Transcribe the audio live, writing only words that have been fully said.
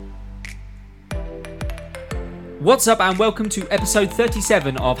What's up and welcome to episode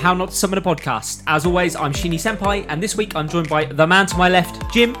 37 of How Not to Summon a Podcast. As always, I'm Shinny Senpai, and this week I'm joined by the man to my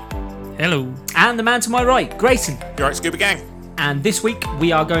left, Jim. Hello. And the man to my right, Grayson. You're right, Scuba Gang. And this week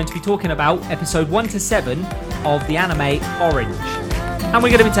we are going to be talking about episode 1 to 7 of the anime Orange. And we're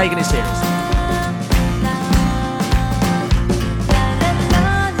going to be taking it seriously.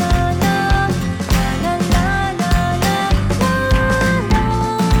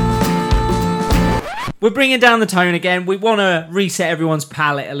 We're bringing down the tone again. We want to reset everyone's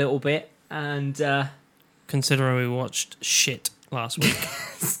palate a little bit. And considering we watched shit last week.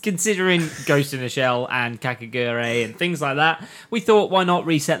 Considering Ghost in the Shell and Kakagure and things like that, we thought, why not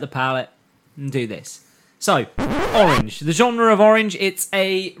reset the palette and do this? So, Orange. The genre of Orange, it's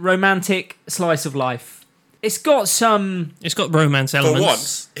a romantic slice of life. It's got romance elements. For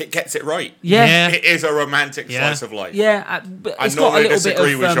once, it gets it right. Yeah. It is a romantic slice of life. Yeah, but I it's got a normally little bit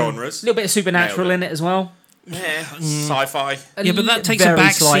disagree of with genres. a little bit of supernatural in it as well. Yeah, sci-fi. Yeah, but that takes a Very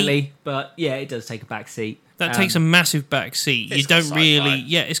back slightly, seat. but yeah, it does take a back seat. That takes a massive back seat. You It's got don't really... sci-fi.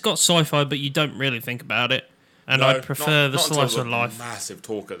 Yeah, it's got sci-fi, but you don't really think about it. And No, I prefer the not slice until of life. Massive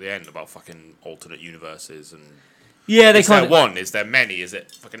talk at the end about fucking alternate universes and... Yeah, they Is there kind of... one? Is there many? Is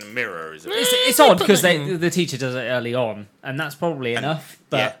it fucking a mirror? Is it... It's odd because the teacher does it early on, and that's probably enough.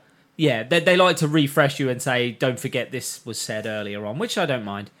 But yeah, they like to refresh you and say, don't forget this was said earlier on, which I don't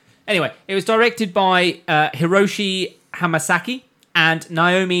mind. Anyway, it was directed by Hiroshi Hamasaki and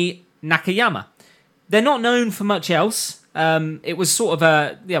Naomi Nakayama. They're not known for much else. It was sort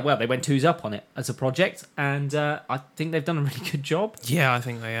of they went 2s up on it as a project, and I think they've done a really good job. Yeah, I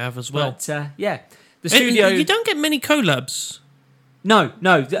think they have as well. But yeah, the studio... You don't get many collabs. No.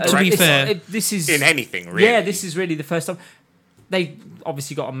 To be fair. This is... In anything, really. Yeah, this is really the first time. They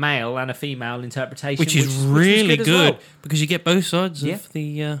obviously got a male and a female interpretation, Which is really was good, as well. because you get both sides Yeah. of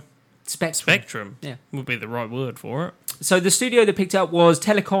the spectrum. Yeah. Would be the right word for it. So the studio they picked up was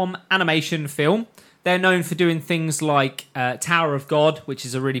Telecom Animation Film. They're known for doing things like Tower of God, which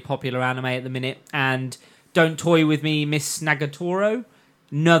is a really popular anime at the minute, and Don't Toy With Me, Miss Nagatoro.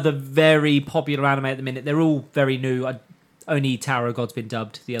 Another very popular anime at the minute. They're all very new. Only Tower of God's been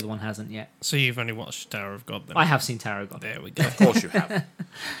dubbed. The other one hasn't yet. So you've only watched Tower of God then? I have seen Tower of God. There we go. Of course you have.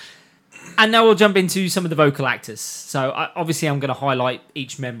 And now we'll jump into some of the vocal actors. So obviously I'm going to highlight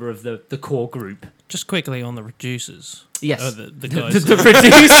each member of the core group. Just quickly on the producers. Yes. The guys. The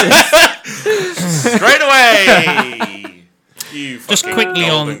producers. Straight away! You Just fucking quickly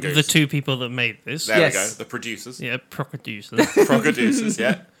on golden goose. the two people that made this. There Yes. we go. The producers. Yeah, producers. Producers,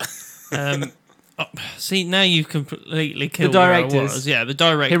 yeah. See, now you've completely killed The where I directors. was. Yeah, the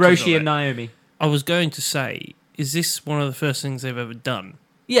directors. Hiroshi of and it. Naomi. I was going to say, is this one of the first things they've ever done?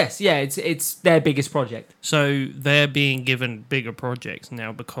 Yes, yeah, it's their biggest project. So they're being given bigger projects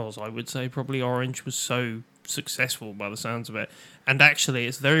now because I would say probably Orange was so successful by the sounds of it. And actually,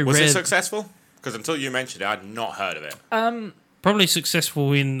 it's very Was rare. it successful? Because until you mentioned it, I'd not heard of it. Probably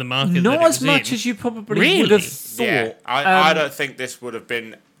successful in the market. Not that it as was much in. as you probably Really? would have thought. Yeah, I don't think this would have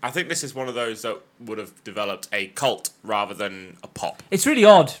been... I think this is one of those that would have developed a cult rather than a pop. It's really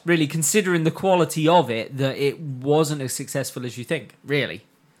odd, really, considering the quality of it, that it wasn't as successful as you think, really.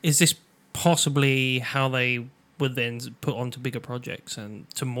 Is this possibly how they would then put onto bigger projects and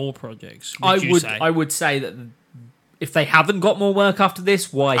to more projects? I would say that if they haven't got more work after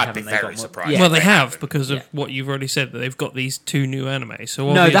this, why I'd haven't be they very got more? surprised. Yeah. Well, they They have haven't. because of Yeah. what you've already said, that they've got these two new anime. So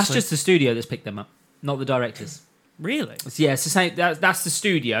No, that's obviously- just the studio that's picked them up, not the directors. Really? Yeah, it's the same. That's the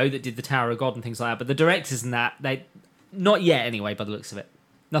studio that did the Tower of God and things like that. But the directors and that, they not yet anyway, by the looks of it.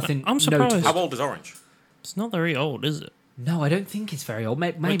 Nothing. I'm surprised. notable. How old is Orange? It's not very old, is it? No, I don't think it's very old.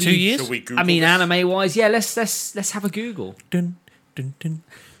 Maybe 2 years? Should we Google I mean, this? anime wise, yeah. Let's have a Google. Dun, dun, dun,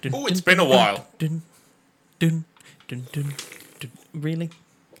 dun, Oh, it's dun, been a dun, while. Dun, dun, dun, dun, dun. Really?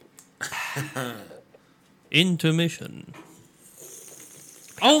 Intermission.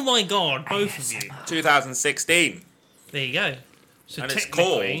 Oh my god, both of you. 2016. There you go. So And it's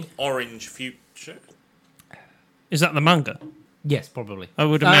technically- called Orange Future. Is that the manga? Yes, probably. I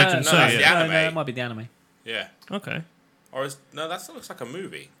would imagine no, so. that's Yeah. the anime. No, it might be the anime. Yeah. Okay. Or is... No, that still looks like a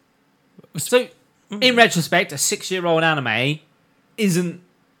movie. So, in retrospect, a 6-year-old anime isn't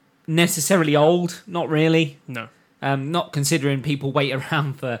necessarily old. Not really. No. Not considering people wait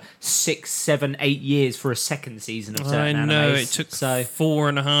around for 6, 7, 8 years for a second season of certain I know, animes. it took so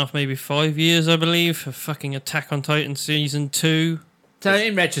 4.5, maybe 5 years, I believe, for fucking Attack on Titan Season 2. So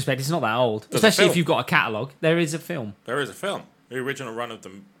in retrospect, it's not that old. There's a Especially if film. you've got a catalogue. There is a film. There is a film. The original run of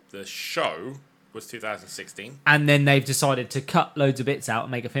the show was 2016. And then they've decided to cut loads of bits out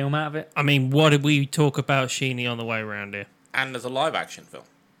and make a film out of it. I mean, what did we talk about, Sheeny, on the way around here? And there's a live action film.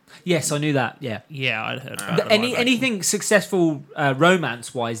 Yes, I knew that. Yeah. Yeah, I'd heard about that. Anything successful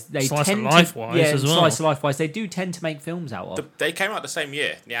romance-wise, they Slice tend of life-wise to, as well. slice of life-wise, they do tend to make films out of. They came out the same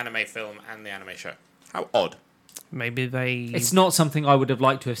year, the anime film and the anime show. How odd. Maybe they... It's not something I would have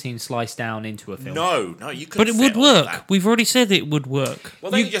liked to have seen sliced down into a film. No, you couldn't. But it would work. We've already said it would work.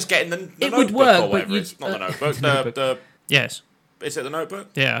 Well, then you just get in the it notebook would work, or but whatever. you- It's not the notebook. Notebook. Yes. Is it the notebook?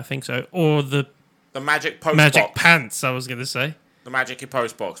 Yeah, I think so. Or the The magic post magic box. pants, I was going to say. The magic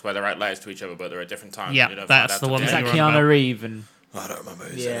post box where they write letters to each other, but they're at different times. Yeah, You don't that's find out the till one the Is that that end. you're on Keanu about. Reeves? And I don't remember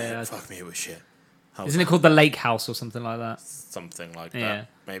who's Yeah, in I- it. Fuck me, it was shit. isn't it called The Lake House or something like that? Something like Yeah. that,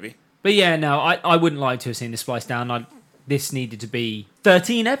 maybe. But yeah, no, I wouldn't like to have seen this spliced down. This needed to be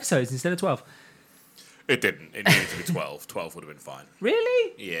 13 episodes instead of 12. It didn't. It needed to be 12. 12 would have been fine.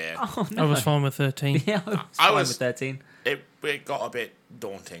 Really? Yeah. Oh, I no. was fine with 13. Yeah, I was I fine was- with 13. It got a bit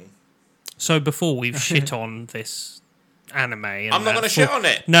daunting. So before we've shit on this anime... And I'm not going to shit on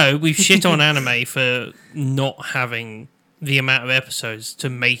it. No, we've shit on anime for not having the amount of episodes to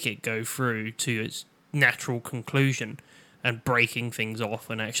make it go through to its natural conclusion and breaking things off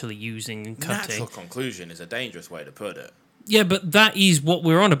and actually using and cutting. Natural conclusion is a dangerous way to put it. Yeah, but that is what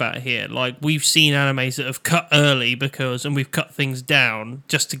we're on about here. Like, we've seen animes that have cut early and we've cut things down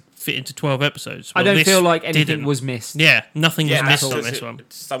just to fit into 12 episodes. I Well, don't this feel like anything didn't. was missed. Yeah, nothing was that's missed on just this it. one.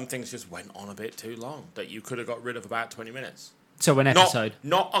 Some things just went on a bit too long that you could have got rid of about 20 minutes. So an episode.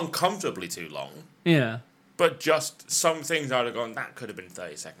 Not uncomfortably too long, Yeah. but just some things I'd have gone, that could have been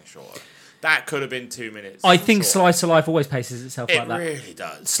 30 seconds shorter. That could have been 2 minutes. I think shorter. Slice of Life always paces itself It like that. really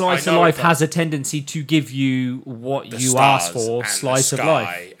does. Slice I of know Life it has does. a tendency to give you what The you stars ask for. and Slice the of sky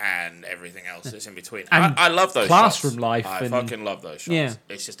life. and everything else that's in between. And I love those classroom shots. life I and- fucking love those shots. Yeah.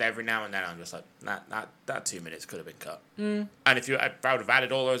 It's just every now and then I'm just like, that 2 minutes could have been cut. And if I would have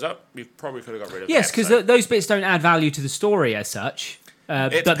added all those up, we probably could have got rid of Yes, the because episode. those bits don't add value to the story as such.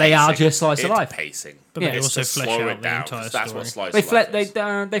 It's But they are pacing. just Slice of It's Life. pacing. But Yeah. they It's also to flesh slow out it the down, entire 'cause that's story. what Slice They, of Life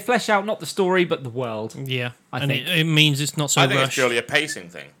is. they flesh out not the story but the world. Yeah, I and think. it means it's not so I think it's rushed. purely a pacing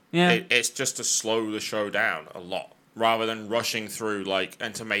thing. Yeah. It's just to slow the show down a lot, rather than rushing through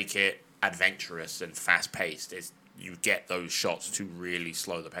and to make it adventurous and fast paced. You get those shots to really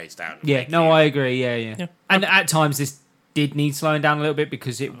slow the pace down. and Yeah, make no, you- I agree. Yeah. Yeah. And at times this did need slowing down a little bit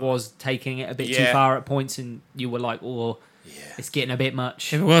because it was taking it a bit too Yeah. far at points, and you were like, "Oh, Yeah. it's getting a bit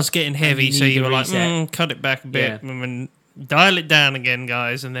much." If it was getting heavy, you so need you to were like, reset. cut it back a bit, Yeah. and then dial it down again,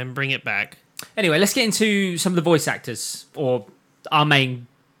 guys, and then bring it back. Anyway, let's get into some of the voice actors, or our main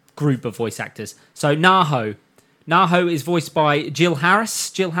group of voice actors. So Naho. Naho is voiced by Jill Harris.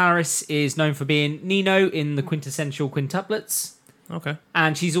 Jill Harris is known for being Nino in the Quintessential Quintuplets. Okay.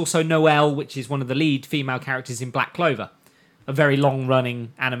 And she's also Noelle, which is one of the lead female characters in Black Clover. A very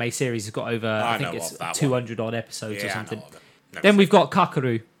long-running anime series. It's got over, I think know it's of that 200-odd episodes or Yeah, I something. know of it. Never Then seen we've got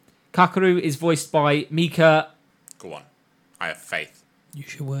Kakaru. Kakaru is voiced by Mika it. Go on. I have faith.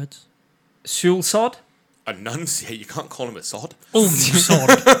 Use your words. Sulsod. Enunciate. You can't call him a sod. Oh, you sod.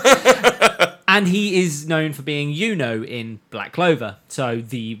 And he is known for being Yuno in Black Clover. So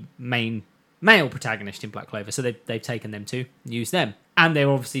the main male protagonist in Black Clover. So they've taken them too and used them. And they're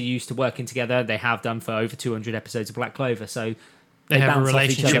obviously used to working together. They have done for over 200 episodes of Black Clover. So They have a bounce off each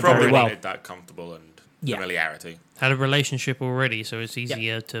relationship. other You probably very well. wanted that comfortable and Yeah. familiarity. Had a relationship already, so it's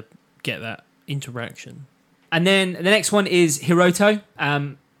easier to get that interaction. And then the next one is Hiroto,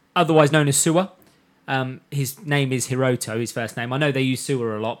 otherwise known as Suwa. His name is Hiroto, his first name. I know they use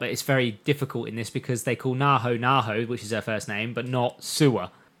Suwa a lot, but it's very difficult in this because they call Naho Naho, which is her first name, but not Suwa,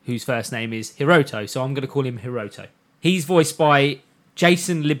 whose first name is Hiroto. So I'm going to call him Hiroto. He's voiced by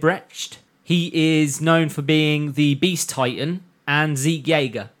Jason Librecht. He is known for being the Beast Titan and Zeke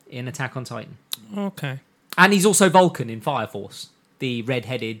Yeager in Attack on Titan. Okay. And he's also Vulcan in Fire Force, the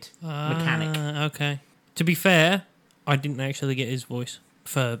red-headed mechanic. Okay. To be fair, I didn't actually get his voice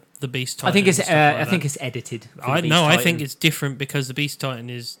for the Beast Titan. I think it's and stuff like I think that. it's edited. for the I Beast no, I Titan. think it's different because the Beast Titan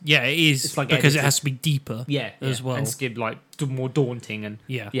is it is It's like because it edited. has to be deeper. yeah as well. and it's like more daunting and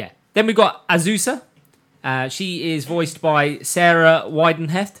Yeah. Then we've got Azusa. She is voiced by Sarah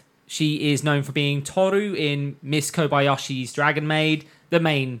Weidenheft. She is known for being Toru in Miss Kobayashi's Dragon Maid, the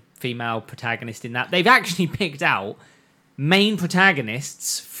main female protagonist in that. They've actually picked out main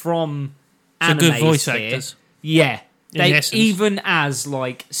protagonists from So good animes voice here. actors. Yeah. They, essence. even as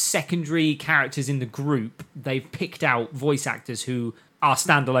like secondary characters in the group, they've picked out voice actors who are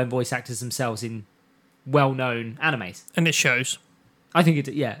standalone voice actors themselves in well-known animes. And it shows. I think it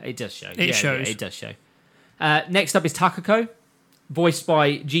does show. It shows. Yeah, it does show. Next up is Takako, voiced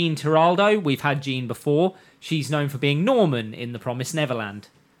by Jean Tiraldo. We've had Jean before. She's known for being Norman in The Promised Neverland.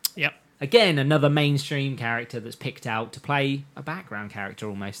 Yep. Again, another mainstream character that's picked out to play a background character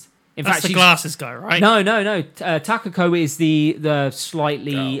almost. In That's fact, the she's... glasses guy, right? No. Takako is the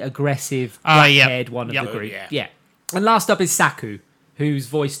slightly aggressive, black-haired one of the group. Yeah. And last up is Saku, who's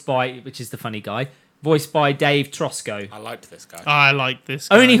voiced by, which is the funny guy, voiced by Dave Trosco. I liked this guy. I like this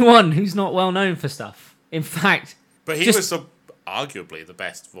guy. Only one who's not well known for stuff. In fact... But he was arguably the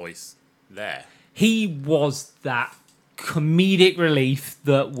best voice there. He was that comedic relief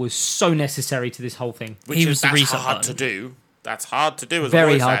that was so necessary to this whole thing. That's hard to do. That's hard to do as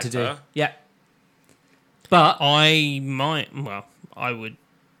Very a voice hard actor. to do. Yeah. But I would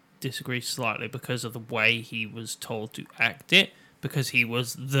disagree slightly because of the way he was told to act it, because he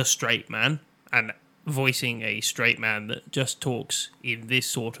was the straight man, and voicing a straight man that just talks in this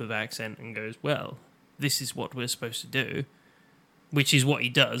sort of accent and goes, well, this is what we're supposed to do, which is what he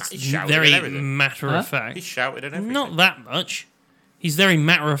does. Very matter of fact. He shouted at everything. Not that much. He's very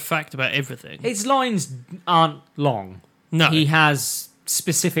matter of fact about everything. his lines aren't long. No. He has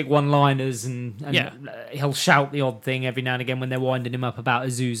specific one-liners and he'll shout the odd thing every now and again when they're winding him up about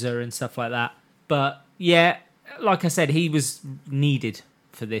Azusa and stuff like that. But yeah, like I said, he was needed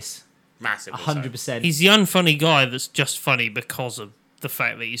for this. Massively 100%. He's the unfunny guy that's just funny because of the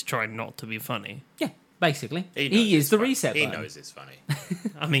fact that he's trying not to be funny. Yeah, basically. He He is the funny. reset He button. knows it's funny.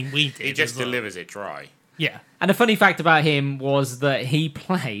 I mean, we did. He just as well. delivers it dry. Yeah. And a funny fact about him was that he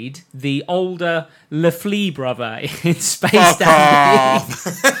played the older LeFleur brother in Space Fuck Dandy. off.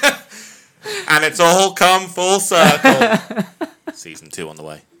 And it's all come full circle. Season 2 on the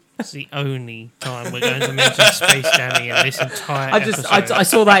way. It's the only time we're going to mention Space Danny in this entire episode. I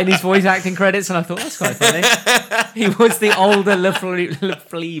saw that in his voice acting credits and I thought, that's quite funny. He was the older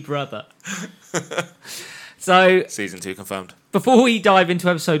LeFleur brother. So, Season 2 confirmed. before we dive into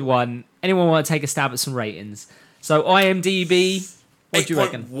episode 1, anyone want to take a stab at some ratings? So, IMDb, what do you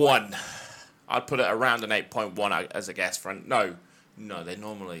reckon? 8.1. I'd put it around an 8.1 as a guess for... No, they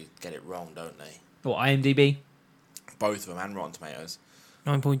normally get it wrong, don't they? What, IMDb? Both of them and Rotten Tomatoes.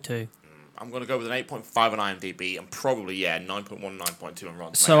 9.2. I'm going to go with an 8.5 on IMDb and probably, 9.1, 9.2 on Rotten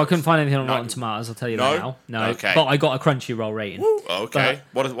Tomatoes. So I couldn't find anything on No. Rotten Tomatoes, I'll tell you No? that now. No. Okay. But I got a Crunchyroll rating. Woo, okay.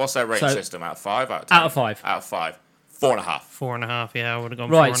 What's their rating system? Out of 5? Out of 10? Out of 5. Out of 5. 4.5. 4.5, yeah, I would have gone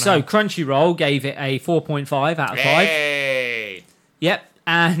Right, 4.5. so Crunchyroll gave it a 4.5 out of 5. Hey! Yep.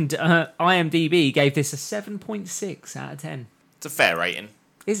 And IMDb gave this a 7.6 out of 10. It's a fair rating.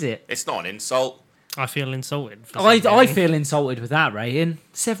 Is it? It's not an insult. I feel insulted. For I some reason. feel insulted with that rating.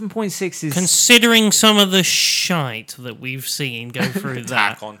 7.6 is... Considering some of the shite that we've seen go through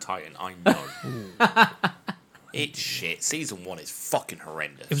that. Attack on Titan, I know. It's shit. Season 1 is fucking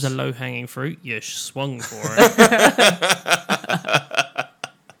horrendous. It was a low-hanging fruit. You swung for it.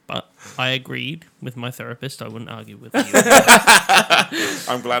 But I agreed with my therapist. I wouldn't argue with you.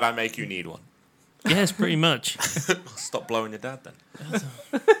 I'm glad I make you need one. Yes, pretty much. Stop blowing your dad then.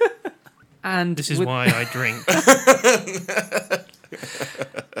 And This is why I drink.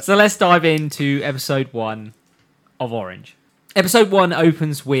 So let's dive into episode 1 of Orange. Episode 1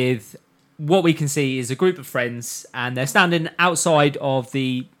 opens with what we can see is a group of friends, and they're standing outside of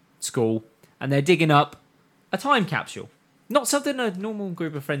the school, and they're digging up a time capsule. Not something a normal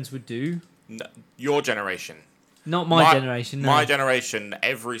group of friends would do. No, your generation. Not my generation, no. My generation,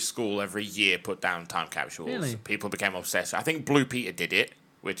 every school, every year put down time capsules. Really? People became obsessed. I think Blue Peter did it,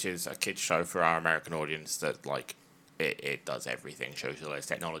 which is a kids show for our American audience that, like, it does everything. Shows you latest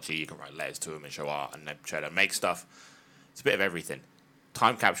technology. You can write letters to them and show art, and they try to make stuff. It's a bit of everything.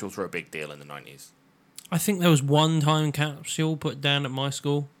 Time capsules were a big deal in the 90s. I think there was one time capsule put down at my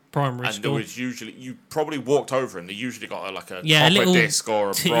school, primary And school. there was usually, you probably walked over and they usually got a copper little disc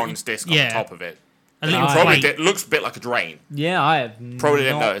or a bronze disc on the top of it. A And little it probably plate. looks a bit like a drain. Yeah, I have Probably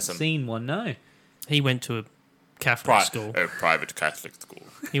didn't not notice them. seen one, no. He went to a Catholic school. A private Catholic school.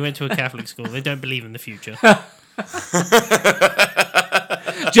 He went to a Catholic school. They don't believe in the future.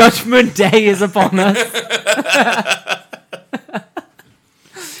 Judgment Day is upon us.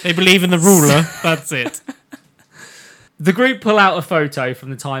 They believe in the ruler. That's it. The group pull out a photo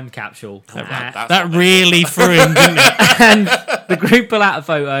from the time capsule. That really threw him, didn't it? And the group pull out a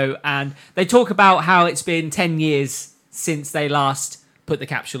photo and they talk about how it's been 10 years since they last put the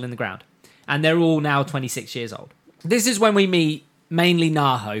capsule in the ground. And they're all now 26 years old. This is when we meet mainly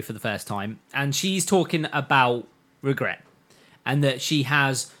Naho for the first time. And she's talking about regret. And that she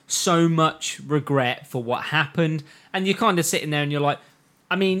has so much regret for what happened. And you're kind of sitting there and you're like,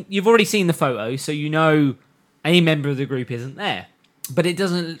 I mean, you've already seen the photo, so you know any member of the group isn't there. But it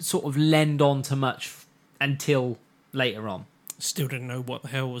doesn't sort of lend on to much until later on. Still didn't know what the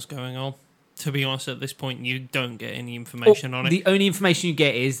hell was going on. To be honest, at this point, you don't get any information on it. The only information you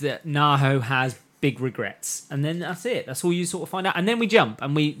get is that Naho has big regrets. And then that's it. That's all you sort of find out. And then we jump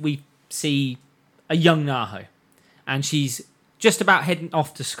and we see a young Naho. And she's just about heading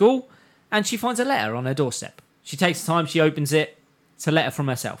off to school. And she finds a letter on her doorstep. She takes the time, she opens it. It's a letter from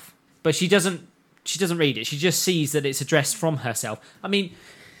herself. But she doesn't read it. She just sees that it's addressed from herself. I mean,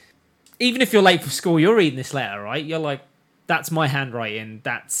 even if you're late for school, you're reading this letter, right? You're like, that's my handwriting.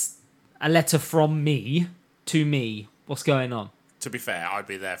 That's a letter from me to me. What's going on? To be fair, I'd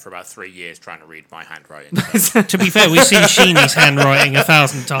be there for about 3 years trying to read my handwriting. To be fair, we've seen Sheeny's handwriting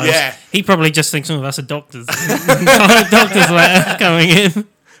 1,000 times. Yeah. He probably just thinks, that's a doctor's letter coming in.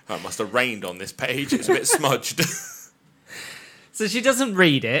 It must have rained on this page. It's a bit smudged. So she doesn't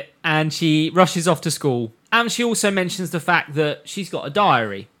read it, and she rushes off to school. And she also mentions the fact that she's got a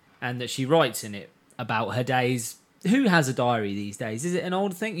diary, and that she writes in it about her days. Who has a diary these days? Is it an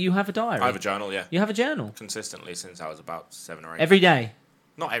old thing? You have a diary? I have a journal, yeah. You have a journal? Consistently since I was about 7 or 8. Every day?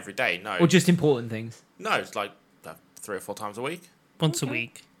 Not every day, no. Or just important things? No, it's like 3 or 4 times a week. Once a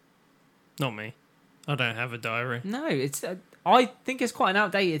week. Not me. I don't have a diary. No, it's. I think it's quite an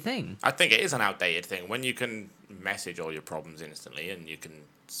outdated thing. I think it is an outdated thing. When you can message all your problems instantly and you can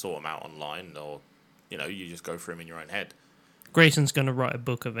sort them out online, or, you just go through them in your own head. Grayson's going to write a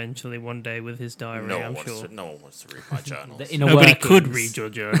book eventually one day with his diary, I'm sure. No one wants to read my journals. Nobody could read your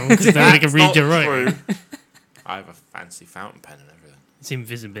journal because nobody can read your writing. I have a fancy fountain pen and everything. It's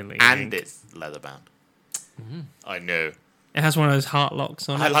invisibility. And it's leather bound. Mm-hmm. I know. It has one of those heart locks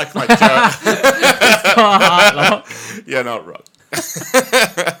on it. I like my journal. Heart lock. You're not wrong.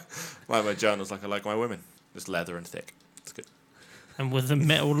 My journal's like I like my women. Just leather and thick. It's good. And with a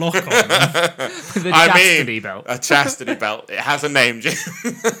metal lock on them. With a chastity belt. A chastity belt. It has a name, Jim.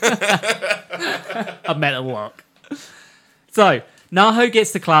 A metal lock. So, Naho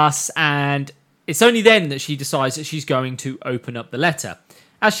gets to class, and it's only then that she decides that she's going to open up the letter.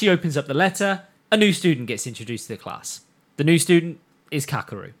 As she opens up the letter, a new student gets introduced to the class. The new student is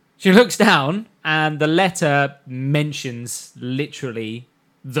Kakaru. She looks down, and the letter mentions literally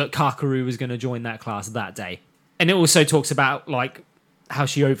that Kakaru was going to join that class that day. And it also talks about, how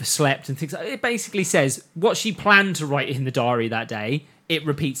she overslept and things. It basically says what she planned to write in the diary that day, it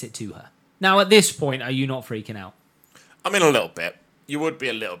repeats it to her. Now, at this point, are you not freaking out? I mean, a little bit. You would be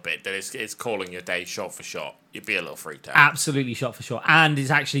a little bit that it's calling your day shot for shot. You'd be a little freaked out. Absolutely shot for shot. And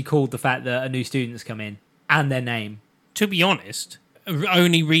it's actually called the fact that a new student's come in and their name. To be honest,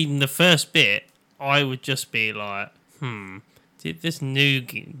 only reading the first bit, I would just be like, did this new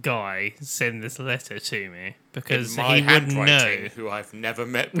guy send this letter to me? Because he would know. Who I've never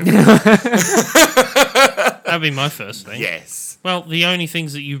met before. That'd be my first thing. Yes. Well, the only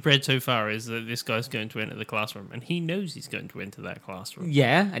things that you've read so far is that this guy's going to enter the classroom, and he knows he's going to enter that classroom.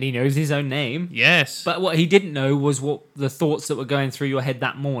 Yeah, and he knows his own name. Yes. But what he didn't know was what the thoughts that were going through your head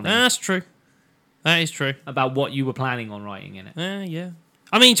that morning. That's true. That is true. About what you were planning on writing in it. Yeah.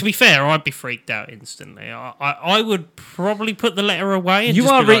 I mean, to be fair, I'd be freaked out instantly. I would probably put the letter away. And you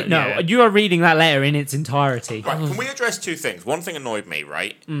just are be like, you are reading that letter in its entirety. Right, can we address 2 things? One thing annoyed me,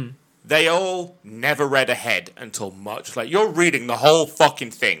 right? They all never read ahead until much later. You're reading the whole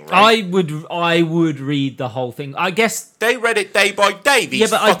fucking thing, right? I would read the whole thing. I guess they read it day by day. These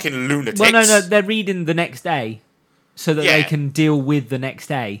fucking lunatics. Well, no, they're reading the next day, so that they can deal with the next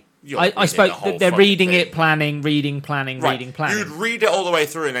day. I suppose they're reading it, planning, reading, planning. You'd read it all the way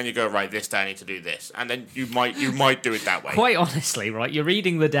through, and then you go, right, this day I need to do this, and then you might do it that way. Quite honestly, right, you're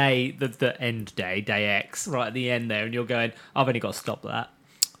reading the day, the end day, day X, right at the end there, and you're going, I've only got to stop that.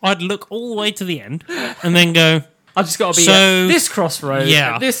 I'd look all the way to the end, and then go, I've just got to be at this crossroad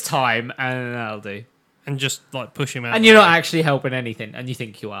at this time, and that'll do. And just push him out. And you're not actually helping anything, and you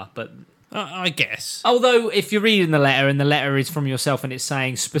think you are, but. I guess. Although, if you're reading the letter and the letter is from yourself and it's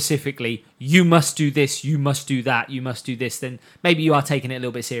saying specifically, you must do this, you must do that, you must do this, then maybe you are taking it a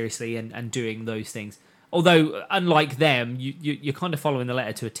little bit seriously and doing those things. Although, unlike them, you're kind of following the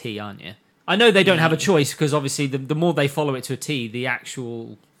letter to a T, aren't you? I know they don't have a choice because obviously the more they follow it to a T, the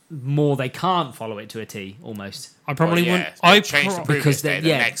actual more they can't follow it to a T, almost. I probably wouldn't. I change the previous day, the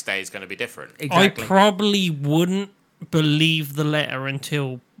next day is going to be different. Exactly. I probably wouldn't believe the letter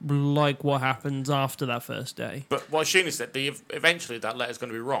until what happens after that first day. But what Sheena said, eventually that letter's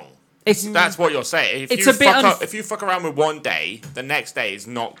going to be wrong. That's what you're saying. If you fuck around with one day, the next day is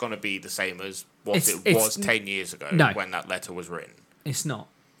not going to be the same as what it was 10 years ago when that letter was written. It's not.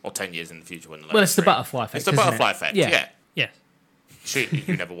 Or 10 years in the future when the letter it's the butterfly effect. It's the butterfly effect, yeah. Yeah.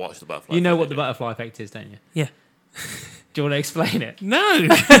 You never watched the butterfly effect. You know what the butterfly effect is, don't you? Yeah. Do you want to explain it? No. No.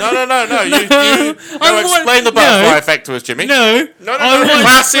 You explain the butterfly effect to us, Jimmy. No.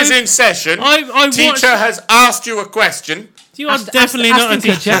 Class is in session. Teacher has asked you a question. You are definitely not a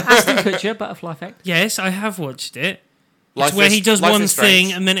teacher. Ashton Kutcher, butterfly effect. Yes, I have watched it. It's where he does one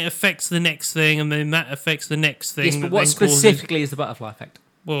thing and then it affects the next thing and then that affects the next thing. Yes, but what specifically is the butterfly effect?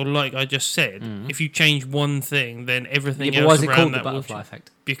 Well, like I just said, if you change one thing, then everything Yeah, but else why is it around called the that butterfly will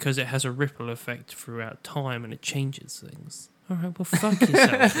effect? because it has a ripple effect throughout time and it changes things. All right, well, fuck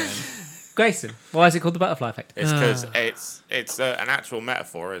yourself, then. Grayson, why is it called the butterfly effect? It's because it's an actual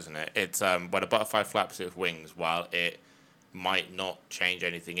metaphor, isn't it? It's when a butterfly flaps its wings, while it might not change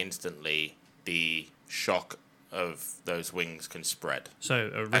anything instantly, the shock of those wings can spread.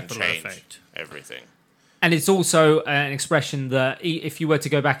 So a and ripple change effect. everything. And it's also an expression that if you were to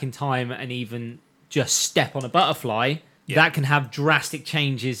go back in time and even just step on a butterfly, that can have drastic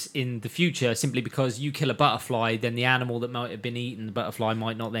changes in the future simply because you kill a butterfly, then the animal that might have been eaten, the butterfly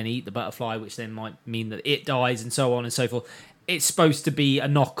might not then eat the butterfly, which then might mean that it dies and so on and so forth. It's supposed to be a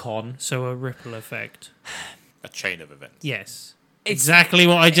knock-on. So a ripple effect. A chain of events. Yes. Exactly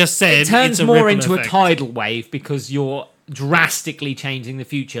what I just said. It turns it's more into effect. a tidal wave because you're drastically changing the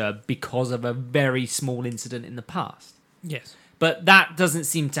future because of a very small incident in the past. Yes. But that doesn't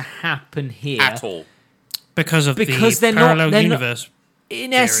seem to happen here. At all. Because of they're the parallel universe.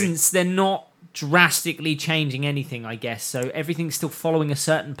 In essence, they're not drastically changing anything, I guess. So everything's still following a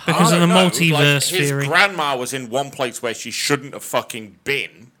certain path. Because of the multiverse his theory. grandma was in one place where she shouldn't have fucking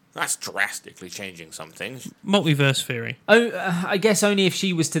been. That's drastically changing some things. Multiverse theory. I guess only if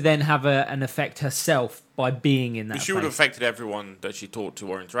she was to then have an effect herself by being in that She would have affected everyone that she talked to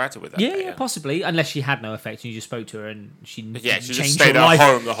or interacted with. Yeah, possibly. Unless she had no effect and you just spoke to her and she just stayed at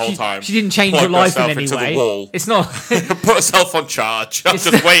home the whole time. She didn't change her life in any into way. The wall. It's not... Put herself on charge. I'll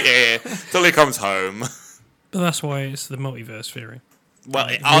just wait here till he comes home. But that's why it's the multiverse theory. Well,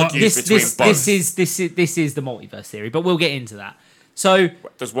 it argues between both. This is the multiverse theory, but we'll get into that. So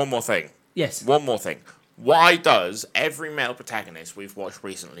there's one more thing. Yes. One more thing. Why does every male protagonist we've watched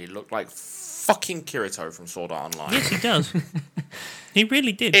recently look like fucking Kirito from Sword Art Online? Yes, he does. He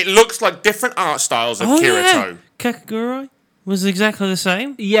really did. It looks like different art styles of Kirito. Yeah. Kakagurui was exactly the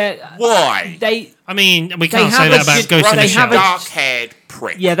same. Yeah. Why? I mean, we can't say that about Ghost in the Shell. Dark-haired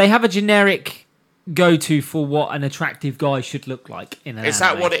prick. Yeah, they have a generic go-to for what an attractive guy should look like in an Is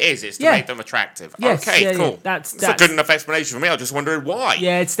anime. that what it is? It's to make them attractive. Yes, okay, cool. That's a good enough explanation for me. I just wondered why.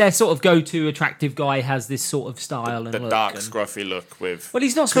 Yeah, it's their sort of go-to attractive guy has this sort of style and the look. dark, scruffy look with... Well,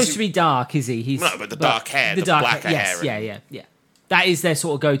 he's not supposed to be dark, is he? No, but the dark hair, the blacker hair. Yes, yeah. That is their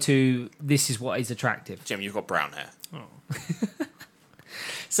sort of go-to, this is what is attractive. Jim, you've got brown hair. Oh.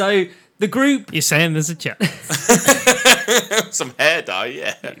 So, the group... You're saying there's a chap. Some hair dye,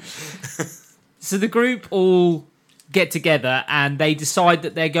 yeah. So the group all get together and they decide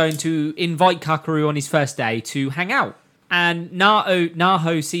that they're going to invite Kakeru on his first day to hang out. And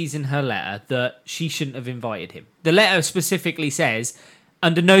Naho sees in her letter that she shouldn't have invited him. The letter specifically says,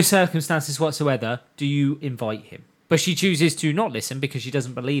 under no circumstances whatsoever do you invite him. But she chooses to not listen because she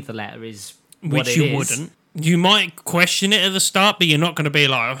doesn't believe the letter is what Which it you is. wouldn't. You might question it at the start, but you're not going to be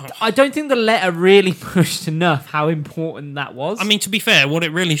like... Oh. I don't think the letter really pushed enough how important that was. I mean, to be fair, what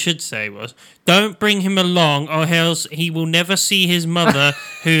it really should say was, don't bring him along or else he will never see his mother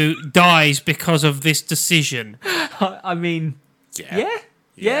who dies because of this decision. I mean, yeah.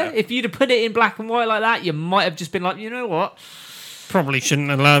 If you'd have put it in black and white like that, you might have just been like, you know what? Probably shouldn't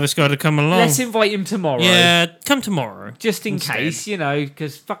allow this guy to come along. Let's invite him tomorrow. Yeah, come tomorrow. Just in case,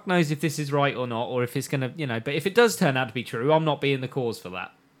 because fuck knows if this is right or not, or if it's going to, but if it does turn out to be true, I'm not being the cause for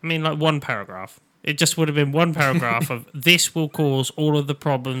that. I mean, like one paragraph. It just would have been one paragraph of, this will cause all of the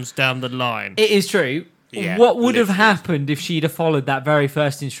problems down the line. It is true. Yeah, what would have happened if she'd have followed that very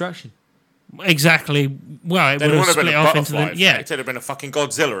first instruction? Exactly. Well, it would have split off into the... Yeah. It would have been a fucking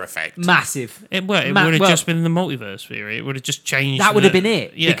Godzilla effect. Massive. It would have just been the multiverse theory. It would have just changed... That would have been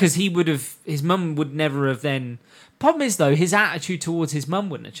it. Yeah. Because he would have... His mum would never have then... Problem is, though, his attitude towards his mum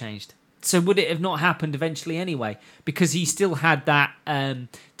wouldn't have changed. So would it have not happened eventually anyway? Because he still had that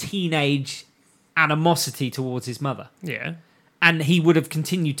teenage animosity towards his mother. Yeah. And he would have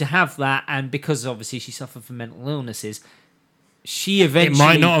continued to have that, and because obviously she suffered from mental illnesses... She eventually... It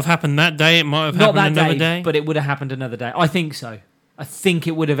might not have happened that day. It might have happened another day. But it would have happened another day. I think so. I think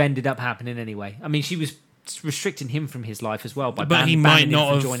it would have ended up happening anyway. I mean, she was restricting him from his life as well by banning him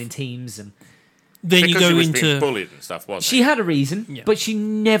from joining teams. And then because you go he was into being bullied and stuff, wasn't she had a reason, but she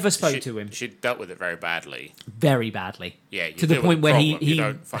never spoke to him. She dealt with it very badly. Very badly. Yeah, to the point where he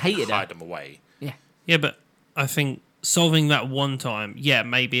don't hated hide her. them away. Yeah. Yeah, but I think solving that one time, yeah,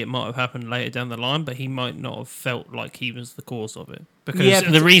 maybe it might have happened later down the line, but he might not have felt like he was the cause of it. Because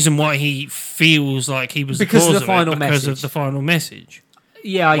the reason why he feels like he was the cause of it because of the final message.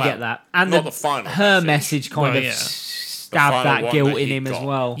 Yeah, I get that. And not the final her message kind of stabbed that guilt in him as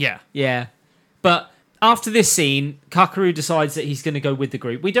well. Yeah. Yeah. But after this scene, Kakaru decides that he's going to go with the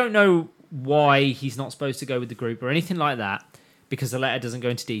group. We don't know why he's not supposed to go with the group or anything like that, because the letter doesn't go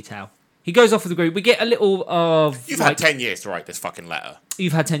into detail. He goes off with the group. We get a little of... You've had 10 years to write this fucking letter.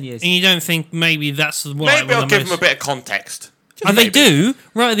 You've had 10 years. And you don't think maybe that's why... Maybe I'll give him a bit of context. And they do,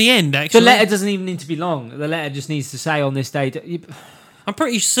 right at the end, actually. The letter doesn't even need to be long. The letter just needs to say, on this day... I'm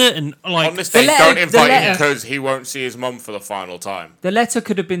pretty certain, like... On this day, don't invite him because he won't see his mum for the final time. The letter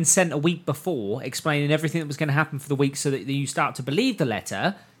could have been sent a week before, explaining everything that was going to happen for the week so that you start to believe the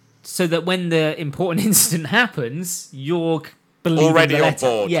letter, so that when the important incident happens, you're... already on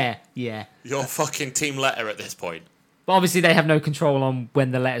board. Yeah. You're fucking team letter at this point. But obviously they have no control on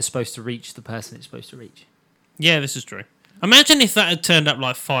when the letter's supposed to reach the person it's supposed to reach. Yeah, this is true. Imagine if that had turned up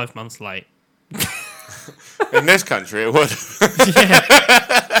like 5 months late. In this country, it would.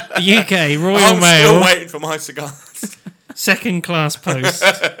 UK, Royal I'm Mail. still waiting for my cigars. Second class post.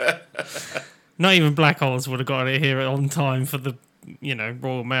 Not even Black Holes would have got it here on time for the,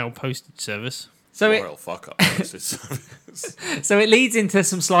 Royal Mail postage service. So so it leads into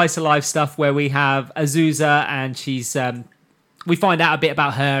some slice of life stuff where we have Azusa, and she's we find out a bit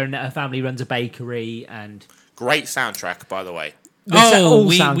about her and that her family runs a bakery. And great soundtrack, by the way.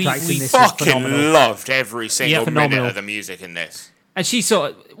 We fucking loved every single minute of the music in this. And she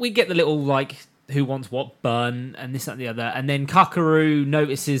we get the little like who wants what bun and this, that, and the other, and then Kakaru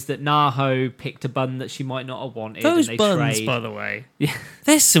notices that Naho picked a bun that she might not have wanted. Those and they buns, trade. by the way,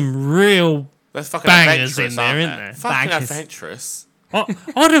 there's some real bangers in there, isn't there? Fucking adventurous.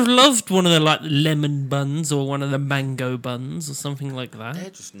 I'd have loved one of the lemon buns or one of the mango buns or something like that. They're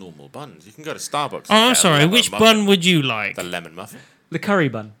just normal buns. You can go to Starbucks. Oh, I'm sorry. Which bun would you like? The lemon muffin. The curry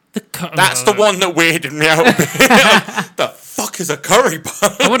bun. That's the one that weirded me out. The fuck is a curry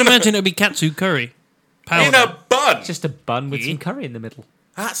bun? I would imagine it would be katsu curry powder. In a bun. Just a bun with some curry in the middle.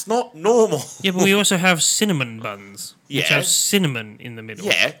 That's not normal. Yeah, but we also have cinnamon buns, which have cinnamon in the middle.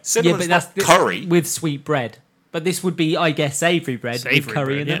 Yeah, cinnamon's not curry. With sweet bread. But this would be, I guess, savoury bread with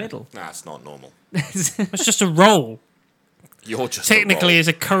curry in the middle. Nah, it's not normal. It's just a roll. You're just technically is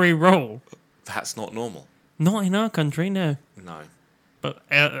a curry roll. That's not normal. Not in our country, no. No. But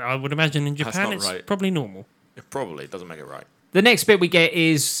I would imagine in Japan it's probably normal. It probably doesn't make it right. The next bit we get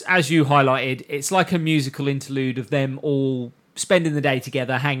is, as you highlighted, it's like a musical interlude of them all spending the day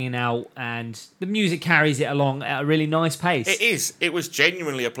together, hanging out, and the music carries it along at a really nice pace. It is. It was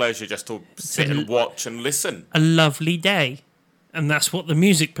genuinely a pleasure just to sit and watch and listen. A lovely day. And that's what the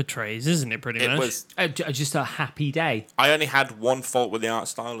music portrays, isn't it, pretty much? It was just a happy day. I only had one fault with the art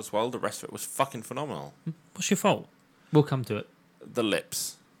style as well. The rest of it was fucking phenomenal. What's your fault? We'll come to it. The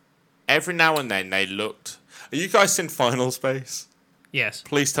lips. Every now and then they looked... Are you guys in Final Space? Yes.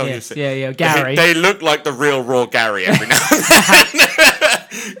 Please tell yes, me. Yeah, Gary. They look like the real raw Gary every now and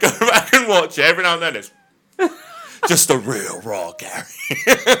then. Go back and watch it. Every now and then it's just the real raw Gary.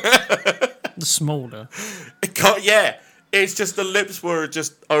 The smolder. It's just the lips were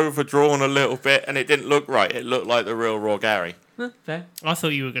just overdrawn a little bit and it didn't look right. It looked like the real raw Gary. Fair. I thought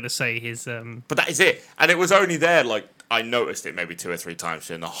you were going to say his... But that is it. And it was only there, I noticed it maybe 2 or 3 times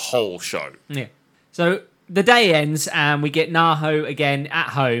during the whole show. Yeah. So... the day ends and we get Naho again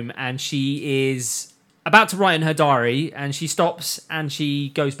at home, and she is about to write in her diary, and she stops and she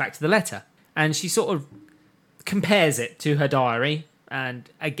goes back to the letter and she sort of compares it to her diary, and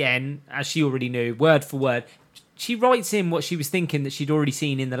again, as she already knew, word for word, she writes in what she was thinking that she'd already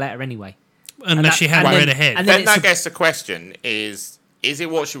seen in the letter anyway. Unless she hadn't read ahead. And then that gets the question is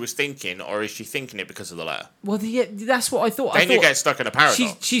it what she was thinking, or is she thinking it because of the letter? Well, that's what I thought. Then you get stuck in a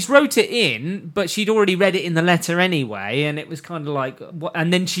paradox. She's wrote it in, but she'd already read it in the letter anyway, and it was kind of like... what?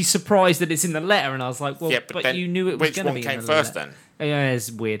 And then she's surprised that it's in the letter, and I was like, well, yeah, but you knew it was going to be in the letter. Which one came first, then? Yeah, it's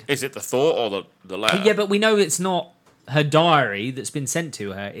weird. Is it the thought or the letter? Yeah, but we know it's not her diary that's been sent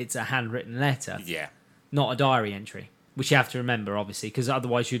to her. It's a handwritten letter. Yeah. Not a diary entry. Which you have to remember, obviously, because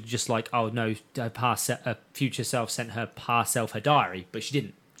otherwise you'd just like, oh, no, her future self sent her past self her diary, but she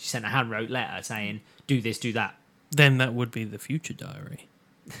didn't. She sent a handwrote letter saying, do this, do that. Then that would be the future diary.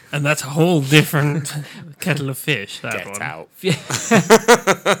 And that's a whole different kettle of fish, that Get one. out.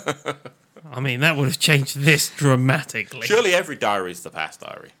 I mean, that would have changed this dramatically. Surely every diary is the past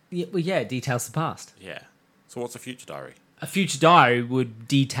diary. Yeah, well, yeah, it details the past. Yeah. So what's a future diary? A future diary would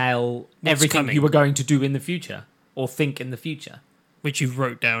detail everything you were going to do in the future or think in the future. Which you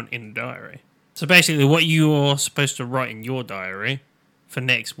wrote down in a diary. So basically, what you're supposed to write in your diary for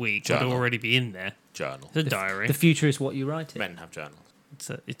next week Journal. would already be in there. Journal. It's a diary. The future is what you write it. Men have journals.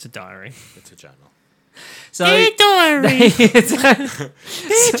 It's a diary. It's a journal. So Dear diary. Dear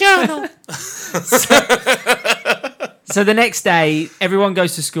journal. So the next day, everyone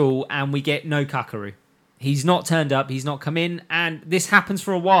goes to school, and we get no Kakaru. He's not turned up. He's not come in, and this happens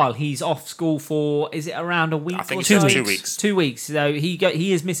for a while. He's off school for, is it around a week I think or it's so? 2 weeks. 2 weeks. So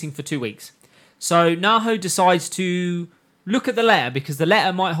he is missing for 2 weeks. So Naho decides to look at the letter because the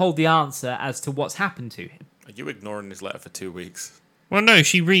letter might hold the answer as to what's happened to him. Are you ignoring this letter for 2 weeks? Well, no,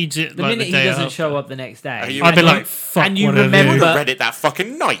 she reads it The like minute the day he doesn't after. show up the next day, you- I'd be And like, fuck, and you what have You remember- would have read it that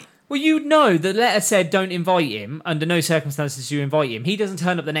fucking night. well, you know the letter said don't invite him. Under no circumstances you invite him. He doesn't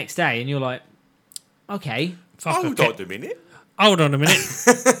turn up the next day, and you're like, okay. Fuck, Hold okay. on a minute. Hold on a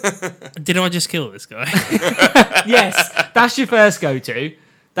minute. Did I just kill this guy? Yes, that's your first go-to.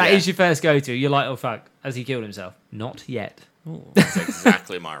 That is Yeah. your first go-to. You're like, oh fuck, has he killed himself? Not yet. That's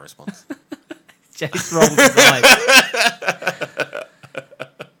exactly my response. Just rolls his eyes.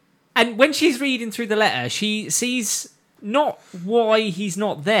 And when she's reading through the letter, she sees not why he's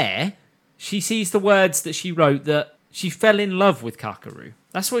not there. She sees the words that she wrote that she fell in love with Kakaru.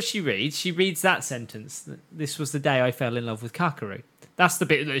 That's what she reads. She reads that sentence. This was the day I fell in love with Kakaru. That's the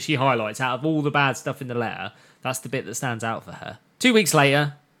bit that she highlights out of all the bad stuff in the letter. That's the bit that stands out for her. 2 weeks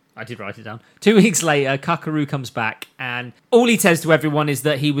later, I did write it down. 2 weeks later, Kakaru comes back, and all he says to everyone is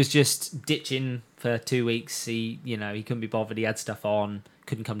that he was just ditching for 2 weeks. He couldn't be bothered. He had stuff on,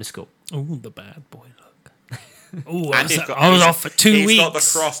 couldn't come to school. Oh, the bad boy look. Oh, And I was off for 2 weeks. He's got the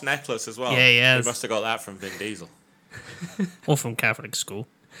cross necklace as well. Yeah, he has. He must have got that from Vin Diesel. Or from Catholic school.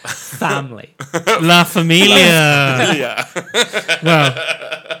 Family. La Familia. Yeah.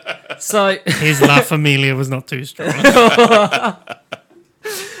 Well, So, his La Familia was not too strong.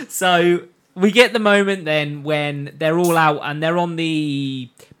 so we get the moment then when they're all out and they're on the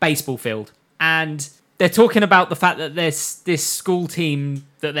baseball field, and they're talking about the fact that this school team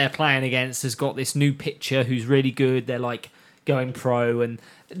that they're playing against has got this new pitcher who's really good. They're like going pro, and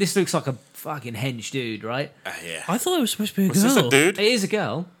this looks like a fucking hench dude, right? Yeah. I thought it was supposed to be a Was this girl. a dude? It is a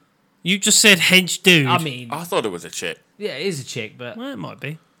girl. You just said hench dude. I mean, I thought it was a chick. yeah, it is a chick, but Well, it might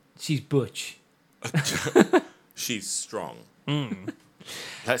be. she's butch. She's strong. Hmm.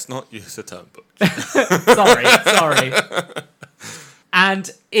 Let's not use the term butch. Sorry. And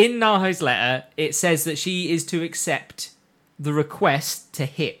in Naho's letter, it says that she is to accept the request to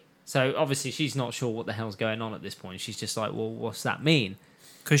hit. So obviously she's not sure what the hell's going on at this point. She's just like, well, what's that mean?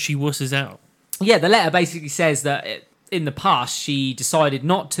 Because she wusses out. Yeah, the letter basically says that in the past she decided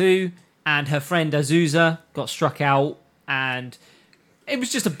not to, and her friend Azusa got struck out, and it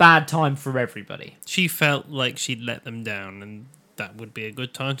was just a bad time for everybody. She felt like she'd let them down, and that would be a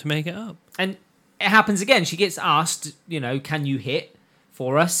good time to make it up. And it happens again. She gets asked, can you hit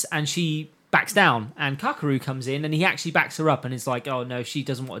for us? And she backs down. And Kakaru comes in and he actually backs her up and is like, oh no, she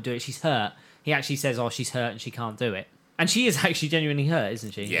doesn't want to do it. She's hurt. He actually says, oh, she's hurt and she can't do it. And she is actually genuinely hurt,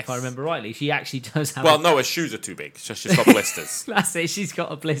 isn't she? Yes. If I remember rightly. She actually does have Well, no, her shoes are too big. So she's got blisters. That's it. She's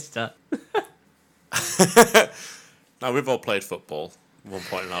got a blister. Now, we've all played football at one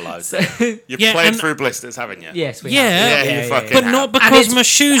point in our lives. So, You've Yeah, played and- through blisters, haven't you? yes, we Yeah. have. Yeah, you fucking But have. not And because it's- my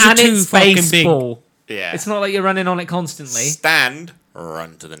shoes are and too it's fucking baseball. Yeah. It's not like you're running on it constantly. Stand,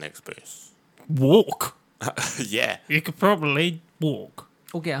 run to the next base. big. Walk. Yeah. You could probably walk.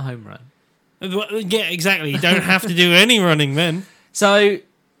 Or get a home run. Yeah, exactly. You don't have to do any running then. So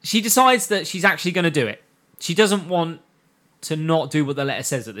she decides that she's actually going to do it. She doesn't want to not do what the letter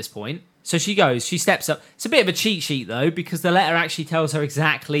says at this point. So she goes, she steps up. It's a bit of a cheat sheet though, because the letter actually tells her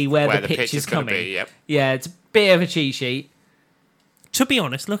exactly where the pitch is gonna coming. be, yep. Yeah, it's a bit of a cheat sheet. To be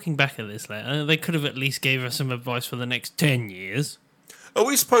honest, looking back at this letter, they could have at least gave us some advice for the next 10 years. Are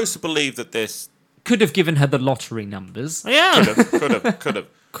we supposed to believe that this... Could have given her the lottery numbers. Yeah. Could have.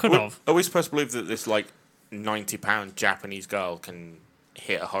 Could have. Are we supposed to believe that this, 90-pound Japanese girl can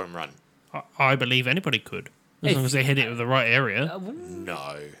hit a home run? I believe anybody could. As long as they hit it with the right area.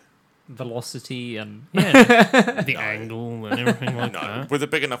 No. Velocity and... Yeah. The angle and everything like No. that. With a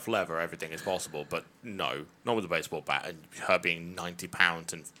big enough lever, everything is possible, but no. Not with a baseball bat and her being 90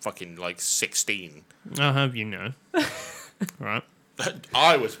 pounds and fucking, 16. I'll have you know. Right.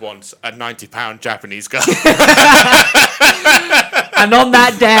 I was once a 90-pound Japanese girl. And on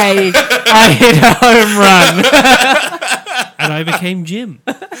that day, I hit a home run. And I became Jim.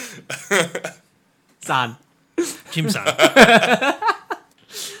 Son. Jim San. That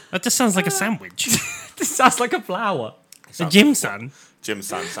just sounds like a sandwich. This sounds like a flower. A Jim San. Jim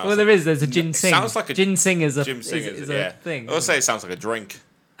San sounds Well, there's a ginseng. sounds like a- ginseng is a, Jim Singers, is yeah. a thing. I would say it sounds like a drink.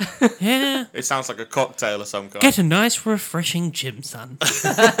 Yeah. It sounds like a cocktail of some kind. Get a nice, refreshing gym, son.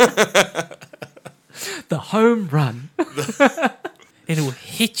 The home run. It'll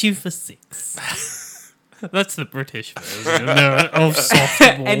hit you for 6. That's the British version of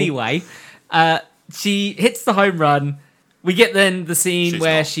softball. Anyway, she hits the home run. We get then the scene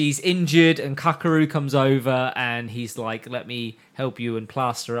where she's injured and Kakaru comes over and he's like, let me help you and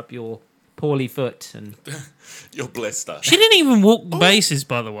plaster up your poorly foot. And Your blister. She didn't even walk the bases,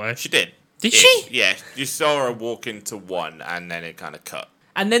 by the way. She did. Did she? Yeah. You saw her walk into one and then it kind of cut.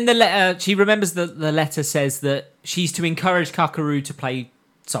 And then the letter, she remembers that the letter says that she's to encourage Kakaru to play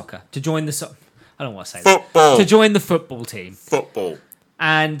soccer, to join the I don't want to say Football. that. To join the football team. Football.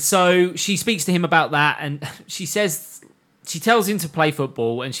 And so she speaks to him about that, and she tells him to play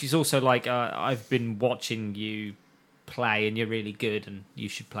football, and she's also like, I've been watching you play, and you're really good, and you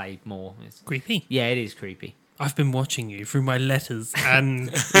should play more. It's, Creepy. yeah, it is creepy. I've been watching you through my letters and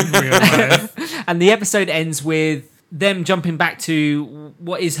in real life. And the episode ends with them jumping back to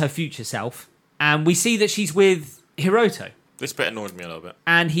what is her future self, and we see that she's with Hiroto. This bit annoyed me a little bit.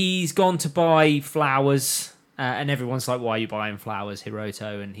 And he's gone to buy flowers, and everyone's like, why are you buying flowers,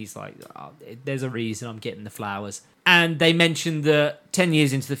 Hiroto? And he's like, oh, there's a reason I'm getting the flowers. And they mention that 10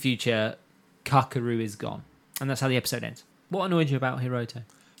 years into the future, Kakaru is gone. And that's how the episode ends. What annoyed you about Hiroto?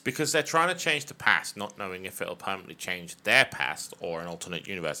 Because they're trying to change the past, not knowing if it'll permanently change their past or an alternate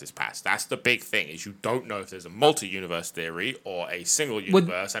universe's past. That's the big thing, is you don't know if there's a multi-universe theory or a single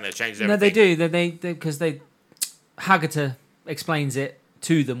universe, and it changes everything. No, they do. Because Hagata explains it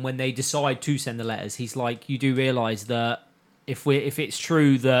to them when they decide to send the letters. He's like, you do realise that if it's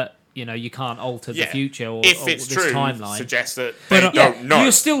true that you can't alter the future or if it's this true, timeline, suggests that they don't know.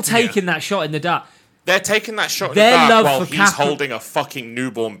 You're still taking that shot in the dark. They're taking that shot in Their the dark love while for he's holding a fucking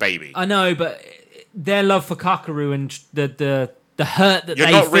newborn baby. I know, but their love for Kakaru and the hurt that You're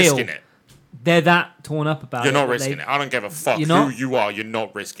they not feel, risking it. They're that torn up about it. You're not risking it. I don't give a fuck who you are. You're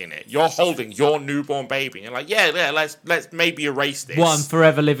not risking it. You're holding your newborn baby. And you're like, let's maybe erase this. Well, I'm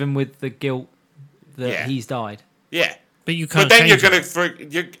forever living with the guilt that he's died. Yeah. But you can't. But then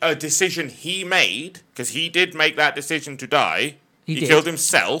change you're a decision he made, because he did make that decision to die. He did. killed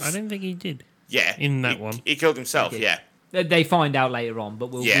himself. I don't think he did. Yeah. In that one. He killed himself, yeah. They find out later on, but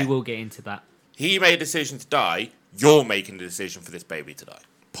we will get into that. He made a decision to die. You're making the decision for this baby to die.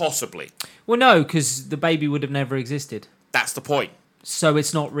 Possibly. Well, no, because the baby would have never existed. That's the point. So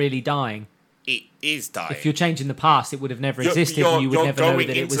it's not really dying. It is dying. If you're changing the past, it would have never existed, and you would never know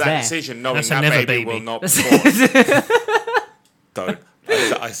that it was there. Decision knowing That's that a never baby baby. will not be born. Don't.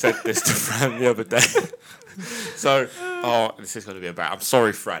 I said this to Fran the other day. So, this is going to be about. I'm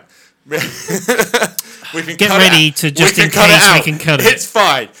sorry, Fran. We can Get cut ready it to out. just we in can cut case it out. we can cut it. It's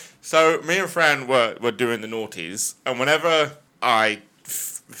fine. So me and Fran were doing the naughties, and whenever I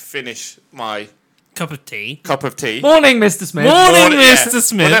finish my Cup of tea. Morning, Mr. Smith. Morning, Mr.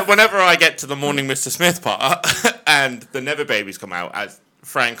 Smith. Whenever I get to the morning Mr. Smith part, and the never babies come out, as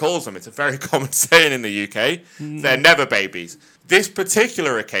Fran calls them, it's a very common saying in the UK. They're never babies. This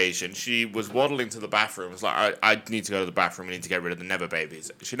particular occasion, she was waddling to the bathroom. Was like, I need to go to the bathroom. We need to get rid of the never babies.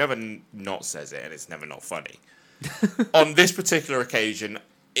 She never not says it, and it's never not funny. On this particular occasion,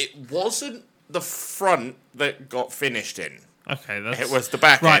 it wasn't the front that got finished in. Okay, It was the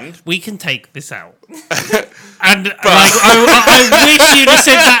back right. end. We can take this out. And I wish you'd have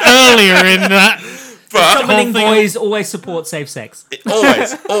said that earlier in that. But Summoning boys always support safe sex.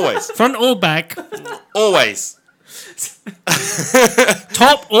 always, Front or back, always.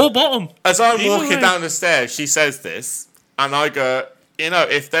 top or bottom. As I'm Either walking way. down the stairs, she says this, and I go,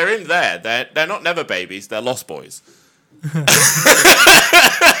 if they're in there, they're not never babies, they're lost boys.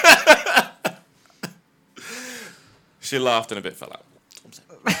 She laughed and a bit fell out.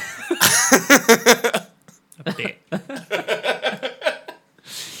 A bit.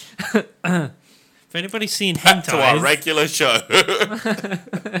 If anybody's seen hentai, To our regular show.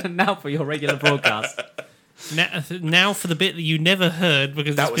 Now for your regular broadcast. now for the bit that you never heard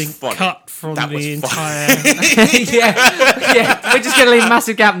because That it's was been funny. cut from That was the funny. yeah, entire. yeah. We're just going to leave a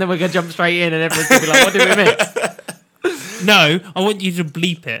massive gap and then we're going to jump straight in and everyone's going to be like, what did we miss? No, I want you to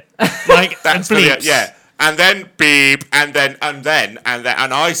bleep it. Like That's bleeps. brilliant, yeah. And then beep, and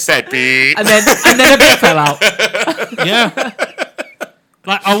I said beep. And then a bit fell out. Yeah.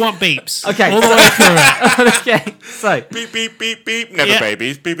 Like, I want beeps. Okay. All the way through it. Okay, so Beep, beep, beep, beep. Never Yeah.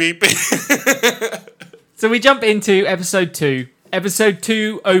 babies. Beep, beep, beep. So we jump into episode 2. Episode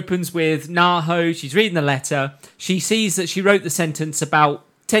 2 opens with Naho. She's reading the letter. She sees that she wrote the sentence about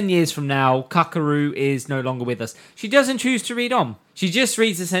 10 years from now, Kakaru is no longer with us. She doesn't choose to read on. She just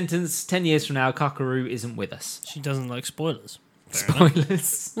reads the sentence, 10 years from now, Kakaru isn't with us. She doesn't like spoilers.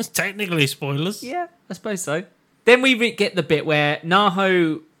 Spoilers. It's technically spoilers. Yeah, I suppose so. Then we get the bit where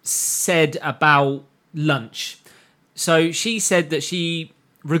Naho said about lunch. So she said that she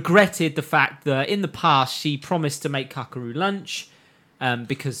regretted the fact that in the past she promised to make Kakaru lunch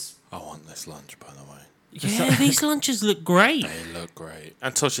because... I want this lunch, by the way. Yeah, these lunches look great. They look great.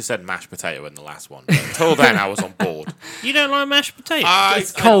 Until she said mashed potato in the last one. But until then, I was on board. You don't like mashed potatoes?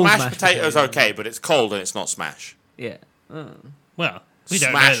 It's cold mashed mashed potatoes potato. okay, but it's cold and it's not smash. Yeah. Well, we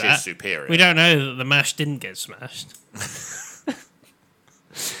don't Smash know that. is superior. We don't know that the mash didn't get smashed.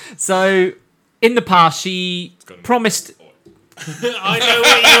 So, in the past, she promised... I know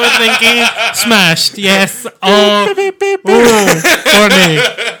what you were thinking. Smashed, yes. Oh, funny.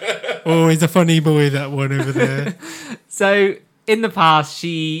 Oh, he's a funny boy, that one over there. So, in the past,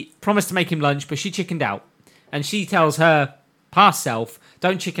 she promised to make him lunch, but she chickened out. And she tells her past self,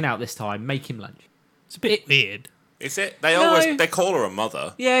 don't chicken out this time, make him lunch. It's a bit weird. Is it? They No. always call her a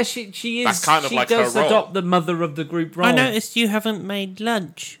mother. Yeah, she is. That's kind of she like does her role. adopt the mother of the group role. I noticed you haven't made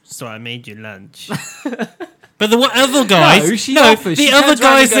lunch, so I made you lunch. But the other guys, No, she offers. the She other turns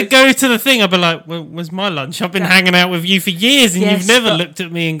around guys and that go to the thing, I'll be like, well, where's my lunch? I've been hanging out with you for years, and Yes, you've never but- looked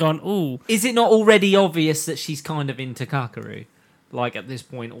at me and gone, ooh. Is it not already obvious that she's kind of into Kakaru? Like, at this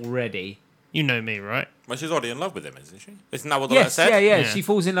point already? You know me, right? Well, she's already in love with him, isn't she? Isn't that what the letter Yes, said? yeah. Yeah. She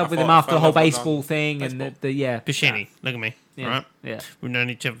falls in love I with him thought- after the fell whole in love with baseball thing and baseball. the yeah. Pashini, look at me, Yeah. right? Yeah. We've known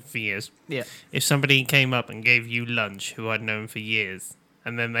each other for years. Yeah. If somebody came up and gave you lunch who I'd known for years,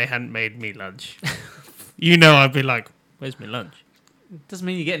 and then they hadn't made me lunch, you know I'd be like, where's my lunch? Doesn't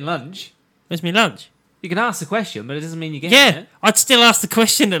mean you're getting lunch. Where's my lunch? You can ask the question, but it doesn't mean you're getting Yeah, it. I'd still ask the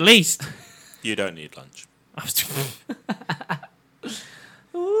question at least. You don't need lunch.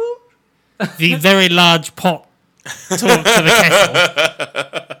 The very large pot talk to the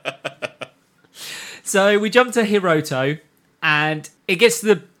kettle. So we jump to Hiroto, and it gets to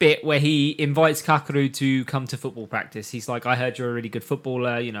the bit where he invites Kakaru to come to football practice. He's like, I heard you're a really good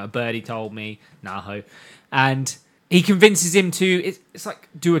footballer. You know, a birdie told me, Naho. And he convinces him to, it's like,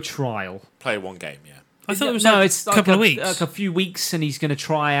 do a trial. Play one game, yeah. I thought it was it's a couple of weeks. Like a few weeks, and he's going to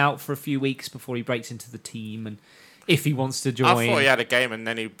try out for a few weeks before he breaks into the team, and if he wants to join. I thought he had a game and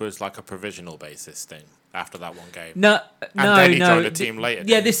then he was like a provisional basis thing after that one game. No. then he joined the team later,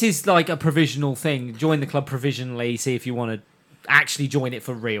 Yeah, didn't he? this is like a provisional thing. Join the club provisionally, see if you want to actually join it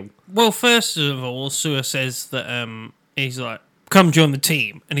for real. Well, first of all, Sua says that he's like, come join the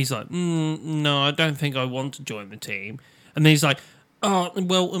team. And he's like, no, I don't think I want to join the team. And then he's like, oh,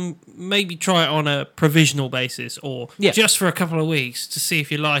 well, maybe try it on a provisional basis or Yeah. just for a couple of weeks to see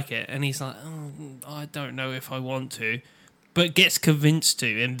if you like it. And he's like, oh, I don't know if I want to. But gets convinced to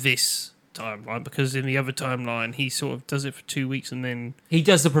in this timeline, because in the other timeline, he sort of does it for 2 weeks and then, He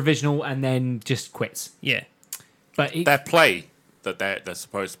does the provisional and then just quits. yeah. But he, Their play that they're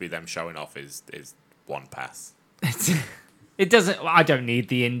supposed to be them showing off is one pass. it doesn't. I don't need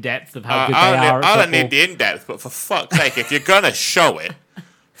the in depth of how good I they don't, are. need, At I don't football. need the in-depth, but for fuck's sake, if you're going to show it,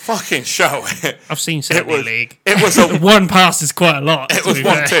 fucking show it. I've seen Saturday League. It was a One pass is quite a lot. It to was be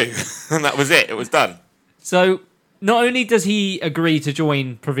 1-2, and that was it. It was done. So not only does he agree to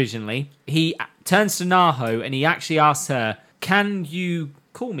join provisionally, he turns to Naho and he actually asks her, "Can you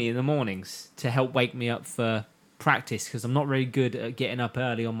call me in the mornings to help wake me up for practice? Because I'm not very good at getting up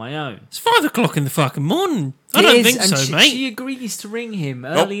early on my own." It's 5 o'clock in the fucking morning. I It don't is, think and so, she, mate. She agrees to ring him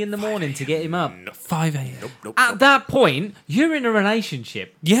early in the morning to get him up. 5 a.m. Nope. At that point, you're in a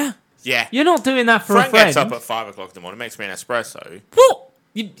relationship. Yeah. Yeah. You're not doing that for Frank a friend. gets up at 5 o'clock in the morning, makes me an espresso. What?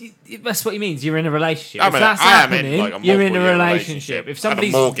 That's what he means. You're in a relationship. If that's I am happening, in like a you're in a multiple-year relationship. If and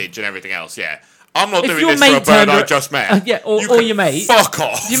somebody's a mortgage and everything else, yeah. I'm not If doing your this for a mate bird turned I ar- just met. yeah, or can your mate. Fuck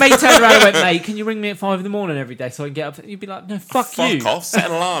off. Your mate turned around and went, "Mate, can you ring me at 5 in the morning every day so I can get up?" You'd be like, "No, fuck you." Fuck off. Set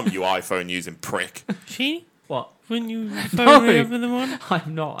an alarm, you iPhone using prick. She? What? When you No. phone me up in the morning?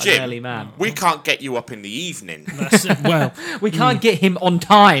 I'm not Jim, an early man. we can't get you up in the evening. Well, We can't get him on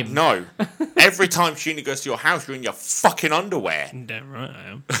time. No. Every time Sheena goes to your house, you're in your fucking underwear. damn right I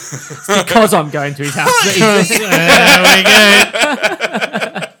am. Because I'm going to his house. There we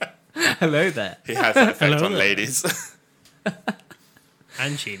go. Hello there. He has that effect Hello on there. ladies.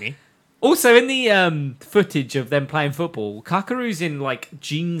 And Sheeny. Also, in the footage of them playing football, Kakaru's in like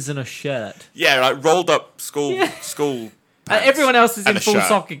jeans and a shirt. Yeah, like rolled up school pants Everyone else is and in a full shirt.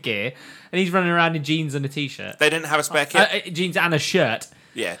 soccer gear, and he's running around in jeans and a t-shirt. They didn't have a spare kit. Jeans and a shirt.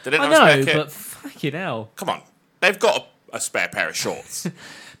 Yeah, they didn't I have a know, spare kit. but fucking hell. Come on. They've got a spare pair of shorts.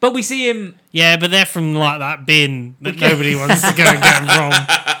 But we see him. Yeah, but they're from like that bin that nobody wants to go and get from.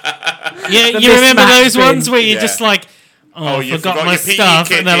 Yeah, The you remember mismatched those bin. ones where you're Yeah. just like, oh, I you forgot forgot my your PE stuff,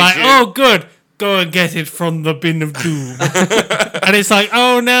 kit, and they're did like, you? oh, good, go and get it from the bin of doom. And it's like,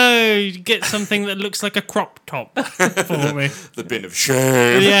 oh no, get something that looks like a crop top for me. The bin of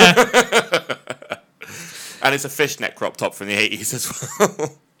shame. Yeah. And it's a fishnet crop top from the 80s as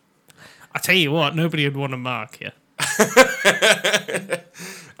well. I tell you what, nobody would want to mark you.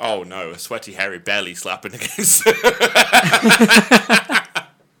 Oh no, a sweaty, hairy belly slapping against.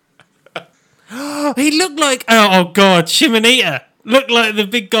 He looked like, oh god, Shimonita. Looked like the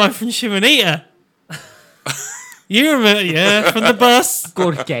big guy from Shimonita. You remember, yeah, from the bus.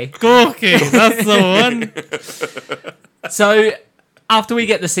 Gorky. Gorky, that's the one. So, after we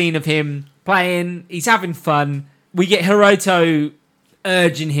get the scene of him playing, he's having fun. We get Hiroto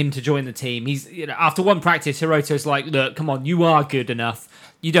urging him to join the team. He's, after one practice, Hiroto's like, look, come on, you are good enough.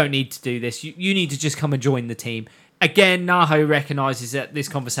 You don't need to do this. You need to just come and join the team. Again, Naho recognises that this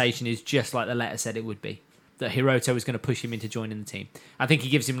conversation is just like the letter said it would be. That Hiroto was going to push him into joining the team. I think he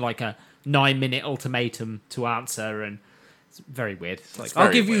gives him like a 9-minute ultimatum to answer, and it's very weird. It's like,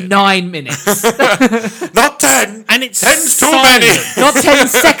 I'll give you 9 minutes. Not 10! And it's 10's too many! Not 10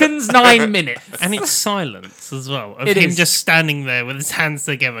 seconds, 9 minutes. And it's silence as well. Of It him is. just standing there with his hands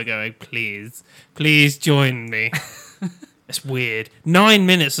together going, please join me. It's weird. 9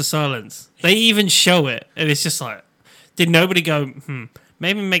 minutes of silence. They even show it. And it's just like, did nobody go,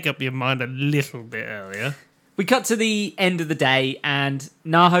 maybe make up your mind a little bit earlier? We cut to the end of the day, and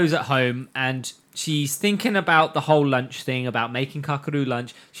Naho's at home, and she's thinking about the whole lunch thing, about making Kakeru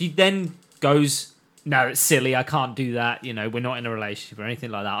lunch. She then goes, no, it's silly, I can't do that. We're not in a relationship or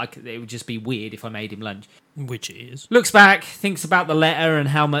anything like that. It would just be weird if I made him lunch. Which it is. Looks back, thinks about the letter and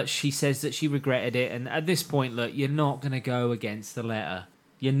how much she says that she regretted it. And at this point, look, you're not going to go against the letter.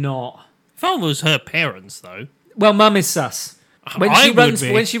 You're not. If I was her parents, though. Well, Mum is sus. When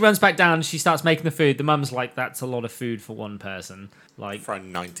I she runs back down, she starts making the food. The mum's like, "That's a lot of food for one person." Like For a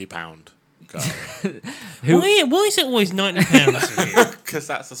 £90 girl. Why is it always £90? Because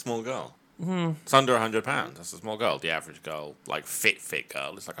that's a small girl. It's under £100. That's a small girl. The average girl, like fit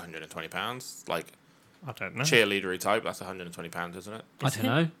girl, is like £120. Like I don't know. cheerleadery type, that's £120, isn't it? I don't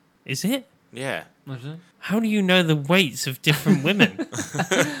know. Is it? Yeah. I don't know. How do you know the weights of different women?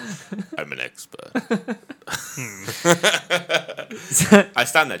 I'm an expert. I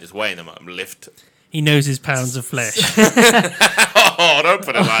stand there just weighing them up and lift. He knows his pounds of flesh. Oh, don't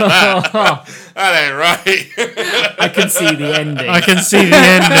put it like that. That ain't right. I can see the ending. I can see the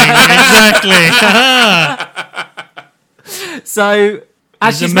ending. Exactly. So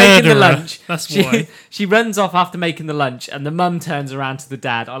as He's she's a making the murderer. lunch, That's why. she runs off after making the lunch, and the mum turns around to the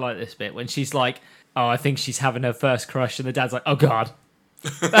dad. I like this bit when she's like, "Oh, I think she's having her first crush," and the dad's like, "Oh God."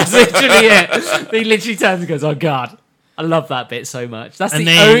 That's literally it. He literally turns and goes, "Oh God." I love that bit so much. That's And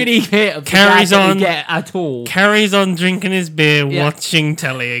the then only bit of the carries dad that on- we get at all. Carries on drinking his beer, Yeah. watching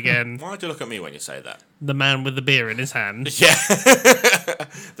telly again. Why do you look at me when you say that? The man with the beer in his hand. Yeah.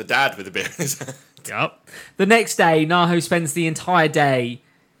 The dad with the beer in his hand. Yup. The next day, Naho spends the entire day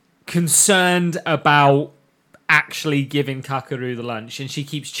concerned about actually giving Kakeru the lunch, and she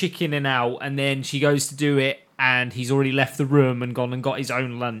keeps chickening out, and then she goes to do it, and he's already left the room and gone and got his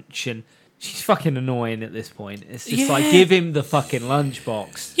own lunch, and she's fucking annoying at this point. It's just like, Yeah. give him the fucking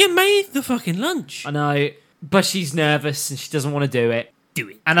lunchbox. You made the fucking lunch. I know, but she's nervous and she doesn't want to do it. Do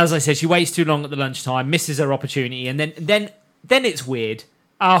it. And as I said, she waits too long at the lunchtime, misses her opportunity, and then it's weird.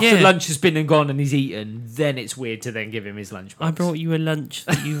 After Yeah. lunch has been and gone and he's eaten, then it's weird to then give him his lunchbox. I brought you a lunch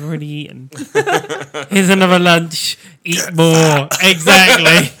that you've already eaten. Here's another lunch. Eat more.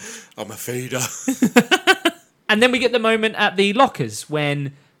 Exactly. I'm a feeder. And then we get the moment at the lockers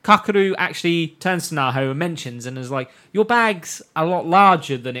when Kakeru actually turns to Naho and mentions and is like, "Your bag's a lot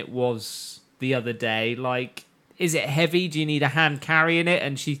larger than it was the other day. Like, is it heavy? Do you need a hand carrying it?"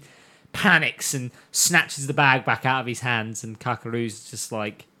 And she panics and snatches the bag back out of his hands, and Kakeru's just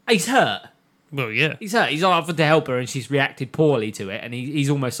like, he's hurt. Well, yeah. He's hurt. He's offered to help her and she's reacted poorly to it. And he's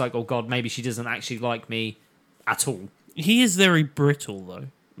almost like, oh God, maybe she doesn't actually like me at all. He is very brittle, though.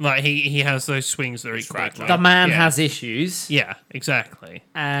 Like, he has those swings very quickly. The man Yeah. has issues. Yeah, exactly.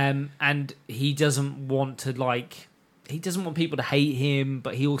 And he doesn't want to he doesn't want people to hate him,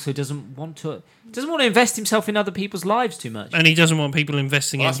 but he also doesn't want to invest himself in other people's lives too much. And he doesn't want people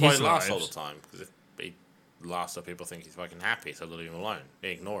investing Well, in that's why his he laughs all lives. the time. Because if he laughs, so people think he's fucking happy, so they leave him alone.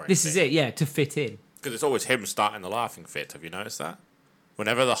 They ignore him. This is it, yeah, to fit in. Because it's always him starting the laughing fit. Have you noticed that?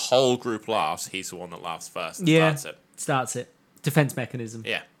 Whenever the whole group laughs, he's the one that laughs first and starts it. Defense mechanism.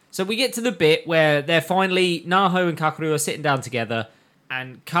 Yeah. So we get to the bit where they're finally, Naho and Kakeru are sitting down together,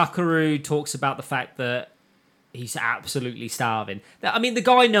 and Kakeru talks about the fact that he's absolutely starving. I mean, the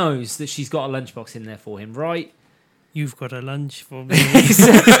guy knows that she's got a lunchbox in there for him, right? You've got a lunch for me.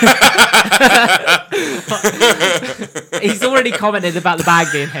 He's already commented about the bag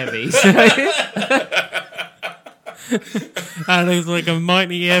being heavy. So. That looks like a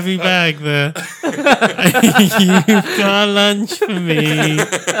mighty heavy bag there. You've got a lunch for me.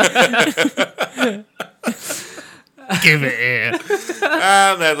 Give it here.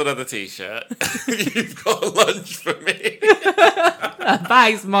 And there's another t-shirt. You've got a lunch for me. That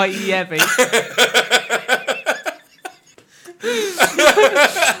bag's mighty heavy.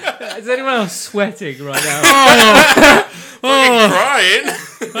 Is anyone else sweating right now? Crying.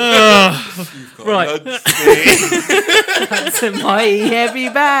 You've got Right. a lunch for me. That's a mighty heavy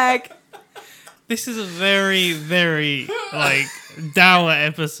bag. This is a very, very, like, dour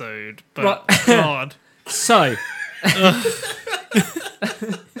episode. But, Right. God. So, That's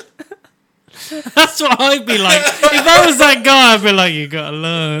what I'd be like. If I was that guy, I'd be like, you got a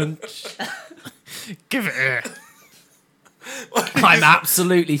lunch. Give it here. I'm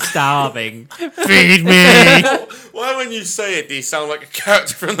absolutely starving. Feed me. Why, when you say it, do you sound like a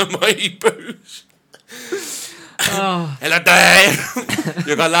character from the Mighty Boosh? Oh, Hello, Dave.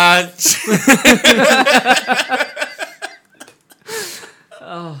 You got lunch.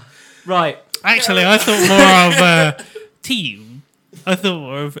 right. Actually, I thought more of team. I thought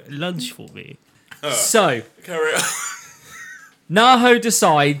more of lunch for me. So, Carry on. Naho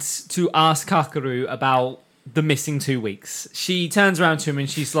decides to ask Kakaru about the missing 2 weeks. She turns around to him and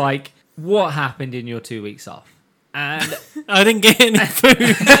she's like, what happened in your 2 weeks off? And I didn't get any food.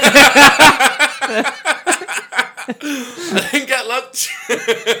 I didn't get lunch.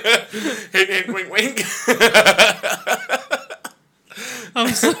 Hint, hint, wink, wink. I'm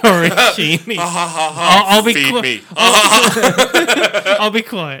sorry, Sheeny. Ha ha ha ha. I'll be Feed qui- me. I'll be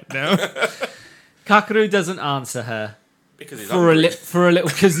quiet now. Kakaru doesn't answer her Because he's for hungry. for a little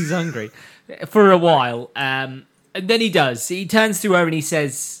because he's hungry for a while. And then he does. He turns to her and he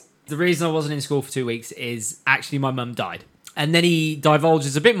says, "The reason I wasn't in school for 2 weeks is actually my mum died." And then he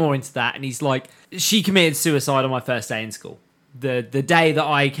divulges a bit more into that, and he's like, "She committed suicide on my first day in school. The day that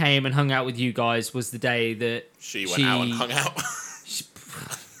I came and hung out with you guys was the day that She went out and hung out.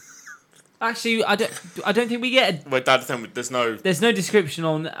 Actually, I don't think we get. Well, Dad, there's no. There's no description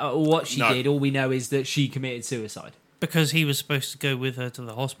on what she No. did. All we know is that she committed suicide. Because he was supposed to go with her to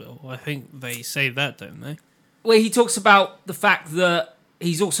the hospital. I think they say that, don't they? Well, he talks about the fact that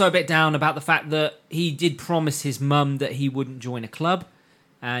he's also a bit down about the fact that he did promise his mum that he wouldn't join a club,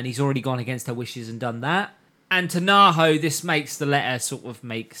 and he's already gone against her wishes and done that. And to Naho, this makes the letter sort of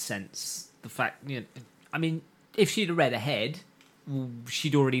make sense. The fact, I mean, if she'd have read ahead,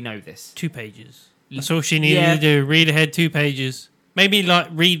 she'd already know this. 2 pages. That's all she needed Yeah. to do. Read ahead 2 pages. Maybe like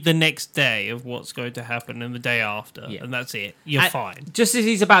read the next day of what's going to happen and the day after, Yeah. and that's it. You're And fine. Just as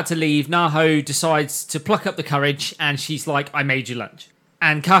he's about to leave, Naho decides to pluck up the courage, and she's like, "I made you lunch."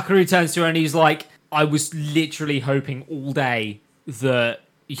 And Kakaru turns to her and he's like, "I was literally hoping all day that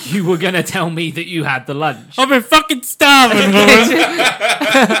you were going to tell me that you had the lunch." I've been fucking starving, woman.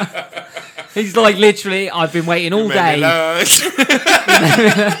 He's like, literally, I've been waiting all day.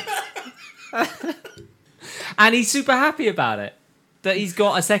 And he's super happy about it. That he's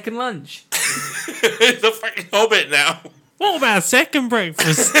got a second lunch. He's a fucking hobbit now. What about second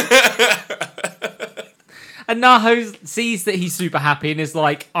breakfast? And Naho sees that he's super happy and is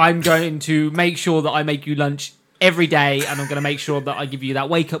like, I'm going to make sure that I make you lunch every day, and I'm going to make sure that I give you that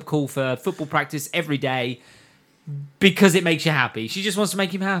wake-up call for football practice every day because it makes you happy. She just wants to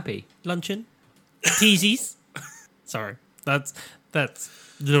make him happy. Luncheon? Teasies? Sorry. That's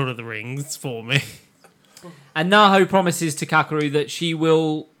Lord of the Rings for me. And Naho promises to Kakaru that she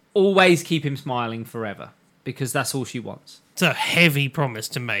will always keep him smiling forever because that's all she wants. It's a heavy promise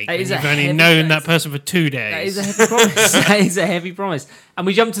to make. It When is you've a only heavy- known that person for 2 days. That is a heavy promise. That is a heavy promise. And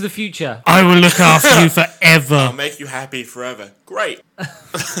we jump to the future. I will look after you forever. I'll make you happy forever. Great.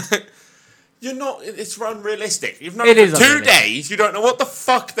 You're not. It's unrealistic. You've known It for is 2 unrealistic. days. You don't know what the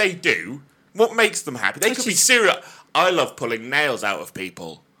fuck they do. What makes them happy? They could be serial. I love pulling nails out of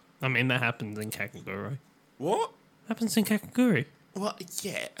people. I mean, that happens in Kakaguri. What? Happens in Kakaguri. What?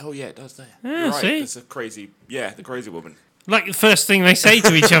 Yeah. Oh, yeah. It does there. Yeah, You're right. see? It's a crazy. Yeah, the crazy woman. Like the first thing they say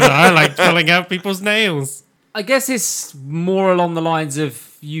to each other, I like pulling out people's nails. I guess it's more along the lines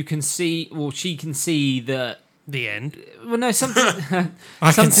of you can see, well, she can see that. The end. Well, no, something.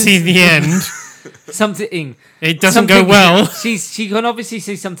 I can see the end. Something. It doesn't go something- well. She can obviously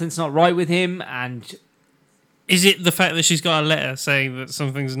see something's not right with him, and Is it the fact that she's got a letter saying that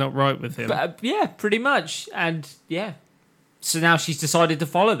something's not right with him? yeah, pretty much, and yeah. So now she's decided to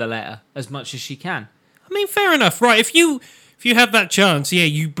follow the letter as much as she can. I mean, fair enough, right? If you had that chance, yeah,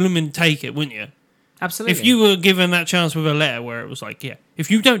 you bloomin' take it, wouldn't you? Absolutely. If you were given that chance with a letter where it was like, yeah,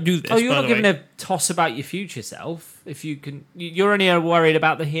 if you don't do this, you're by not the given way, a toss about your future self. If you can, you're only worried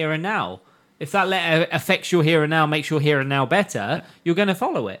about the here and now. If that letter affects your here and now, makes your here and now better, you're going to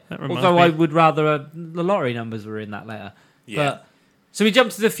follow it. Although I would rather the lottery numbers were in that letter. Yeah. But, so we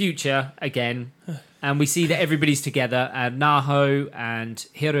jump to the future again, and we see that everybody's together, and Naho and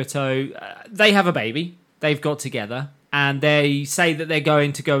Hiruto, they have a baby. They've got together, and they say that they're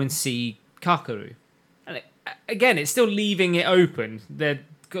going to go and see Kakeru. And again, it's still leaving it open.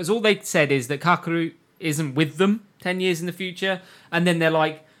 Because all they said is that Kakeru isn't with them 10 years in the future, and then they're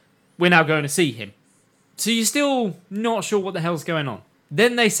like, we're now going to see him. So you're still not sure what the hell's going on.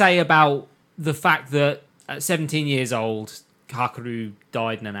 Then they say about the fact that at 17 years old, Kakeru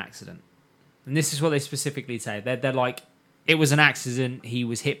died in an accident. And this is what they specifically say. They're like, it was an accident, he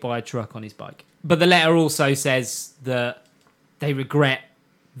was hit by a truck on his bike. But the letter also says that they regret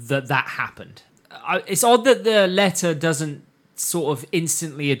that happened. It's odd that the letter doesn't sort of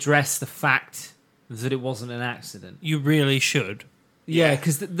instantly address the fact that it wasn't an accident. you really should. Yeah,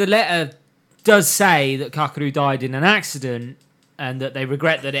 because the letter does say that Kakeru died in an accident and that they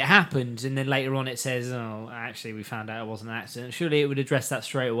regret that it happened, and then later on it says, oh, actually, we found out it wasn't an accident. Surely it would address that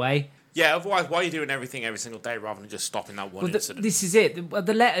straight away. Yeah, otherwise, why are you doing everything every single day rather than just stopping that one incident? This is it.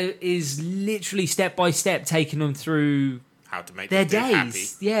 The letter is literally step by step taking them through How to make their them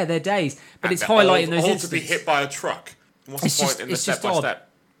days. happy. Yeah, their days. But And it's highlighting those all incidents. to be hit by a truck. What's It's the point just- in the it's just step by odd. step?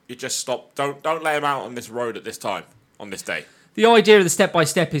 You just stop. Don't lay him out on this road at this time, on this day. The idea of the step by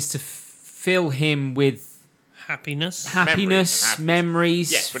step is to fill him with Happiness.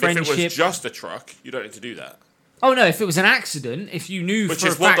 memories, Yes, but friendship. if it was just a truck, you don't need to do that. Oh no! If it was an accident, if you knew, Which for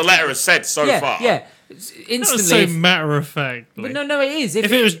is a what fact the letter has said so far. Yeah, That was instantly. so if- matter of fact. but no, it is.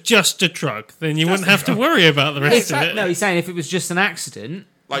 If it was just a truck, then you wouldn't have to worry about the rest of it. No, he's saying if it was just an accident,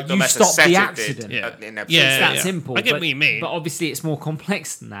 Like the you letter stop said the it accident. did Yeah. in episode Yeah, It's that yeah. simple. I get but, what you mean. But obviously, it's more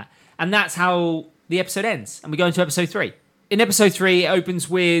complex than that, and that's how the episode ends. And we go into episode 3. In episode 3, it opens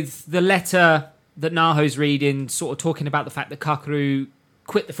with the letter that Naho's reading, sort of talking about the fact that Kakeru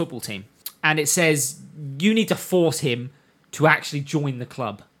quit the football team, and it says you need to force him to actually join the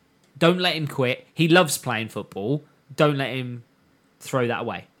club. Don't let him quit. He loves playing football. Don't let him throw that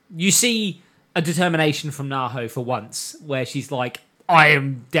away. You see a determination from Naho for once, where she's like, I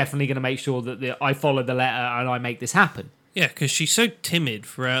am definitely going to make sure that I follow the letter and I make this happen. Yeah, because she's so timid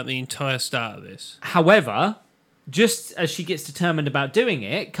throughout the entire start of this. However, just as she gets determined about doing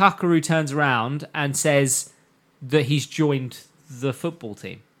it, Kakeru turns around and says that he's joined the football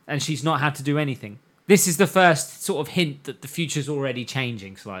team and she's not had to do anything. This is the first sort of hint that the future's already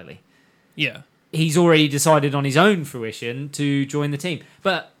changing slightly. Yeah. He's already decided on his own fruition to join the team.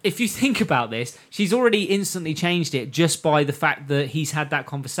 But if you think about this, she's already instantly changed it just by the fact that he's had that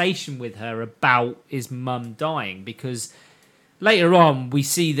conversation with her about his mum dying. Because later on, we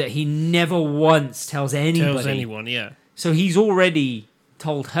see that he never once tells anybody. Tells anyone, yeah. So he's already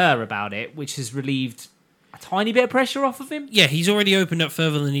told her about it, which has relieved a tiny bit of pressure off of him. Yeah, he's already opened up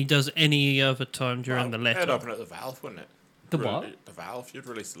further than he does any other time during the It'd letter. open up the valve, wouldn't it? The what? The valve. You'd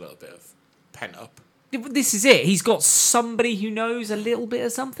release a little bit of pent up. This is it. He's got somebody who knows a little bit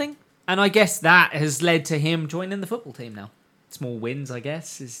of something. And I guess that has led to him joining the football team now. Small wins, I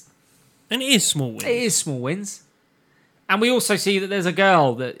guess. And it is small wins. It is small wins. And we also see that there's a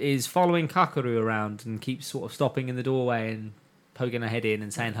girl that is following Kakeru around and keeps sort of stopping in the doorway and poking her head in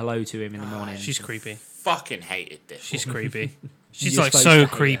and saying hello to him in the morning. She's creepy. Fucking hated this. She's woman. creepy. She's You're like supposed so to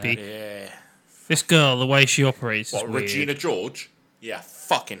hate creepy. Yeah. This girl, the way she operates is What, weird. Regina George? Yeah,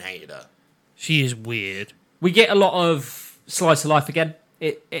 fucking hated her. She is weird. We get a lot of slice of life again.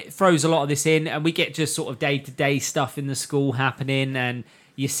 It throws a lot of this in, and we get just sort of day-to-day stuff in the school happening, and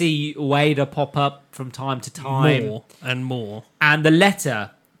you see Ueda pop up from time to time. More and more. And the letter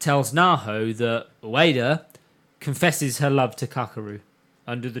tells Naho that Ueda confesses her love to Kakeru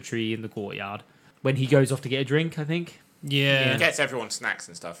under the tree in the courtyard when he goes off to get a drink, I think. Yeah. Gets everyone snacks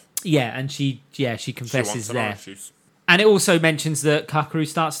and stuff. Yeah, and she She wants confesses to there. know. She's And it also mentions that Kakeru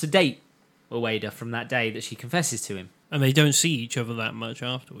starts to date Ueda from that day that she confesses to him. And they don't see each other that much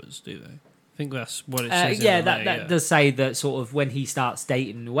afterwards, do they? I think that's what it says. Yeah, in the that letter, does say that sort of when he starts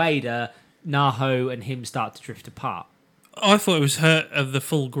dating Ueda, Naho and him start to drift apart. I thought it was her of the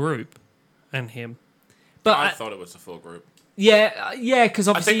full group and him. But I thought it was the full group. yeah, because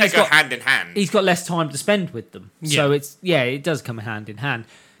I obviously think they go hand in hand. he's got less time to spend with them. So it does come hand in hand.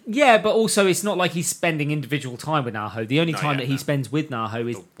 Yeah, but also it's not like he's spending individual time with Naho. The only time that he spends with Naho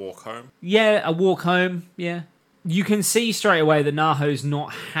is The walk home. a walk home. Yeah, you can see straight away that Naho's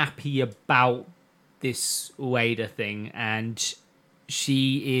not happy about this Ueda thing, and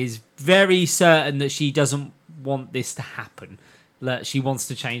she is very certain that she doesn't want this to happen. That she wants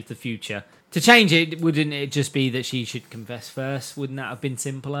to change the future. To change it, wouldn't it just be that she should confess first? Wouldn't that have been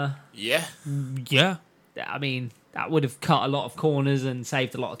simpler? Yeah. Yeah. I mean, that would have cut a lot of corners and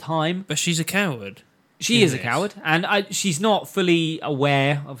saved a lot of time. But she's a coward. She is a coward, and she's not fully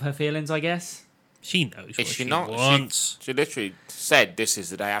aware of her feelings, I guess. She knows what she not? wants. She literally said, "This is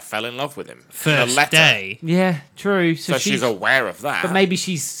the day I fell in love with him." First day. Yeah, true. So she's aware of that. But maybe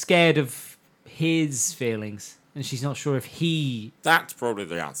she's scared of his feelings, and she's not sure if he... That's probably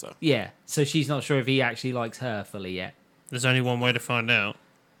the answer. Yeah, so she's not sure if he actually likes her fully yet. There's only one way to find out.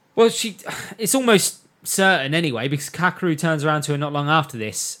 Well, it's almost certain anyway, because Kakeru turns around to her not long after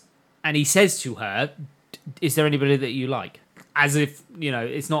this, and he says to her, "Is there anybody that you like?" As if,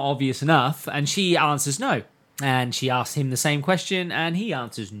 it's not obvious enough. And she answers no. And she asks him the same question, and he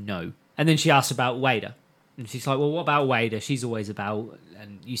answers no. And then she asks about Wada. And she's like, well, what about Wada? She's always about,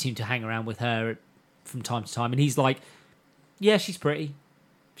 and you seem to hang around with her from time to time. And he's like, yeah, she's pretty.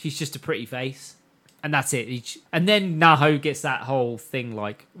 She's just a pretty face. And that's it. And then Naho gets that whole thing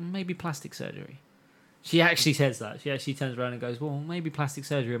like, maybe plastic surgery. She actually says that. She actually turns around and goes, well, maybe plastic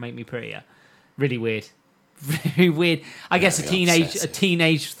surgery will make me prettier. Really weird. Very weird. I guess a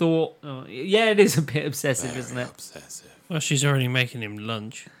teenage thought. Oh, yeah, it is a bit obsessive, isn't it? Obsessive. Well, she's already making him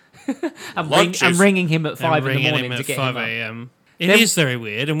lunch. and ringing him at 5 in the morning to get 5 him up. a.m. It is very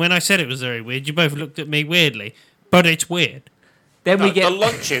weird. And when I said it was very weird, you both looked at me weirdly. But it's weird. Then we get the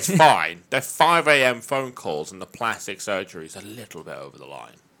lunch is fine. They're 5 a.m. phone calls, and the plastic surgery is a little bit over the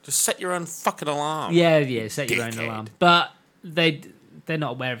line. Just set your own fucking alarm. Yeah, set your own Dickhead. alarm. But they're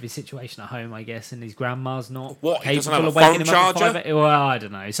not aware of his situation at home, I guess, and his grandma's not What, he doesn't capable have of a waking phone him up at charger? 5 a.m. Well, I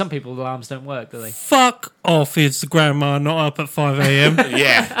don't know. Some people's alarms don't work, do they? Fuck off, is the grandma not up at 5 a.m.?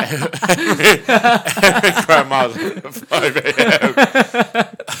 Yeah. Grandma's at 5 a.m.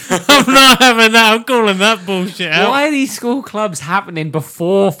 I'm not having that. I'm calling that bullshit out. Why are these school clubs happening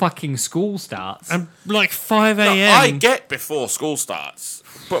before fucking school starts? I'm like 5 No, a.m. I get before school starts,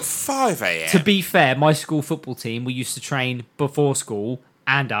 but 5 a.m. To be fair, my school football team, we used to train before school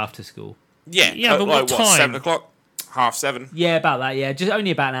and after school. Yeah, but like, what time? 7 o'clock? 6:30? Yeah, about that, yeah. Just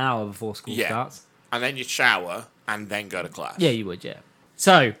only about an hour before school starts. And then you shower and then go to class. Yeah, you would, yeah.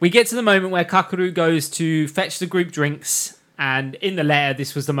 So, we get to the moment where Kakeru goes to fetch the group drinks, and in the letter,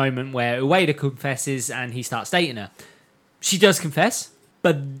 this was the moment where Ueda confesses and he starts dating her. She does confess,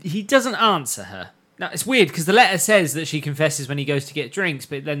 but he doesn't answer her. Now, it's weird, because the letter says that she confesses when he goes to get drinks,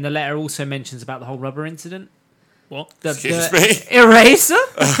 but then the letter also mentions about the whole rubber incident. What? Excuse me? Eraser?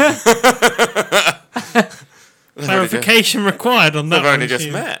 Clarification required on that. They've only one, just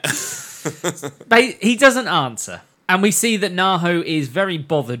too. met. But he doesn't answer. And we see that Naho is very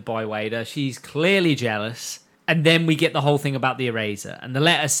bothered by Wada. She's clearly jealous. And then we get the whole thing about the eraser. And the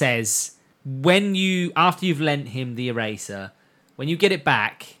letter says, after you've lent him the eraser, when you get it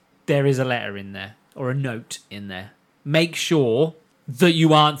back, there is a letter in there, or a note in there. Make sure that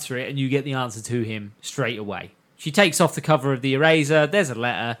you answer it and you get the answer to him straight away. She takes off the cover of the eraser. There's a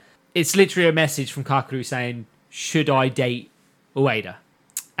letter. It's literally a message from Kakeru saying, should I date Ueda?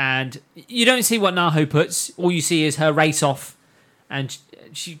 And you don't see what Naho puts. All you see is her race off. And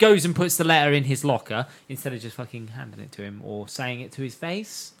she goes and puts the letter in his locker instead of just fucking handing it to him or saying it to his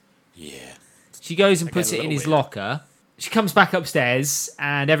face. Yeah. She goes and Again, puts a it in little his weird. locker. She comes back upstairs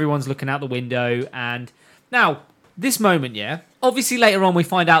and everyone's looking out the window. And now, this moment, obviously later on we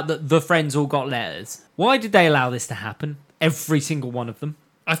find out that the friends all got letters. Why did they allow this to happen? Every single one of them.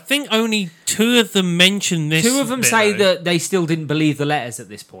 I think only 2 of them mention this. 2 of them bit, say though. that they still didn't believe the letters at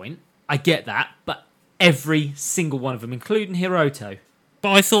this point. I get that, but every single one of them, including Hiroto.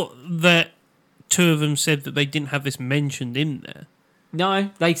 But I thought that 2 of them said that they didn't have this mentioned in there. No,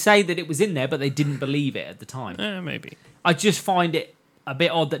 they say that it was in there, but they didn't believe it at the time. Maybe. I just find it a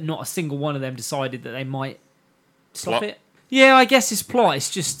bit odd that not a single one of them decided that they might stop Plot. it. Yeah, I guess it's plot. It's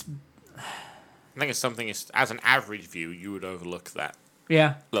just... I think it's something, as an average view, you would overlook that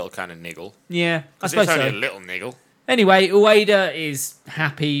Yeah, little kind of niggle. yeah, I 'Cause suppose it's only so. a little niggle. Anyway, Ueda is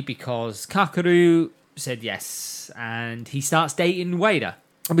happy because Kakeru said yes, and he starts dating Ueda.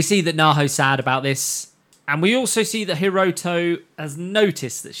 And we see that Naho's sad about this, and we also see that Hiroto has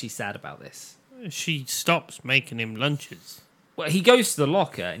noticed that she's sad about this. She stops making him lunches. Well, he goes to the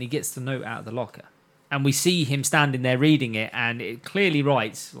locker, and he gets the note out of the locker. And we see him standing there reading it, and it clearly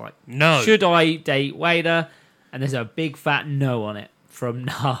writes, like, No. should I date Wada? And there's a big fat no on it from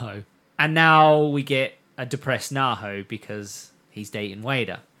Naho. And now we get a depressed Naho because he's dating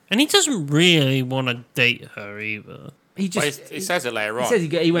Wada. And he doesn't really want to date her either. He Well, just... he says it later on. He says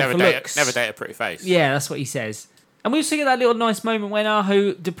he went never for date, looks. Never date a pretty face. Yeah, that's what he says. And we also get that little nice moment when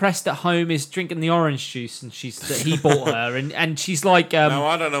Aho, depressed at home, is drinking the orange juice and that he bought her, and she's like, no,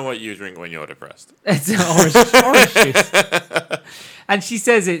 I don't know what you drink when you're depressed. It's orange juice. And she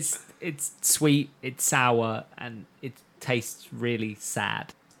says it's sweet, it's sour, and it tastes really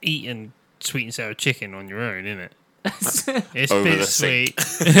sad. Eating sweet and sour chicken on your own, isn't it? It's Over a bit the sweet.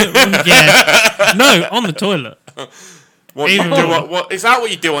 Yeah. No, on the toilet. What is that? What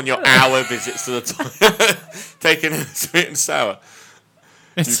you do on your hour visits to the toilet? Taking sweet and sour.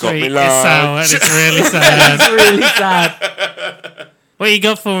 It's got me sweet, it's sour, and it's really sad. It's really sad. What you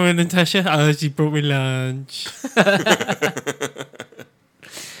got for me, Natasha? Oh, she brought me lunch.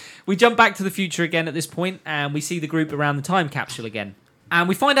 We jump back to the future again at this point, and we see the group around the time capsule again. And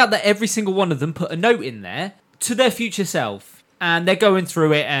we find out that every single one of them put a note in there to their future self. And they're going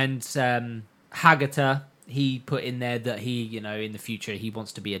through it, and Hagata, he put in there that he, in the future, he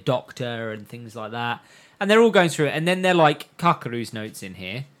wants to be a doctor and things like that. And they're all going through it. And then they're like, Kakaru's note's in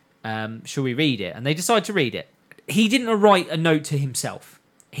here. Shall we read it? And they decide to read it. He didn't write a note to himself.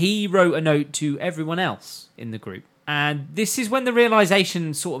 He wrote a note to everyone else in the group. And this is when the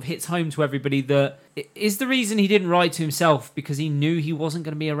realization sort of hits home to everybody that is the reason he didn't write to himself because he knew he wasn't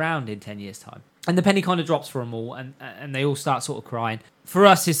going to be around in 10 years' time. And the penny kind of drops for them all, and they all start sort of crying. For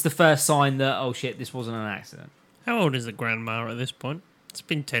us, it's the first sign that, oh shit, this wasn't an accident. How old is the grandma at this point? It's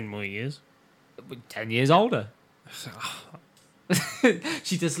been 10 more years. 10 years older.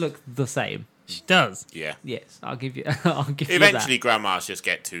 She does look the same. She does? Yeah. Yes, I'll give you that. Eventually, grandmas just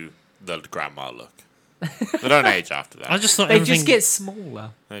get to the grandma look. They don't age after that. I just thought They everything... just get smaller.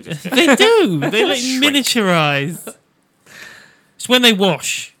 They just They do. They like Shrink. miniaturize. It's when they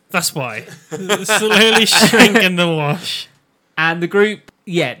wash. That's why. Slowly shrink in the wash. And the group,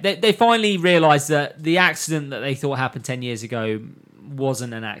 they finally realise that the accident that they thought happened 10 years ago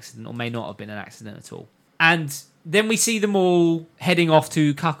wasn't an accident, or may not have been an accident at all. And then we see them all heading off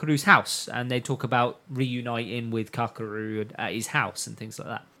to Kakaru's house, and they talk about reuniting with Kakaru at his house and things like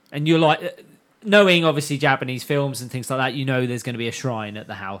that. And you're like... Knowing, obviously, Japanese films and things like that, there's going to be a shrine at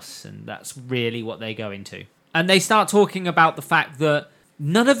the house, and that's really what they go into. And they start talking about the fact that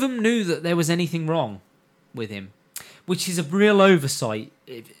none of them knew that there was anything wrong with him, which is a real oversight.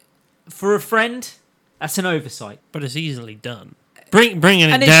 For a friend, that's an oversight. But it's easily done. Bringing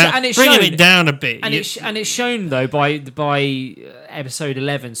it down a bit. And it's shown, though, by episode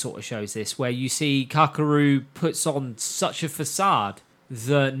 11 sort of shows this, where you see Kakaru puts on such a facade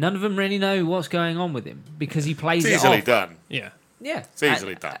that none of them really know what's going on with him because he plays it off. It's easily done. Yeah. Yeah. It's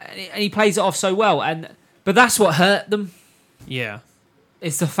easily done. And he plays it off so well. But that's what hurt them. Yeah.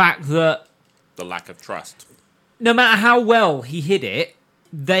 It's the fact that The lack of trust. no matter how well he hid it,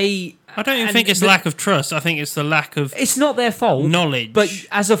 I don't even think it's lack of trust. I think it's the lack of it's not their fault. knowledge. But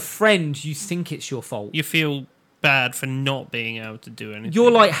as a friend, you think it's your fault. You feel bad for not being able to do anything.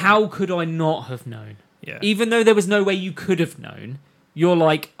 You're like, how could I not have known? Yeah. Even though there was no way you could have known, you're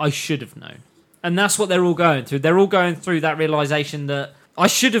like, I should have known. And that's what they're all going through. They're all going through that realization that I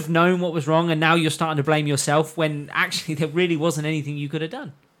should have known what was wrong, and now you're starting to blame yourself when actually there really wasn't anything you could have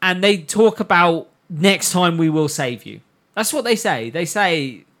done. And they talk about next time we will save you. That's what they say. They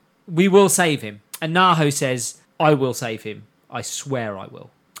say, we will save him. And Naho says, I will save him. I swear I will.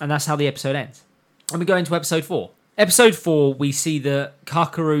 And that's how the episode ends. And we go into episode 4. Episode 4, we see that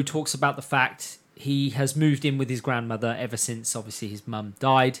Kakaru talks about the fact he has moved in with his grandmother ever since, obviously, his mum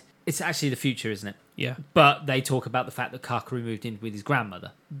died. It's actually the future, isn't it? Yeah. But they talk about the fact that Kakaru moved in with his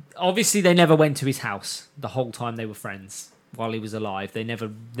grandmother. Obviously, they never went to his house the whole time they were friends while he was alive. They never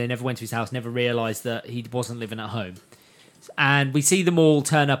went to his house, never realised that he wasn't living at home. And we see them all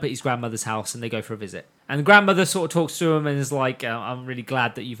turn up at his grandmother's house and they go for a visit. And the grandmother sort of talks to him and is like, I'm really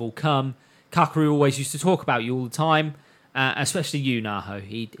glad that you've all come. Kakaru always used to talk about you all the time. Especially you, Naho.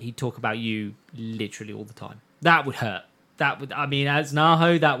 He'd talk about you literally all the time. That would hurt. As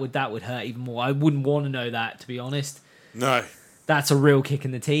Naho, that would hurt even more. I wouldn't want to know that, to be honest. No. That's a real kick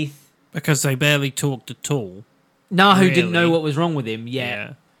in the teeth. Because they barely talked at all. Naho Really? didn't know what was wrong with him yet.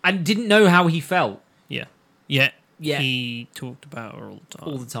 Yeah. And didn't know how he felt. Yeah. Yeah. Yeah. He talked about her all the time.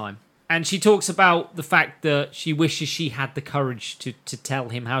 All the time. And she talks about the fact that she wishes she had the courage to tell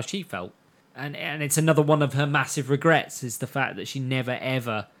him how she felt. And it's another one of her massive regrets is the fact that she never,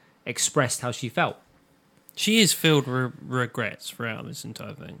 ever expressed how she felt. She is filled with regrets throughout this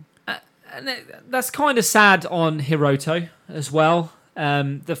entire thing. And that's kind of sad on Hiroto as well.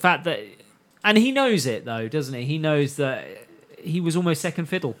 The fact that... And he knows it, though, doesn't he? He knows that he was almost second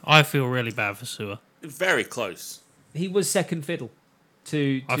fiddle. I feel really bad for Sua. Very close. He was second fiddle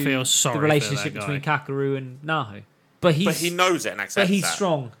to I feel sorry the for relationship that between guy. Kakaru and Naho. But he knows it and accepts he's that.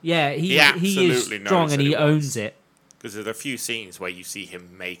 strong. Yeah, he absolutely is strong knows and that he he owns was. it. Because there are a few scenes where you see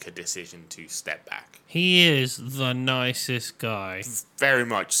him make a decision to step back. He is the nicest guy. Very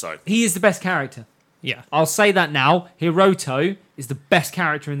much so. He is the best character. Yeah. I'll say that now. Hiroto is the best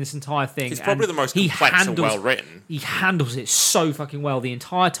character in this entire thing. He's probably the most complex and well-written. He handles it so fucking well the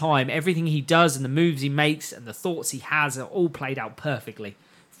entire time. Everything he does and the moves he makes and the thoughts he has are all played out perfectly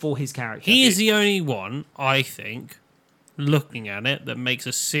for his character. He is the only one, I think, looking at it, that makes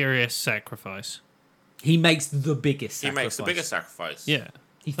a serious sacrifice. He makes the biggest sacrifice. He makes the biggest sacrifice. Yeah.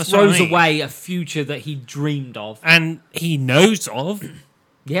 He That's throws what I mean. away a future that he dreamed of. And he knows of.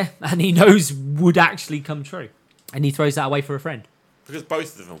 Yeah, and he knows would actually come true. And he throws that away for a friend. Because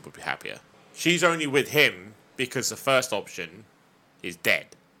both of them would be happier. She's only with him because the first option is dead.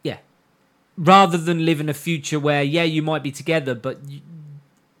 Yeah. Rather than live in a future where, yeah, you might be together, but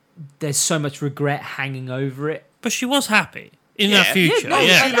there's so much regret hanging over it. But she was happy in Yeah. that future. no,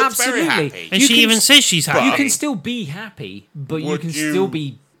 Yeah. She looks very happy. And You she can even says she's happy. You can still be happy, but you Would can you- still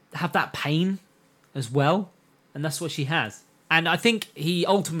have that pain as well. And that's what she has. And I think he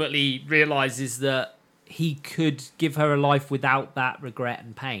ultimately realizes that he could give her a life without that regret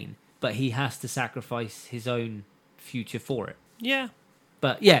and pain, but he has to sacrifice his own future for it. Yeah.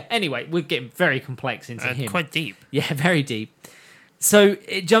 But yeah, anyway, we're getting very complex into him. Quite deep. Yeah, very deep. So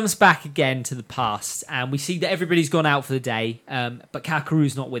it jumps back again to the past, and we see that everybody's gone out for the day, but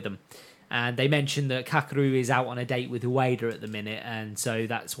Kakeru's not with them. And they mention that Kakeru is out on a date with Ueda at the minute, and so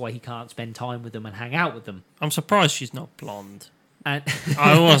that's why he can't spend time with them and hang out with them. I'm surprised she's not blonde. And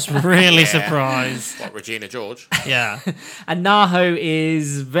I was really Yeah. surprised. What, Regina George? Yeah. and Naho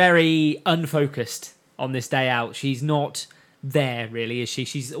is very unfocused on this day out. She's not there, really, is she?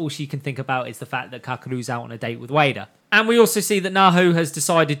 She's all she can think about is the fact that Kakeru's out on a date with Ueda. And we also see that Naho has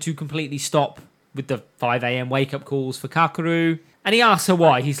decided to completely stop with the 5 a.m. wake-up calls for Kakeru. And he asks her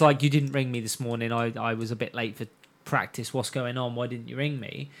why. He's like, you didn't ring me this morning. I was a bit late for practice. What's going on? Why didn't you ring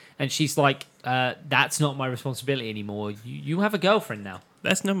me? And she's like, that's not my responsibility anymore. You have a girlfriend now.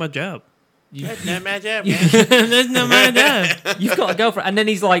 That's not my job. That's not my job. That's not my job. You've got a girlfriend. And then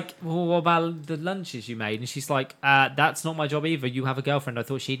he's like, well, what about the lunches you made? And she's like, that's not my job either. You have a girlfriend. I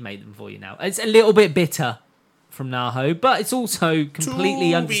thought she'd made them for you now. It's a little bit bitter from Naho, but it's also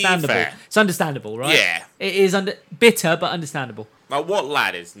completely To understandable. be fair. It's understandable, right? Yeah. It is bitter, but understandable. Like, what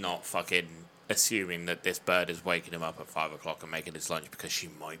lad is not fucking assuming that this bird is waking him up at 5 o'clock and making his lunch because she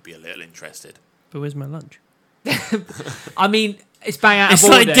might be a little interested? But where's my lunch? I mean, it's bang out It's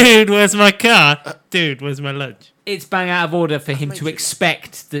of order. like, dude, where's my car? Dude, where's my lunch? It's bang out of order for him made to you-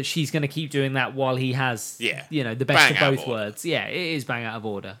 expect that she's going to keep doing that while he has, Yeah. the best Bang of out of both order. words. Yeah, it is bang out of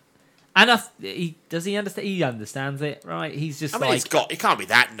order. And does he understand? He understands it, right? He's just I mean, like, he can't be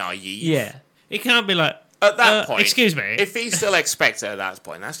that naive. yeah. It can't be like, At that point, excuse me. if he still expects her at that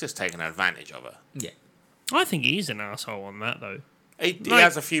point, that's just taking advantage of her. Yeah. I think he's an asshole on that, though. He Like-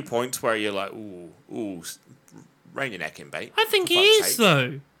 has a few points where you're like, ooh, rein your neck in, mate. I think For he fuck's is, sake.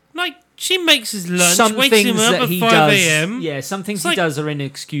 though. Like, she makes his lunch, Some wakes him things up that at he 5 does, a.m. yeah, some things It's he like- does are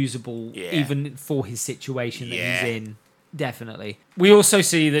inexcusable, Yeah. even for his situation that Yeah. he's in. Definitely. We also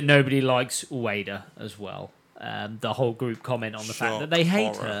see that nobody likes Ueda as well. The whole group comment on the fact that they hate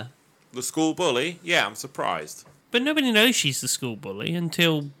Shock, horror. her. The school bully? Yeah, I'm surprised. But nobody knows she's the school bully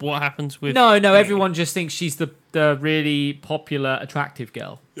until what happens with... No, everyone just thinks she's the really popular, attractive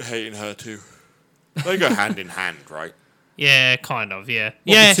girl. You're hating her too. They go hand in hand, right? Yeah, kind of, yeah.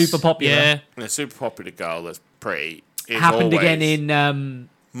 the Yes, super popular? Yeah. And a super popular girl that's pretty is Happened again always in...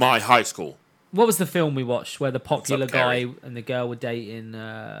 my high school. what was the film we watched where the popular guy Terry? and the girl were dating?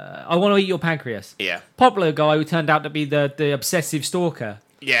 I Want to Eat Your Pancreas. Yeah. Popular guy who turned out to be the obsessive stalker.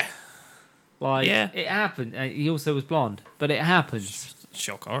 Yeah. Like, Yeah. it happened. He also was blonde, but it happens.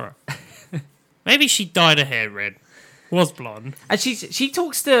 Shock horror. Maybe she dyed her hair red. Was blonde. And she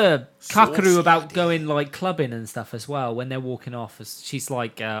talks to Kakeru about going like clubbing and stuff as well when they're walking off. She's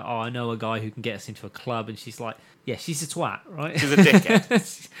like, I know a guy who can get us into a club, and she's like, yeah, she's a twat, right? She's a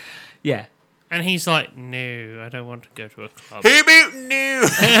dickhead. Yeah. And he's like, no, I don't want to go to a club. Who boot new? No.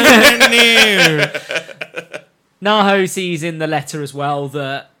 Naho sees in the letter as well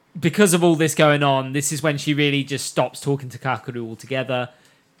that because of all this going on, this is when she really just stops talking to Kakeru altogether.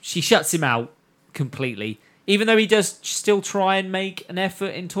 She shuts him out completely. Even though he does still try and make an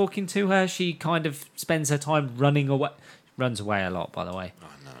effort in talking to her, she kind of spends her time running away. Runs away a lot, by the way. Oh,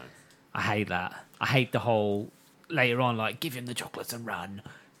 no. I hate that. I hate the whole later on, like, give him the chocolates and run.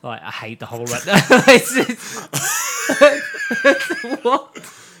 Like, I hate the whole run. What?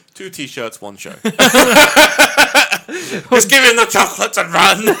 2 t-shirts, 1 show. Just give him the chocolates and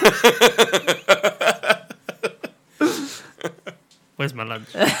run. Where's my lunch?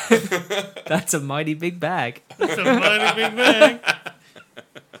 That's a mighty big bag. That's a mighty big bag.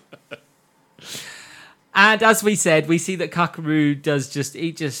 And as we said, we see that Kakaru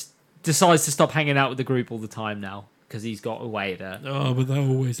just decides to stop hanging out with the group all the time now because he's got away at her. Oh, but that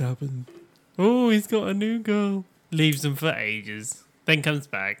always happens. Oh, he's got a new girl. Leaves them for ages. Then comes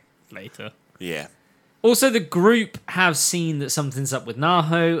back later. Yeah. Also, the group have seen that something's up with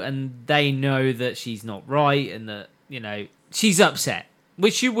Naho, and they know that she's not right, and that, she's upset.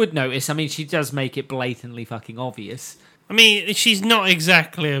 Which you would notice. I mean, she does make it blatantly fucking obvious. I mean, she's not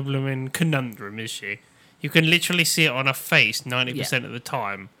exactly a blooming conundrum, is she? You can literally see it on her face 90% of the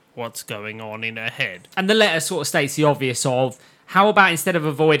time, what's going on in her head. And the letter sort of states the obvious of, how about instead of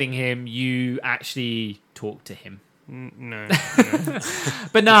avoiding him, you actually talk to him? No.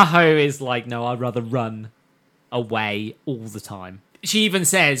 But Naho is like, no, I'd rather run away all the time. She even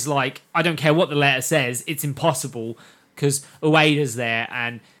says, like, I don't care what the letter says, it's impossible, because Ueda's there,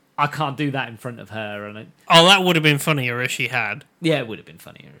 and I can't do that in front of her. And that would have been funnier if she had. Yeah, it would have been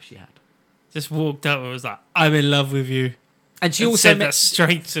funnier if she had. Just walked up and was like, I'm in love with you. And she also said that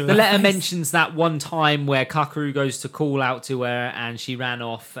straight to her. The letter mentions that one time where Kakaru goes to call out to her and she ran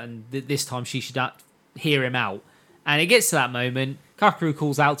off, and this time she should hear him out. And it gets to that moment, Kakaru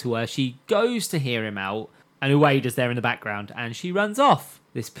calls out to her, she goes to hear him out, and Ueda's there in the background, and she runs off.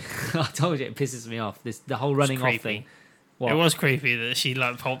 I told you, it pisses me off. The whole running off thing. What? It was creepy that she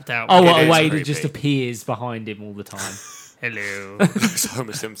popped out. Oh, Ueda just appears behind him all the time. Hello. It's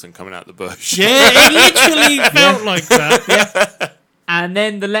Homer Simpson coming out the bush. Yeah, it literally felt like that. Yeah. And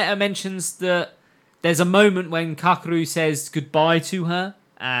then the letter mentions that there's a moment when Kakaru says goodbye to her,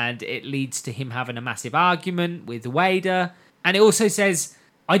 and it leads to him having a massive argument with Ueda. And it also says,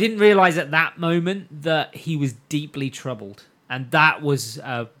 I didn't realise at that moment that he was deeply troubled. And that was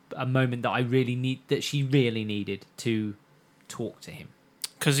a moment that she really needed to talk to him.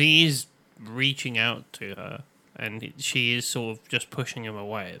 Because he is reaching out to her. And she is sort of just pushing him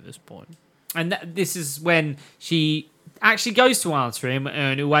away at this point. And this is when she actually goes to answer him,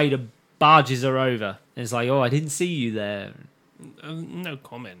 and Ueda barges her over. And it's like, I didn't see you there. No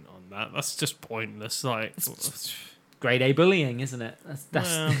comment on that. That's just pointless. Like, grade A bullying, isn't it?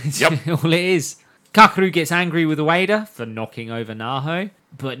 That's Yep. all it is. Kakaru gets angry with Ueda for knocking over Naho.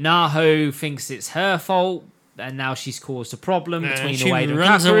 But Naho thinks it's her fault, and now she's caused a problem between Ueda and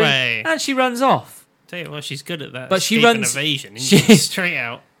runs Kakaru. Away. And she runs off. Tell you what, she's good at that. But she escape runs and evasion. She, straight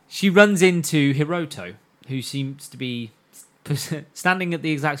out. She runs into Hiroto, who seems to be standing at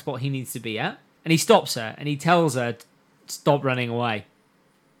the exact spot he needs to be at, and he stops her and he tells her, "Stop running away.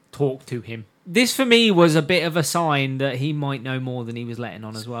 Talk to him." This for me was a bit of a sign that he might know more than he was letting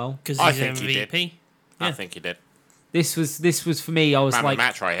on as well. Because I he's think he MVP. did. Yeah. I think he did. This was for me. I was Man of like, the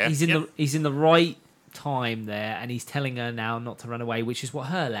match right here. he's in the right time there, and he's telling her now not to run away, which is what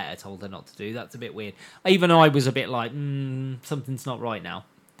her letter told her not to do. That's a bit weird. Even I was a bit like, something's not right now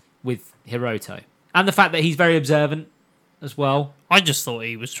with Hiroto, and the fact that he's very observant as well. I just thought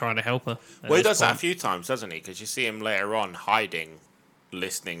he was trying to help her. Well, he does that a few times, doesn't he? Because you see him later on hiding,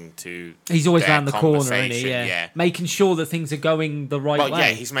 listening to. He's always their around the corner, isn't he? conversation, Yeah, making sure that things are going the right way. Yeah,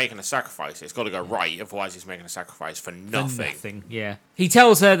 he's making a sacrifice. It's got to go right, otherwise he's making a sacrifice for nothing. Yeah. He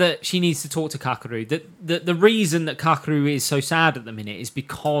tells her that she needs to talk to Kakaru. That the reason that Kakaru is so sad at the minute is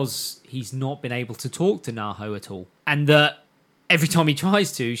because he's not been able to talk to Naho at all. And that every time he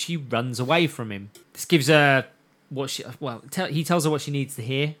tries to, she runs away from him. This gives her he tells her what she needs to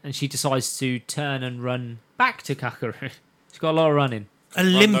hear, and she decides to turn and run back to Kakaru. She's got a lot of running.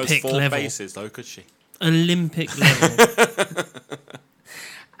 Olympic Run those 4 level. bases, though, could she? Olympic level.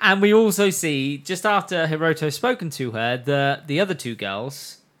 And we also see, just after Hiroto's spoken to her, the other 2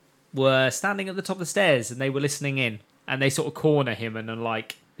 girls were standing at the top of the stairs, and they were listening in. And they sort of corner him and are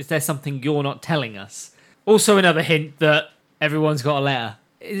like, is there something you're not telling us? Also another hint that everyone's got a letter.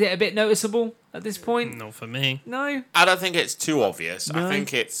 Is it a bit noticeable at this point? Not for me. No? I don't think it's too obvious. No. I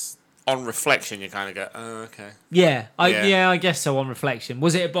think it's, on reflection, you kind of go, oh, okay. Yeah, Yeah. I guess so on reflection.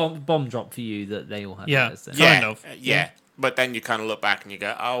 Was it a bomb drop for you that they all had Yeah. letters then? Yeah, Kind of. Yeah. But then you kind of look back and you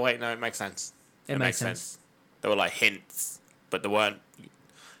go, oh, wait, no, it makes sense. It makes sense. They were like hints, but they weren't.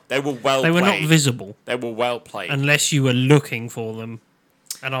 They were well They were played. not visible They were well played. unless you were looking for them,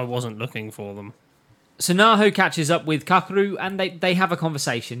 and I wasn't looking for them. So Naho catches up with Kakaru, and they have a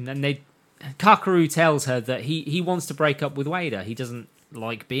conversation, and Kakaru tells her that he wants to break up with Ueda. He doesn't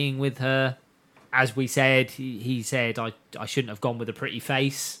like being with her. As we said, he said, I shouldn't have gone with a pretty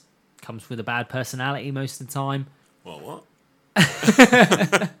face. Comes with a bad personality most of the time. Well, what?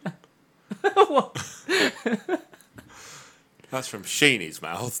 That's from Sheenie's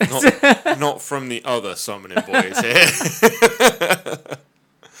mouth, not from the other summoning boys here.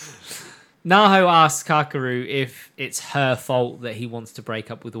 Naho asks Kakeru if it's her fault that he wants to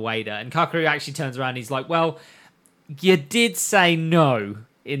break up with Ueda, and Kakeru actually turns around and he's like, well, you did say no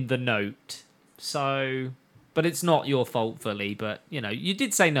in the note, so... But it's not your fault fully, but, you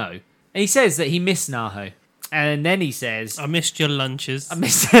did say no. And he says that he missed Naho. And then he says... I missed your lunches. I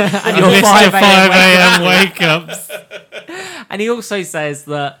missed your 5 a.m. wake-ups. And he also says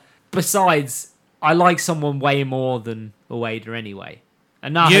that, besides, I like someone way more than Ueda anyway.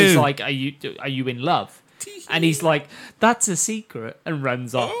 And Naho's like, are you in love? And he's like, that's a secret, and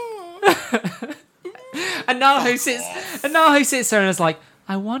runs off. And Naho sits there and is like,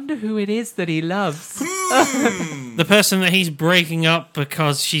 I wonder who it is that he loves. The person that he's breaking up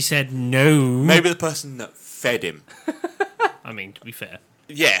because she said no. Maybe the person that fed him. I mean, to be fair.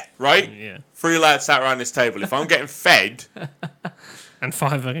 Yeah, right? Yeah. 3 lads sat around this table. If I'm getting fed... And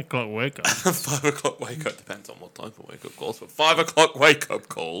 5 o'clock wake up. 5 o'clock wake up depends on what type of wake up calls, but 5 o'clock wake up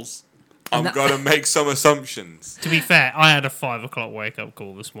calls, I'm going to make some assumptions. To be fair, I had a 5 o'clock wake up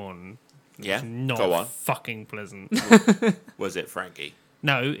call this morning. Yeah, Not go on. fucking pleasant. Was it Frankie?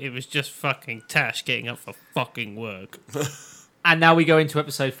 No, it was just fucking Tash getting up for fucking work. And now we go into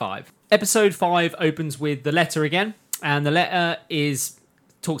episode 5. Episode 5 opens with the letter again, and the letter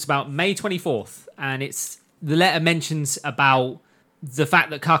talks about May 24th, and the letter mentions about the fact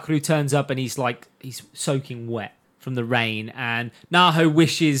that Kakeru turns up and he's soaking wet from the rain, and Naho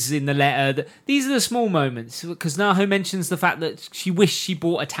wishes in the letter that these are the small moments, because Naho mentions the fact that she wished she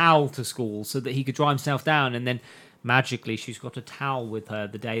brought a towel to school so that he could dry himself down, and then magically she's got a towel with her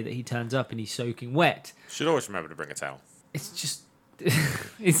the day that he turns up and he's soaking wet. Should always remember to bring a towel. It's just...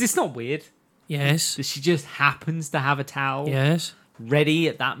 Is this not weird? Yes. That she just happens to have a towel ready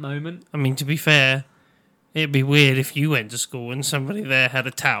at that moment? I mean, to be fair, it'd be weird if you went to school and somebody there had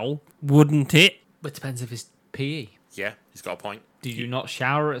a towel, wouldn't it? But it depends if it's PE. Yeah, he's got a point. Did you not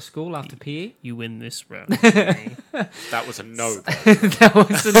shower at school after PE? You win this round. That was a no. That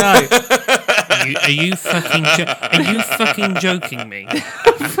was a no. Are you fucking joking me?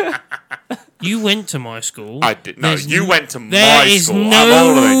 You went to my school. I did. No, you went to my school. There is I'm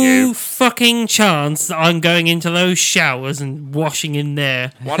older than you. fucking chance that I'm going into those showers and washing in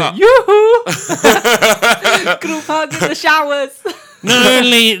there. Why not? Yoo-hoo! Group hug in the showers. Not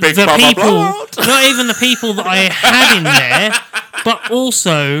only Big the Baba people, Blood. not even the people that I had in there, but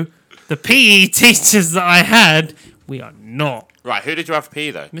also the PE teachers that I had. We are not. Right, who did you have for PE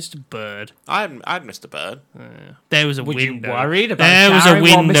though? Mr. Bird. I had Mr. Bird. There was a Were window. you worried about There was a showering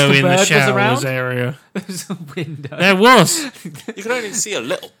while window Mr. in Bird the was showers around? area. There was a window. There was. You could only see a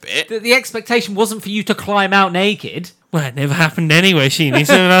little bit. The expectation wasn't for you to climb out naked. Well, it never happened anyway, Sheeny,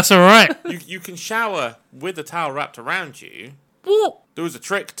 so that's all right. You can shower with the towel wrapped around you. What? There was a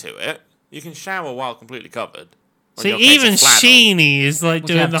trick to it. You can shower while completely covered. On See, your case of even flannel. Sheeny is like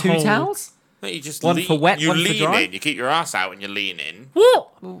Would you doing have the two whole... towels? No, you just One for wet, you one for lean dry? in. You keep your ass out and you lean in.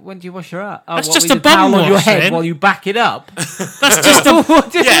 What? Well, when do you wash your ass? Oh, That's what, just with a the bum towel on your wash, head then. while you back it up. That's just a...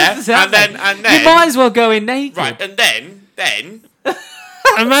 What Yeah, does that and mean? then You might as well go in naked. Right, and then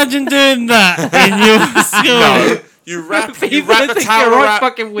Imagine doing that in your school. no, you wrap the think towel you're right around.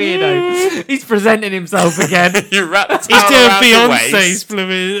 fucking weirdo. He's presenting himself again. You wrap the He's towel doing around your Beyonce's waist.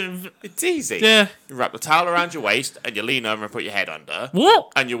 blooming... It's easy. Yeah. You wrap the towel around your waist and you lean over and put your head under.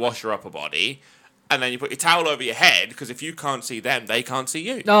 What? And you wash your upper body. And then you put your towel over your head because if you can't see them, they can't see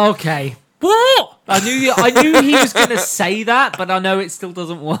you. Okay. What? I knew he was going to say that, but I know it still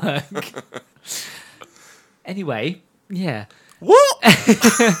doesn't work. Anyway, yeah. What?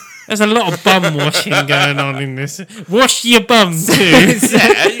 There's a lot of bum washing going on in this. Wash your bum too.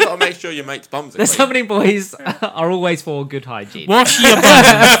 Yeah, you got to make sure your mate's bums are The clean. summoning boys are always for good hygiene. Wash your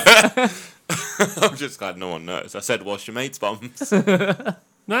bum. I'm just glad no one noticed. I said wash your mate's bums.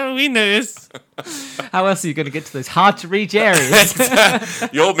 No, we noticed. How else are you going to get to those hard to reach areas?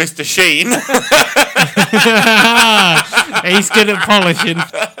 You're Mr. Sheen. He's good at polishing.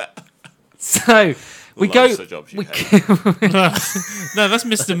 So we go. Loves the jobs you hate. No, that's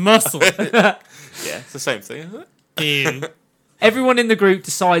Mr. Muscle. Yeah, it's the same thing, isn't it? Ew. Everyone in the group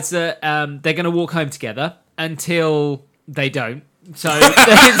decides that they're going to walk home together until they don't. So they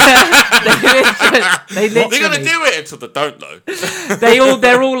literally, They're going to do it until they don't, though.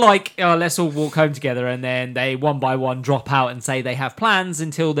 they're all like, oh, let's all walk home together, and then they one by one drop out and say they have plans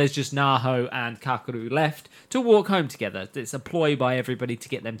until there's just Naho and Kakeru left to walk home together. It's a ploy by everybody to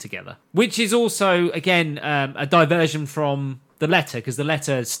get them together, which is also again a diversion from the letter, because the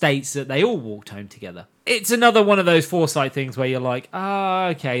letter states that they all walked home together. It's another one of those foresight things where you're like, oh,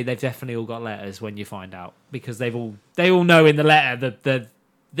 okay, they've definitely all got letters when you find out, because they all know in the letter that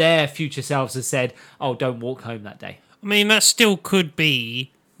their future selves have said, oh, don't walk home that day. I mean, that still could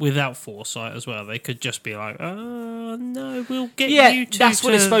be without foresight as well. They could just be like, "Oh no, we'll get Yeah, you two that's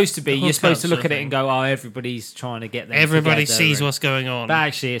what it's to supposed to be. You're hook supposed to up," look sort at of it and thing. go, "Oh, everybody's trying to get them Everybody together," sees and- what's going on. But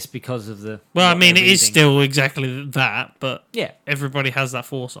actually, it's because of the. Well, I what mean, they're it is reading. still exactly that, but Yeah. everybody has that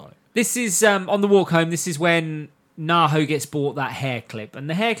foresight. This is on the walk home. This is when Naho gets bought that hair clip, and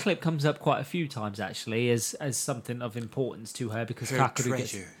the hair clip comes up quite a few times actually as something of importance to her because Kakeru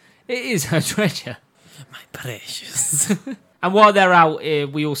gets. It is her treasure. My precious. And while they're out,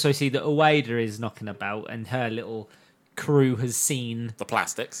 we also see that Ueda is knocking about, and her little crew has seen The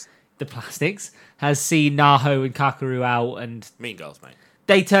plastics. has seen Naho and Kakeru out, and Mean Girls, mate.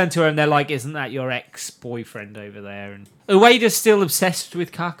 they turn to her and they're like, "Isn't that your ex-boyfriend over there?" And Ueda's still obsessed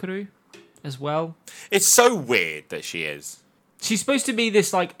with Kakeru as well. It's so weird that she is She's supposed to be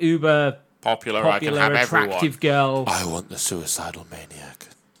this like uber popular. I can have attractive everyone. girl. I want the suicidal maniac.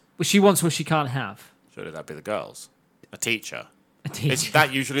 But she wants what she can't have. Surely that'd be the girls. A teacher. A teacher. Is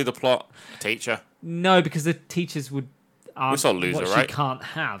that usually the plot? A teacher. No, because the teachers would ask saw Loser, what right? she can't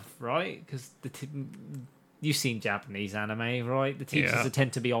have, right? Because you've seen Japanese anime, right? The teachers Yeah.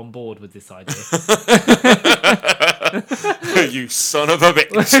 tend to be on board with this idea. You son of a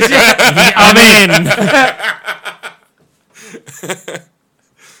bitch. I'm in.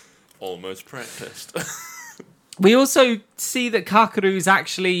 Almost practiced. We also see that Kakeru is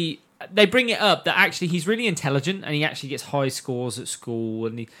actually. They bring it up that actually he's really intelligent and he actually gets high scores at school,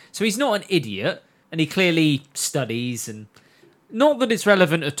 and so he's not an idiot, and he clearly studies. And not that it's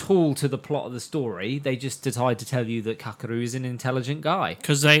relevant at all to the plot of the story. They just decide to tell you that Kakeru is an intelligent guy.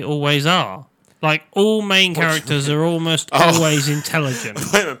 Because they always are. Like, all main characters are almost always intelligent.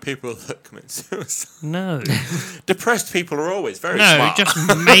 When people that commit suicide. No. Depressed people are always very No, smart. just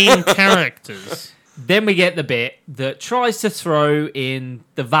main characters. Then we get the bit that tries to throw in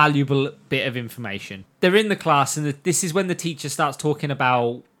the valuable bit of information. They're in the class, and this is when the teacher starts talking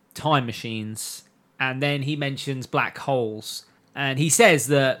about time machines, and then he mentions black holes. And he says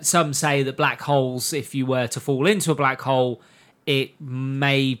that some say that black holes, if you were to fall into a black hole, it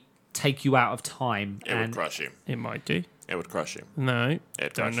may take you out of time. It would crush you. It might do. It would crush you. No,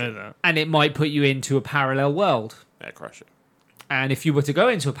 It'd don't crush know you. that. And it might put you into a parallel world. It'd crush you. And if you were to go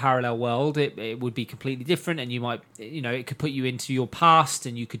into a parallel world, it would be completely different, and you might, it could put you into your past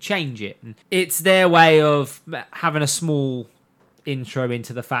and you could change it. And it's their way of having a small intro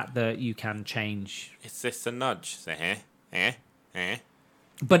into the fact that you can change. It's just a nudge. Say,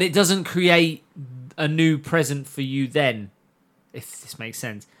 But it doesn't create a new present for you then, if this makes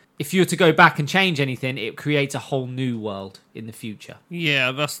sense. If you were to go back and change anything, it creates a whole new world in the future.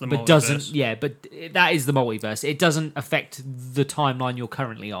 Yeah, that's the But multiverse. but that is the multiverse. It doesn't affect the timeline you're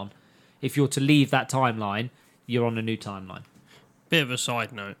currently on. If you're to leave that timeline, you're on a new timeline. Bit of a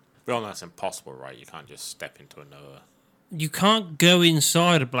side note. We all know that's impossible, right? You can't just step into another. You can't go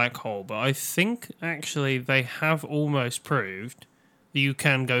inside a black hole, but I think actually they have almost proved that you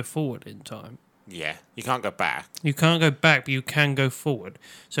can go forward in time. Yeah, you can't go back. You can't go back, but you can go forward.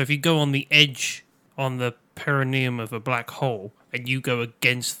 So if you go on the edge, on the perineum of a black hole, and you go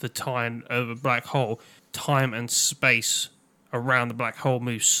against the time of a black hole, time and space around the black hole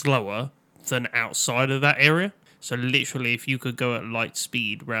moves slower than outside of that area. So literally, if you could go at light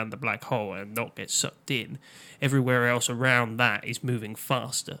speed around the black hole and not get sucked in, everywhere else around that is moving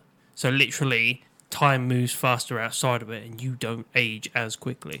faster. So literally, time moves faster outside of it, and you don't age as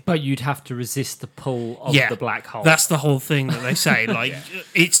quickly. But you'd have to resist the pull of the black hole. That's the whole thing that they say. Like,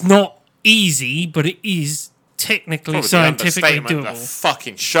 it's not easy, but it is technically Probably the scientifically understatement of doable. the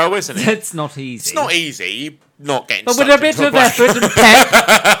fucking show, isn't it? It's not easy. It's not easy not getting But with sucked a bit into of black effort and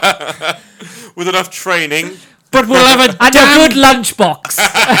pep with enough training. But we'll have a and a good lunchbox.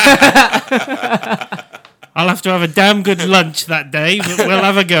 I'll have to have a damn good lunch that day, but we'll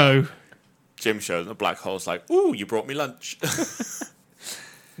have a go. Jim shows and the black hole's like, ooh, you brought me lunch.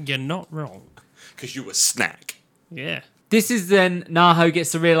 You're not wrong. Because you were snack. Yeah. This is then Naho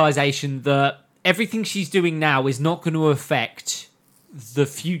gets the realization that everything she's doing now is not going to affect the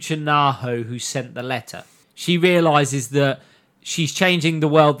future Naho who sent the letter. She realizes that she's changing the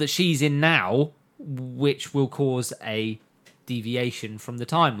world that she's in now, which will cause a deviation from the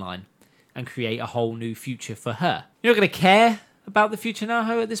timeline and create a whole new future for her. You're not going to care about the future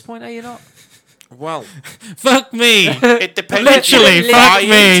Naho at this point, are you not? Well, Fuck me. it depends Literally, if you fuck buy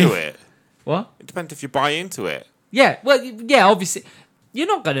me. into it. What? It depends if you buy into it. Yeah, well, yeah, obviously. You're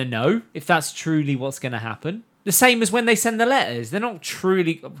not going to know if that's truly what's going to happen. The same as when they send the letters. They're not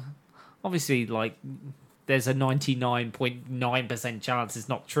truly... Obviously, like, there's a 99.9% chance it's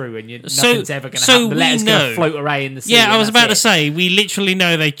not true and nothing's ever going to happen. The letter's going to float away in the sea. Yeah, I and was about to that's it. say, we literally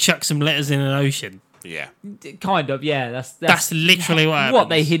know they chuck some letters in an ocean. Yeah. Kind of, yeah. That's literally what happens. What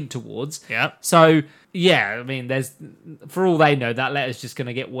they hint towards. Yeah. So, yeah, I mean, for all they know, that letter's just going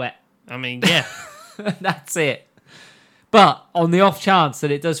to get wet. I mean, yeah. That's it. But on the off chance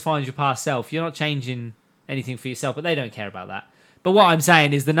that it does find your past self, you're not changing anything for yourself, but they don't care about that. But what I'm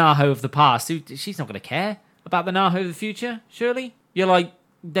saying is the Naho of the past, she's not going to care about the Naho of the future, surely? You're like,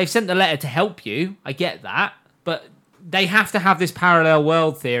 they've sent the letter to help you, I get that, but they have to have this parallel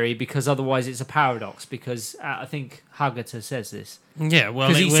world theory because otherwise it's a paradox, because I think Hagata says this. Yeah,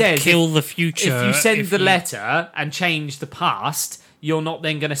 well, it would kill the future. If you send the letter and change the past, you're not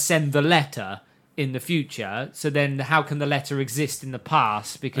then going to send the letter in the future. So then how can the letter exist in the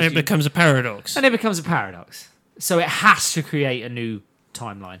past? Because it becomes a paradox. And it becomes a paradox. So it has to create a new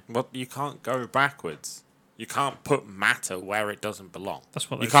timeline. Well, you can't go backwards. You can't put matter where it doesn't belong. That's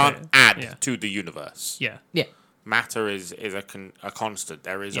what they You can't say. add to the universe. Yeah. Yeah. Matter is a constant.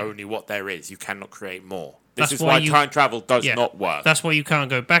 There is only what there is. You cannot create more. This That's is why why time travel does not work. That's why you can't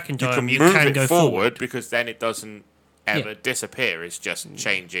go back in time. You can move it forward because then it doesn't ever disappear. It's just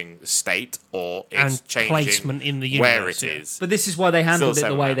changing the state or it's and changing placement in the universe, where it is. But this is why they handled it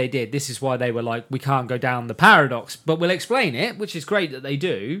the way they did. This is why they were like, we can't go down the paradox, but we'll explain it, which is great that they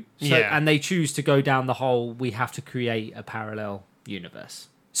do. So, and they choose to go down the whole, we have to create a parallel universe.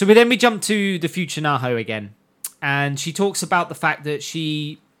 So we jump to the future Naho again. And she talks about the fact that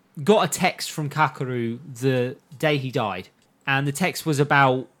she got a text from Kakeru the day he died. And the text was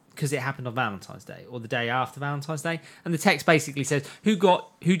about, because it happened on Valentine's Day or the day after Valentine's Day. And the text basically says, who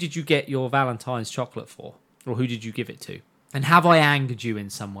did you get your Valentine's chocolate for? Or who did you give it to? And have I angered you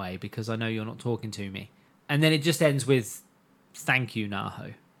in some way? Because I know you're not talking to me. And then it just ends with, thank you,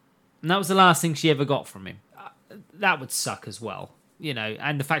 Naho. And that was the last thing she ever got from him. That would suck as well. You know,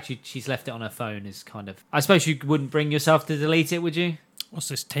 and the fact she's left it on her phone is kind of... I suppose you wouldn't bring yourself to delete it, would you? What's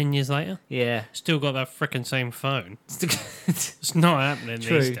this, 10 years later? Yeah. Still got that frickin' same phone. It's not happening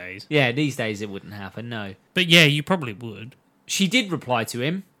these days. Yeah, these days it wouldn't happen, no. But yeah, you probably would. She did reply to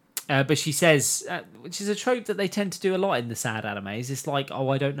him, but she says, which is a trope that they tend to do a lot in the sad animes, it's like, oh,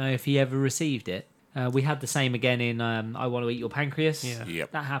 I don't know if he ever received it. We had the same again in I Want to Eat Your Pancreas. Yeah.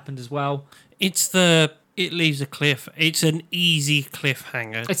 Yep. That happened as well. It leaves a cliff. It's an easy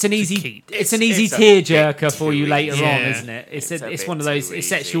cliffhanger. It's an easy It's a tearjerker for you later easy. on, Yeah. isn't it? It's It's one of those. It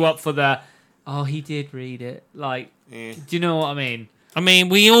sets you up for the. Oh, he did read it. Like, do you know what I mean? I mean,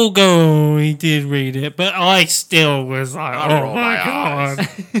 we all go, oh, he did read it, but I still was like, oh my god.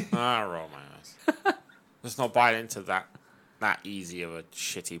 I roll my eyes. Let's not buy into that easy of a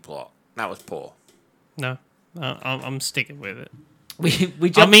shitty plot. That was poor. No, I'm sticking with it.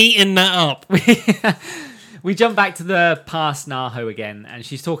 I'm eating that up. We jump back to the past Naho again, and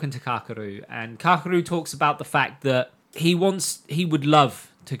she's talking to Kakeru, and Kakeru talks about the fact that he would love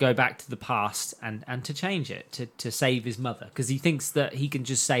to go back to the past and to change it, to save his mother, because he thinks that he can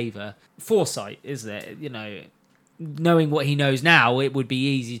just save her. Foresight, isn't it? You know, knowing what he knows now, it would be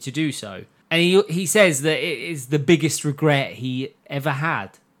easy to do so. And he says that it is the biggest regret he ever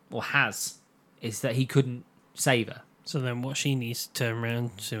had, or has, is that he couldn't save her. So then what she needs to turn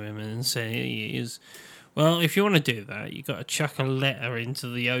around to him and say is, well, if you want to do that, you got to chuck a letter into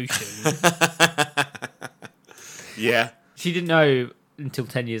the ocean. Yeah. She didn't know until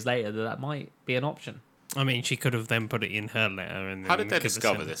 10 years later that might be an option. I mean, she could have then put it in her letter. And How did they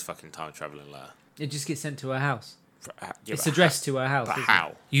discover this fucking time traveling letter? It just gets sent to her house. Yeah, It's addressed to her house. But isn't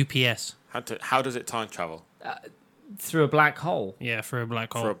how? UPS. How does it time travel? it? Through a black hole. Yeah, for a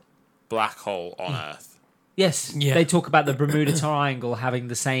black hole. For a black hole on Earth. Yes, Yeah. They talk about the Bermuda Triangle having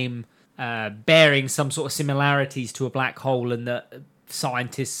the same, bearing some sort of similarities to a black hole, and that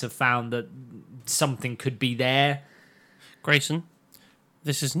scientists have found that something could be there. Grayson,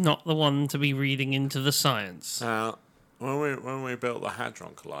 this is not the one to be reading into the science. When we built the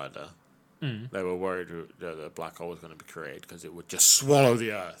Hadron Collider, they were worried that the black hole was going to be created because it would just swallow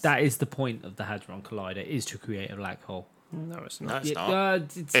the Earth. That is the point of the Hadron Collider, is to create a black hole. No, it's No, not. it's not.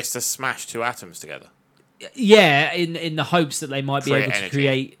 It's It's to smash two atoms together. Yeah, in the hopes that they might be Create able to energy.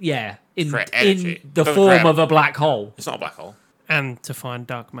 create, Create energy. in the Doesn't form create- of a black hole. It's not a black hole. And to find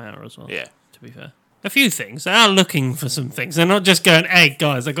dark matter as well. Yeah. To be fair. A few things. They are looking for some things. They're not just going, hey,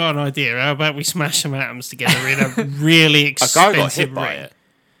 guys, I got an idea. How about we smash some atoms together in a really A expensive guy got hit by ring? it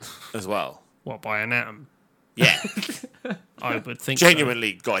as well. What, by an atom? Yeah. I would think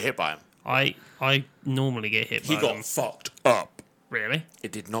Genuinely got hit by him. so. I normally get hit by He got them. fucked up. Really?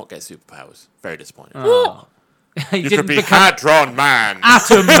 It did not get superpowers. Very disappointing. Oh. You could be Hadron Man.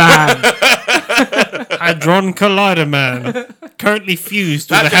 Atom Man. Hadron Collider Man. Currently fused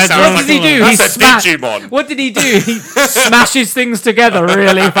with That a just Hadron sounds What does he do? That's He a smashed- Digimon. What did he do? He smashes things together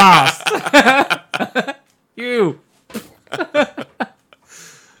really fast.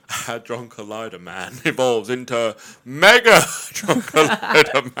 Drunk Collider Man evolves into Mega Drunk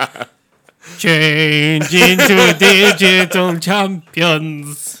Collider Man. Change into digital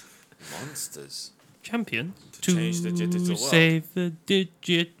champions. Monsters. Champions? To change the digital world. Save the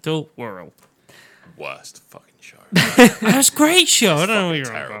digital world. Worst fucking show. That's a great show. I don't know what Fucking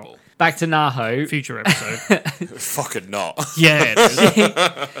you're on terrible. about. Back to Naho. Future episode. Fucking not. Yeah,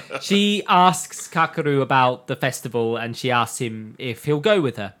 it is. She asks Kakeru about the festival, and she asks him if he'll go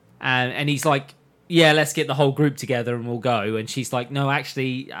with her. And he's like, yeah, let's get the whole group together and we'll go. And she's like, no,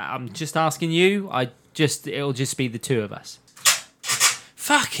 actually, I'm just asking you. It'll just be the two of us.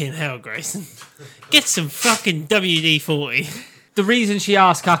 Fucking hell, Grayson. Get some fucking WD-40. The reason she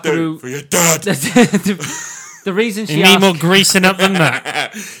asked Kakeru... For your dad. The reason she You need asked... more greasing up than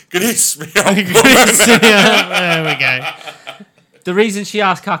that. Grease me up. There we go. The reason she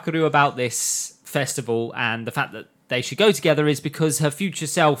asked Kakeru about this festival and the fact that they should go together is because her future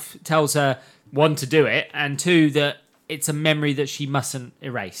self tells her, one, to do it, and two, that it's a memory that she mustn't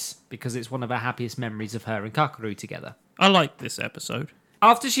erase because it's one of her happiest memories of her and Kakeru together. I like this episode.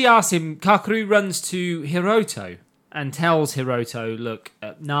 After she asks him, Kakeru runs to Hiroto and tells Hiroto, look,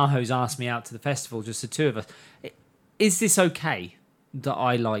 Naho's asked me out to the festival, just the two of us. Is this okay that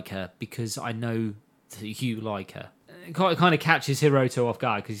I like her because I know that you like her? It kind of catches Hiroto off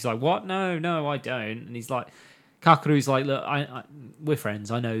guard because he's like, what? No, I don't. And he's like, Kakeru's like, look, we're friends.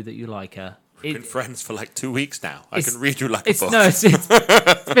 I know that you like her. We've been friends for like 2 weeks now. I can read you like a book. No, it's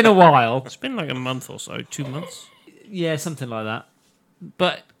been a while. It's been like a month or so, 2 months. Yeah, something like that.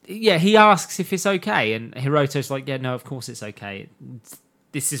 But yeah, he asks if it's okay, and Hiroto's like, yeah, no, of course it's okay.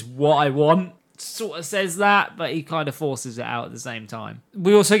 This is what I want. Sort of says that, but he kind of forces it out at the same time.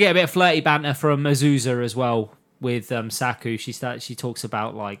 We also get a bit of flirty banter from Azusa as well with Saku. She talks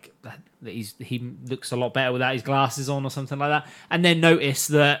about like that he looks a lot better without his glasses on or something like that, and then notice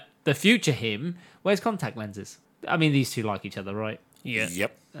that the future him wears contact lenses. I mean, these two like each other, right? Yeah.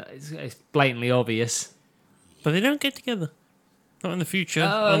 Yep. It's blatantly obvious. But they don't get together. Not in the future.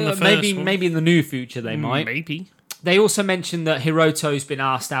 On the first one. Maybe in the new future they might. Maybe. They also mentioned that Hiroto's been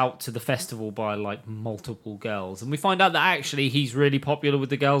asked out to the festival by like multiple girls, and we find out that actually he's really popular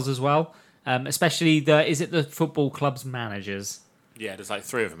with the girls as well. Especially the football club's managers? Yeah, there's like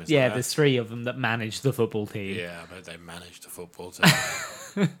 3 of them. Yeah, there's 3 of them that manage the football team. Yeah, but they manage the football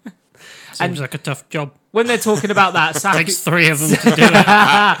team. Seems like a tough job. When they're talking about that, Saku... Takes 3 of them to do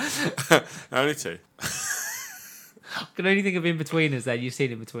it. Only 2. I can only think of In-Betweeners there. You've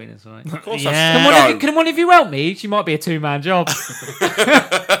seen In-Betweeners, right? Of course, Yeah. Can one of you help me? She might be a 2-man job.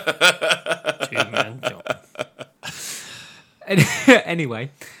 2-man job.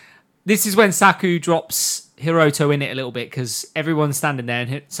 Anyway, this is when Saku drops Hiroto in it a little bit because everyone's standing there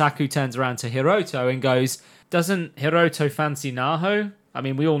and Saku turns around to Hiroto and goes, doesn't Hiroto fancy Naho? I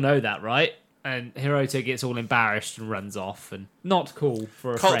mean, we all know that, right? And Hiroto gets all embarrassed and runs off, and not cool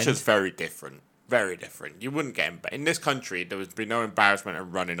for a Culture's friend. very different. Very different. You wouldn't get in this country. There would be no embarrassment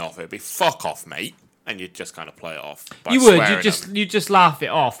and running off. It'd be fuck off, mate, and you'd just kind of play it off. By You would. swearing You just laugh it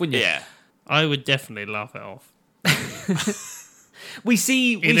off, wouldn't you? yeah. I would definitely laugh it off. We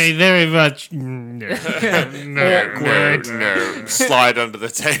see. In a very much... No. No. Slide under the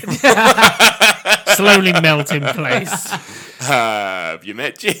table. Slowly melt in place. Have you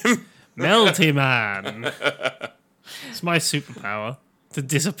met Jim? Melty man. It's my superpower. To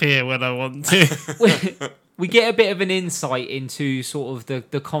disappear when I want to. We get a bit of an insight into sort of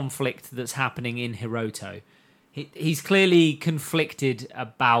the conflict that's happening in Hiroto. He's clearly conflicted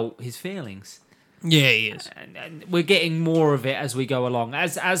about his feelings. Yeah, he is. And we're getting more of it as we go along.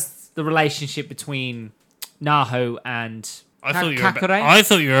 As the relationship between Naho and I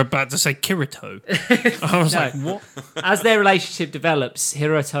thought you were about to say Kirito. I was like, what? As their relationship develops,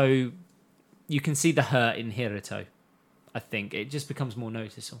 Hiroto, you can see the hurt in Hiroto. I think it just becomes more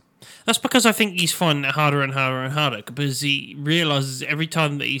noticeable. That's because I think he's finding it harder and harder and harder because he realizes every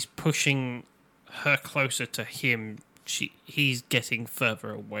time that he's pushing her closer to him, he's getting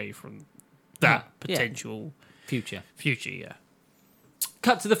further away from that potential future. Yeah.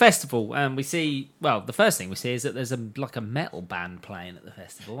 Cut to the festival, and we see. Well, the first thing we see is that there's a metal band playing at the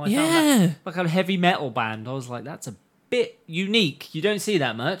festival. I found that, like a heavy metal band. I was like, that's a bit unique. You don't see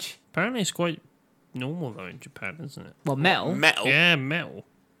that much. Apparently, it's quite normal though in Japan, isn't it? Well, metal. Metal? Yeah, metal.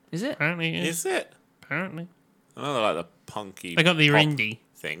 Is it? Apparently, it is. Is it? Apparently. I know they like the punky. They got the pop indie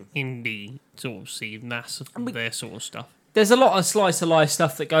thing. Indie sort of scene. That's their sort of stuff. There's a lot of slice of life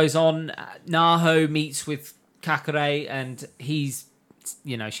stuff that goes on. Naho meets with Kakure, and he's,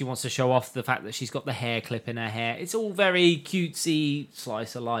 she wants to show off the fact that she's got the hair clip in her hair. It's all very cutesy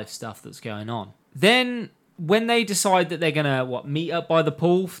slice of life stuff that's going on. Then when they decide that they're going to meet up by the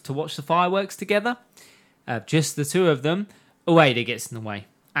pool to watch the fireworks together, just the two of them, Ueda gets in the way.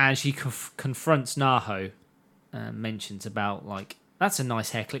 And she confronts Naho, mentions about, like, that's a nice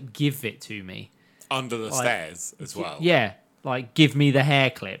hair clip, give it to me. Under the stairs as well. Yeah, like, give me the hair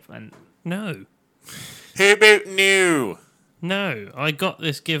clip. And No. Who about new? No, I got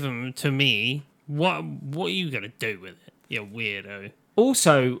this given to me. What are you going to do with it, you weirdo?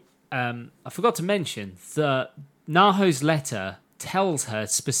 Also, I forgot to mention that Naho's letter tells her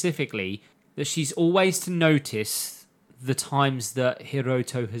specifically that she's always to notice the times that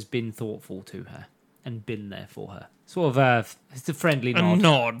Hiroto has been thoughtful to her and been there for her. Sort of it's a friendly nod. A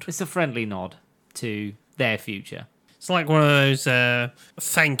nod. It's a friendly nod to their future. It's like one of those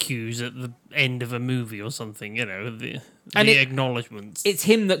thank yous at the end of a movie or something, you know, the acknowledgements. It's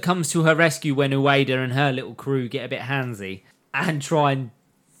him that comes to her rescue when Ueda and her little crew get a bit handsy and try and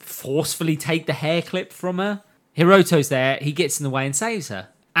forcefully take the hair clip from her. Hiroto's there, he gets in the way and saves her.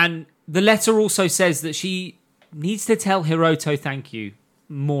 And the letter also says that she needs to tell Hiroto thank you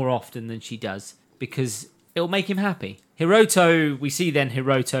more often than she does because it'll make him happy. We see then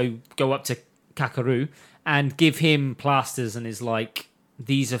Hiroto go up to Kakeru and give him plasters and is like,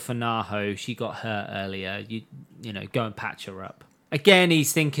 these are for Naho, she got hurt earlier, you know, go and patch her up. Again,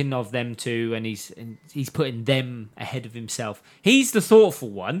 he's thinking of them too, and he's putting them ahead of himself. He's the thoughtful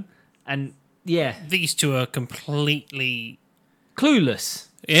one, and yeah. These two are completely clueless.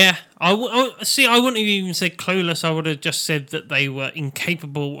 Yeah, I wouldn't have even said clueless. I would have just said that they were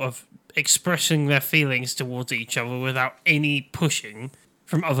incapable of expressing their feelings towards each other without any pushing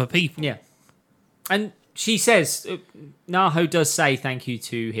from other people. Yeah. And she says, Naho does say thank you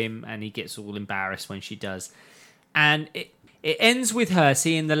to him, and he gets all embarrassed when she does. And it ends with her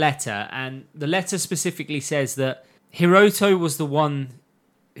seeing the letter, and the letter specifically says that Hiroto was the one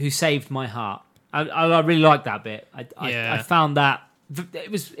who saved my heart. I really like that bit. I found that it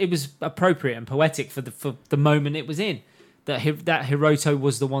was appropriate and poetic for the moment it was in. That Hiroto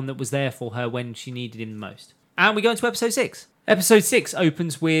was the one that was there for her when she needed him the most. And we go into episode 6. Episode 6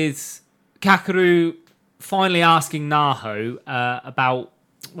 opens with Kakeru finally asking Naho about...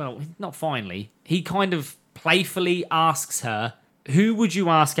 Well, not finally. He kind of playfully asks her, who would you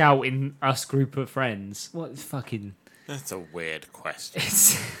ask out in us group of friends? What fucking... That's a weird question.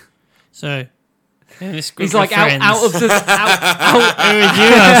 So... in this group he's like, of friends, out of the... who would you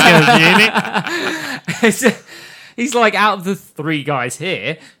ask out, Genie? He's like, out of the 3 guys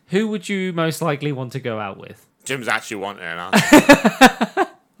here, who would you most likely want to go out with? Jim's actually wanting an answer.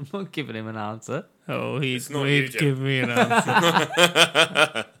 I'm not giving him an answer. Oh, he's Jim. give me an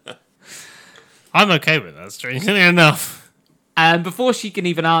answer. I'm okay with that, strangely enough. And before she can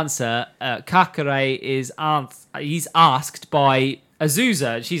even answer, Kakare he's asked by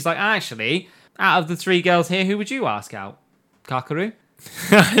Azusa. She's like, actually, out of the 3 girls here, who would you ask out? Kakeru?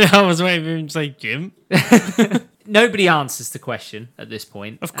 I was waiting for him to say Jim. Nobody answers the question at this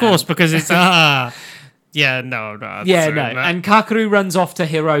point. Of course, because it's yeah, no, no. Yeah, no. And Kakeru runs off to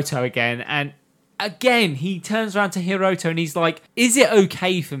Hiroto again, and again he turns around to Hiroto and he's like, "Is it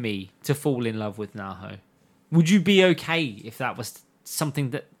okay for me to fall in love with Naho? Would you be okay if that was something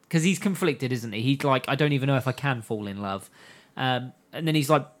that?" Because he's conflicted, isn't he? He's like, "I don't even know if I can fall in love," and then he's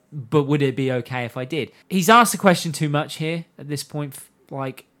like, "But would it be okay if I did?" He's asked the question too much here at this point.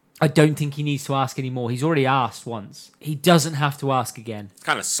 Like, I don't think he needs to ask anymore. He's already asked once. He doesn't have to ask again. It's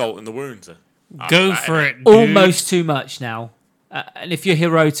kind of salt in the wounds. Go for it, dude. Almost too much now. And if you're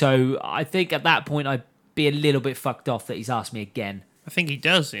Hiroto, I think at that point I'd be a little bit fucked off that he's asked me again. I think he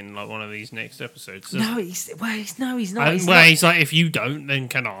does in like one of these next episodes. No, he's not. He's like, if you don't, then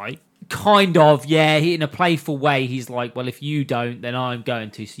can I? Kind of, yeah. In a playful way, he's like, well, if you don't, then I'm going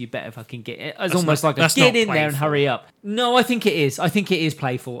to, so you better fucking get it. It's almost like get in there and hurry up. No, I think it is. I think it is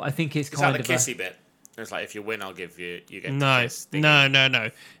playful. I think it's kind of the kissy bit. It's like, if you win, I'll give you get no, to kiss. No.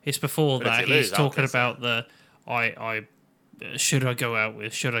 It's before But that. if you lose, He's I'll talking kiss about the I should I go out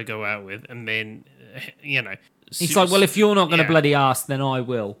with, and then he's like, well, if you're not going to yeah. bloody ask, then I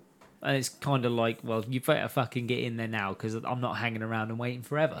will. And it's kind of like, well, you better fucking get in there now because I'm not hanging around and waiting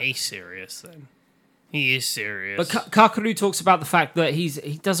forever. He's serious then. He is serious. But Kakeru talks about the fact that he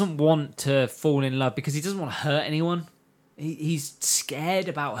doesn't want to fall in love because he doesn't want to hurt anyone. He's scared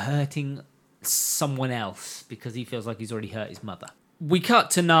about hurting someone else because he feels like he's already hurt his mother. We cut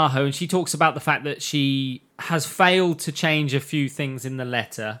to Naho and she talks about the fact that she has failed to change a few things in the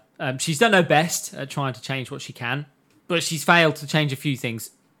letter. She's done her best at trying to change what she can, but she's failed to change a few things,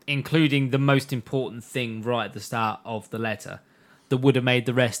 including the most important thing right at the start of the letter that would have made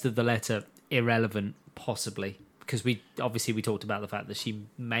the rest of the letter irrelevant, possibly. Because we talked about the fact that she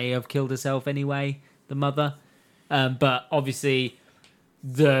may have killed herself anyway, the mother. But obviously,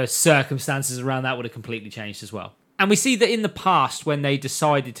 the circumstances around that would have completely changed as well. And we see that in the past, when they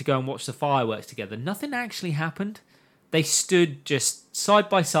decided to go and watch the fireworks together, nothing actually happened. They stood just side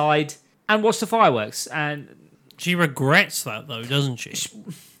by side and watched the fireworks. And she regrets that, though, doesn't she?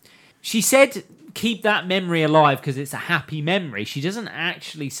 She said, keep that memory alive because it's a happy memory. She doesn't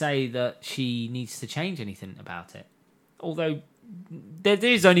actually say that she needs to change anything about it. Although there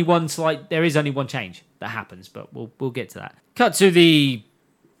is only one change that happens, but we'll get to that. Cut to the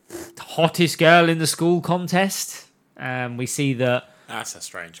hottest girl in the school contest. We see that. That's a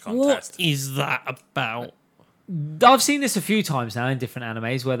strange contest. What is that about? I've seen this a few times now in different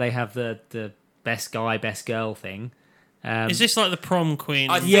animes where they have the best guy, best girl thing. Is this like the prom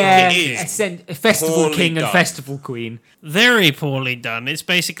queen? I think it is. A festival Poorly king done. and festival queen. Very poorly done. It's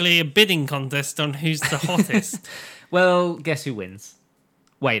basically a bidding contest on who's the hottest. Well, guess who wins?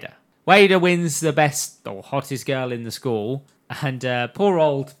 Wader. Wader wins the best or hottest girl in the school. And poor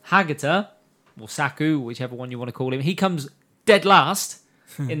old Hagata, or Saku, whichever one you want to call him, he comes dead last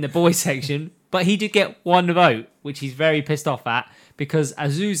in the boys section. But he did get one vote, which he's very pissed off at, because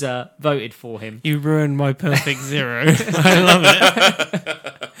Azusa voted for him. You ruined my perfect zero. I love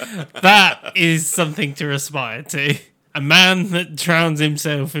it. That is something to aspire to. A man that drowns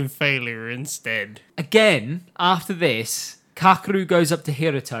himself in failure instead. Again, after this, Kakeru goes up to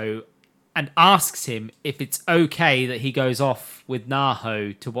Hiruto and asks him if it's okay that he goes off with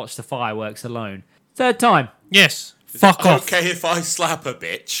Naho to watch the fireworks alone. Third time. Yes. Fuck off. Okay if I slap a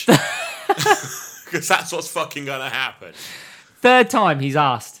bitch. Because that's what's fucking gonna happen. Third time he's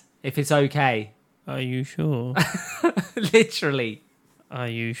asked if it's okay. Are you sure? Literally. Are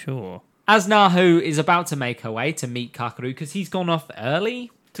you sure? As Nahu is about to make her way to meet Kakeru, because he's gone off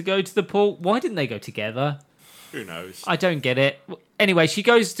early to go to the pool. Why didn't they go together? Who knows? I don't get it. Anyway, she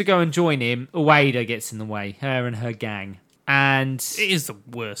goes to go and join him. Ueda gets in the way, her and her gang. And It is the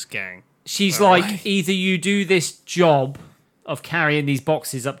worst gang. she's All like, right. either you do this job of carrying these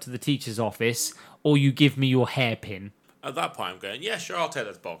boxes up to the teacher's office, or you give me your hairpin. At that point, I'm going, yeah, sure, I'll take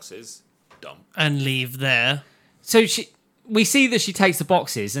those boxes. Dumb. And leave there. So we see that she takes the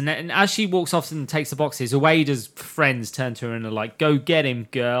boxes, and as she walks off and takes the boxes, Ueda's friends turn to her and are like, go get him,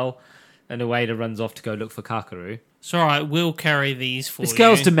 girl. And Ueda runs off to go look for Kakeru. It's alright, we'll carry these for This you.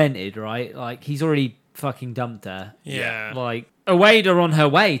 girl's demented, right? Like, he's already fucking dumped her. Yeah. Like, Ueda on her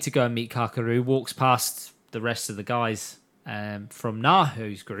way to go and meet Kakeru walks past the rest of the guys from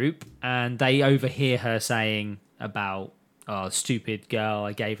Nahu's group, and they overhear her saying about, oh, stupid girl,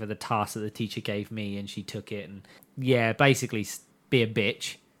 I gave her the task that the teacher gave me and she took it, and yeah, basically be a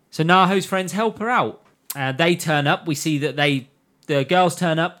bitch. So Nahu's friends help her out. They turn up. We see that the girls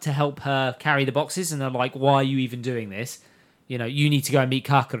turn up to help her carry the boxes, and they're like, why are you even doing this? You know, you need to go and meet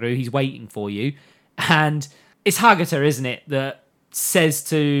Kakeru. He's waiting for you. And it's Hagata, isn't it, that says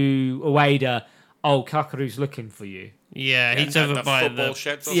to Ueda, oh, Kakeru's looking for you. Yeah, he's over by football the...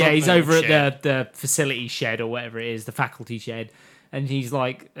 sheds or Yeah, he's something. over Shed. at the facility shed or whatever it is, the faculty shed. And she's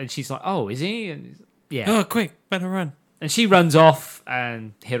like, oh, is he? And yeah. Oh, quick, better run. And she runs off,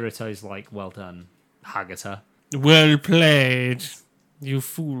 and Hiruto's like, well done, Hagata. Well played. You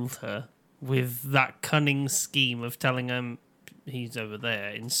fooled her with that cunning scheme of telling him he's over there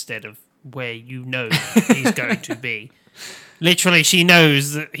instead of where you know he's going to be. Literally, she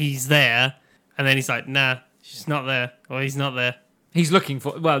knows that he's there, and then he's like, nah, she's not there, or he's not there. He's looking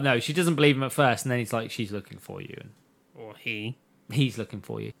for... Well, no, she doesn't believe him at first, and then he's like, she's looking for you. And Or he. he's looking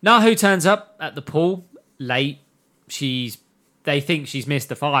for you. Nahu turns up at the pool late. They think she's missed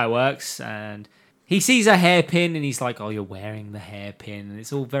the fireworks, and he sees her hairpin, and he's like, oh, you're wearing the hairpin, and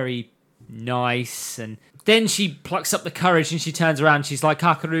it's all very nice. And then she plucks up the courage, and she turns around, and she's like,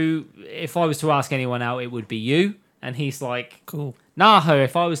 Kakeru, if I was to ask anyone out, it would be you. And he's like, Cool. Nahu,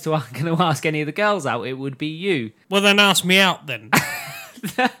 if I was going to ask any of the girls out, it would be you. Well, then ask me out then.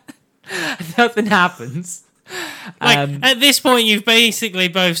 Nothing happens. At this point, you've basically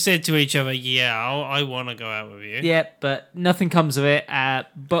both said to each other, yeah, I want to go out with you. Yeah, but nothing comes of it.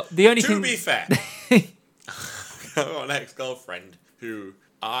 But the only To thing... be fair, I've got an ex-girlfriend who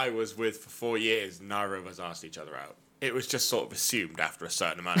I was with for 4 years. Neither of us asked each other out. It was just sort of assumed after a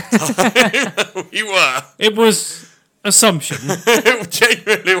certain amount of time. We were. It was assumption. It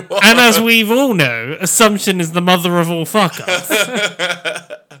genuinely was. And as we all know, assumption is the mother of all fuck-ups.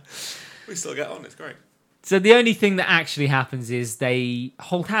 We still get on. It's great. So the only thing that actually happens is they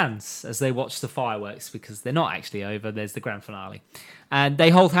hold hands as they watch the fireworks, because they're not actually over. There's the grand finale. And they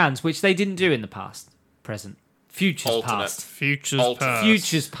hold hands, which they didn't do in the past, present, futures Alternate. past. Futures Alternate. past.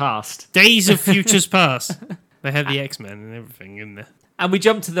 Futures past. Days of futures past. They had the X-Men and everything in there. And we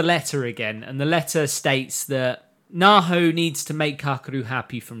jump to the letter again, and the letter states that Naho needs to make Kakeru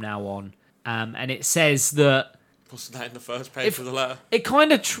happy from now on. And it says that... Wasn't that in the first page of the letter? It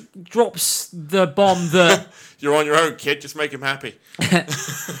kind of drops the bomb that... You're on your own, kid. Just make him happy.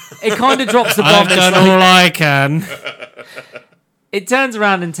 It kind of drops the bomb. I've done all I can. It turns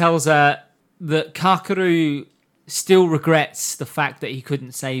around and tells her that Kakeru still regrets the fact that he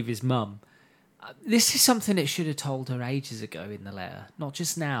couldn't save his mum. This is something it should have told her ages ago in the letter, not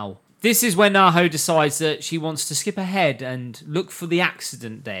just now. This is when Naho decides that she wants to skip ahead and look for the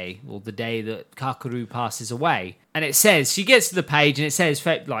accident day, or the day that Kakeru passes away. And it says, she gets to the page and it says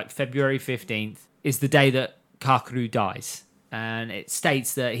February 15th is the day that Kakeru dies. And it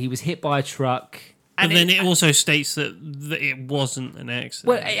states that he was hit by a truck. But then it also states that it wasn't an accident.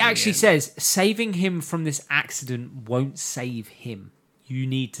 Well, it actually says, saving him from this accident won't save him. You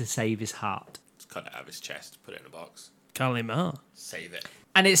need to save his heart. Just cut it out of his chest, put it in a box. Kalima. Save it.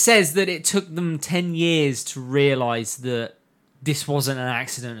 And it says that it took them 10 years to realise that this wasn't an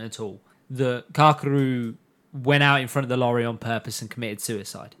accident at all. That Kakeru went out in front of the lorry on purpose and committed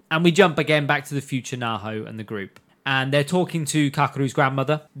suicide. And we jump again back to the future Naho and the group. And they're talking to Kakeru's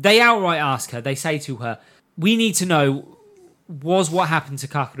grandmother. They outright ask her, they say to her, we need to know, was what happened to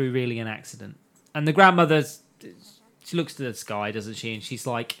Kakeru really an accident? And the grandmother, she looks to the sky, doesn't she? And she's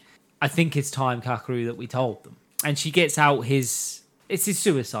like, I think it's time, Kakeru, that we told them. And she gets out it's his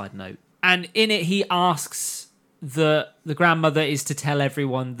suicide note. And in it, he asks that the grandmother is to tell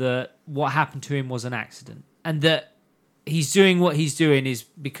everyone that what happened to him was an accident. And that he's doing what he's doing is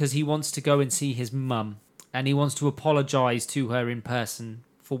because he wants to go and see his mum. And he wants to apologise to her in person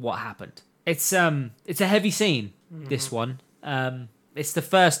for what happened. It's a heavy scene, this one. It's the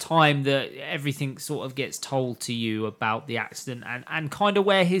first time that everything sort of gets told to you about the accident and kind of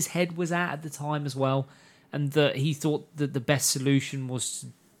where his head was at the time as well. And that he thought that the best solution was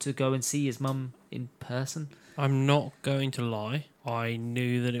to go and see his mum in person. I'm not going to lie. I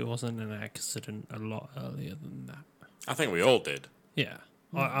knew that it wasn't an accident a lot earlier than that. I think we all did. Yeah.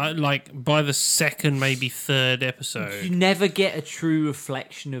 I like by the second, maybe third episode. You never get a true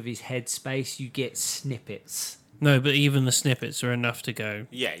reflection of his headspace. You get snippets. No, but even the snippets are enough to go.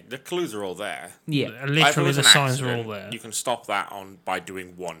 Yeah, the clues are all there. Yeah. Literally, the signs are all there. You can stop that by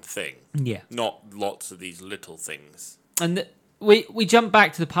doing one thing. Yeah. Not lots of these little things. And we jump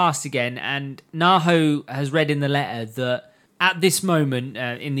back to the past again, and Naho has read in the letter that at this moment,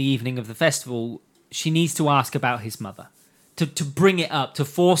 in the evening of the festival, she needs to ask about his mother. To bring it up, to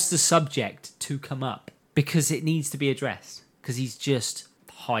force the subject to come up. Because it needs to be addressed. Because he's just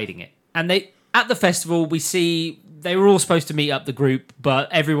hiding it. And at the festival, we see they were all supposed to meet up the group,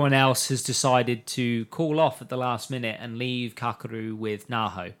 but everyone else has decided to call off at the last minute and leave Kakeru with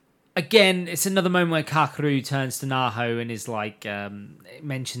Naho. Again, it's another moment where Kakeru turns to Naho and is like,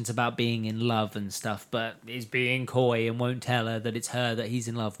 mentions about being in love and stuff, but is being coy and won't tell her that it's her that he's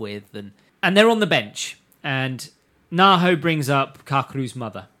in love with. And they're on the bench, and Naho brings up Kakeru's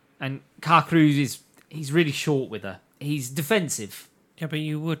mother. And Kakeru he's really short with her. He's defensive. Yeah, but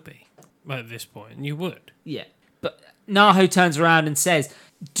you would be. At this point, you would. Yeah. But Naho turns around and says,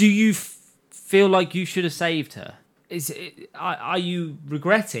 do you feel like you should have saved her? Are you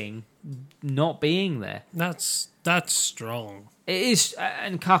regretting not being there? That's strong. It is,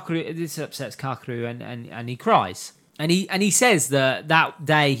 and Kakeru, this upsets Kakeru, and he cries. And he says that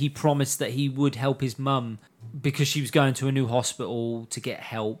day he promised that he would help his mum because she was going to a new hospital to get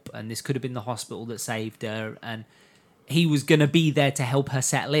help, and this could have been the hospital that saved her, and he was going to be there to help her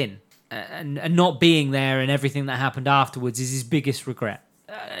settle in. And not being there and everything that happened afterwards is his biggest regret.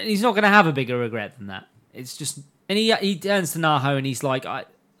 He's not going to have a bigger regret than that. It's just... And he turns to Naho and he's like, I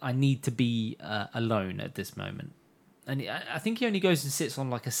need to be alone at this moment. And I think he only goes and sits on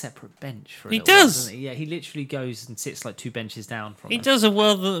like a separate bench for a little while, doesn't he? Yeah, he literally goes and sits like 2 benches down from He her. does a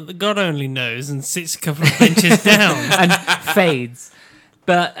world that God only knows and sits a couple of benches down. And fades.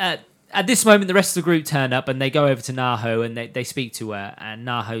 But at this moment, the rest of the group turn up and they go over to Naho and they speak to her. And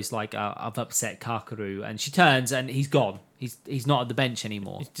Naho's like, I've upset Kakeru. And she turns and he's gone. He's not at the bench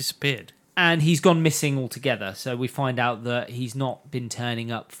anymore. He's disappeared. And he's gone missing altogether. So we find out that he's not been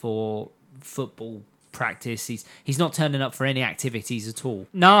turning up for football practice. He's not turning up for any activities at all.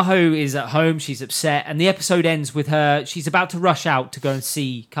 Naho is at home. She's upset. And the episode ends with her. She's about to rush out to go and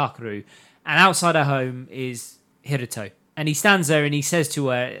see Kakeru. And outside her home is Hiruto. And he stands there and he says to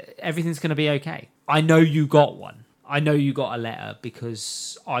her, everything's going to be okay. I know you got one. I know you got a letter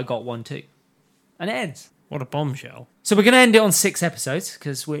because I got one too. And it ends. What a bombshell. So we're going to end it on 6 episodes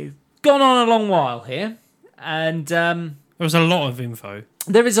because we've gone on a long while here. And there was a lot of info.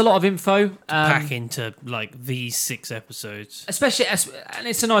 There is a lot of info. Pack into like these 6 episodes. Especially, and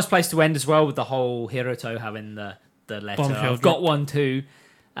it's a nice place to end as well with the whole Hiroto having the letter. Bombshell I've got one too.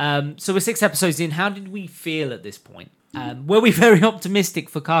 So we're 6 episodes in. How did we feel at this point? Were we very optimistic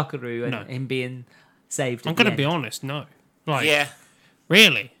for Kakaru and him being saved? I'm going to be honest, no. Like, Yeah.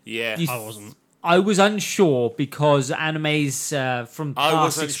 Really? Yeah. I wasn't. I was unsure because animes from past I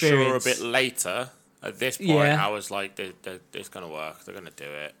wasn't experience. sure a bit later. At this point, Yeah. I was like, it's going to work. They're going to do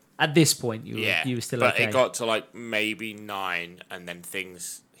it. At this point, you were still but okay. it got to like maybe 9, and then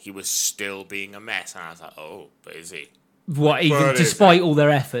he was still being a mess, and I was like, oh, but is he? What, even Well, despite all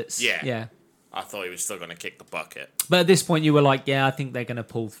their efforts? Yeah. Yeah. I thought he was still going to kick the bucket. But at this point, you were like, yeah, I think they're going to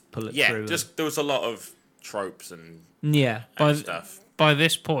pull it Yeah, through. just there was a lot of tropes and Yeah. stuff. By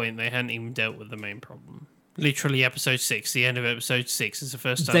this point, they hadn't even dealt with the main problem. Literally, episode 6, the end of episode 6 is the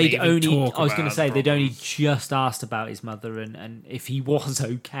first time They'd they only. talk I was about going to say the they'd only problems. just asked about his mother and if he was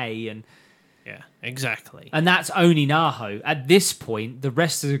okay, Yeah, exactly. and that's only Naho. At this point, the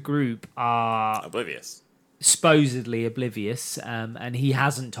rest of the group are Oblivious. supposedly oblivious, and he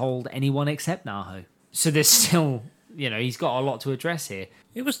hasn't told anyone except Naho. So there's still, he's got a lot to address here.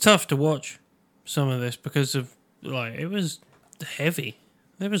 It was tough to watch some of this because of, like, it was heavy.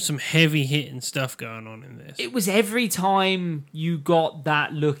 There was some heavy hitting stuff going on in this. It was every time you got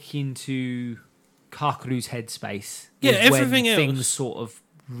that look into Kakaru's headspace. Yeah, was when everything else. things sort of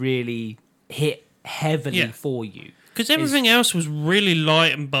really hit heavily Yeah. for you. Because everything else was really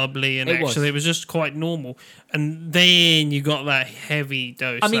light and bubbly, and It was. actually it was just quite normal. And then you got that heavy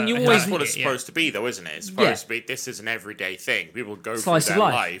dose. I mean, that you heavy always- That's what hit, it's yeah. supposed to be, though, isn't it? It's supposed to be, this is an everyday thing. People go Slice through of their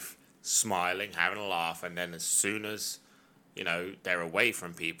life. life smiling, having a laugh, and then as soon as, they're away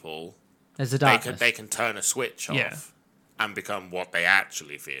from people, There's a they darkness. can turn a switch off Yeah. and become what they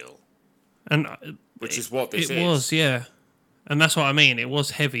actually feel, And which is what this it is. was, yeah. And that's what I mean. It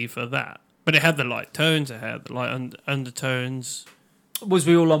was heavy for that. But it had the light tones, it had the light undertones. Was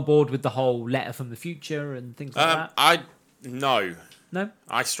we all on board with the whole letter from the future and things like that? No. No?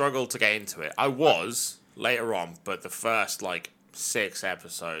 I struggled to get into it. I was later on, but the first 6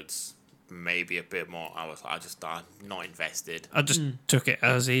 episodes, maybe a bit more. I'm not invested. I just took it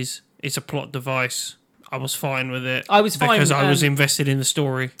as is. It's a plot device. I was fine with it. I was fine, because I was invested in the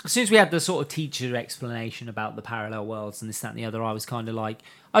story. As soon as we had the sort of teacher explanation about the parallel worlds and this, that, and the other, I was kind of like,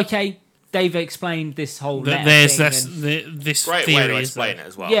 okay, they've explained this whole letter There's thing this Great theory way to is explain that- it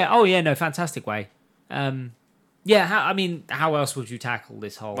as well. Yeah, oh yeah, no, fantastic way. How else would you tackle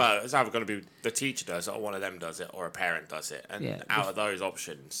this whole... Well, it's either going to be the teacher does it, or one of them does it, or a parent does it. And Yeah. out of those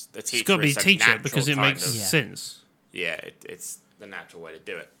options, the teacher It's got to be is a teacher natural because it kind makes of- sense. Yeah, it's the natural way to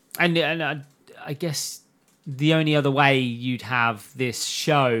do it. And I guess the only other way you'd have this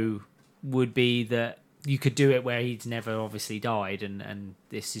show would be that you could do it where he's never obviously died, and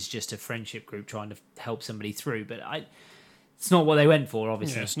this is just a friendship group trying to help somebody through. But it's not what they went for,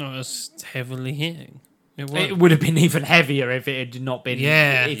 obviously. Yeah, it's not as heavily hitting. It It would have been even heavier if it had not been.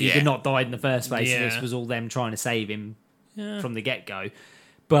 Yeah. if he Yeah. had not died in the first place. Yeah. This was all them trying to save him Yeah. from the get go.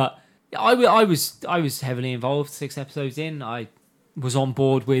 But I was heavily involved. 6 episodes in, I was on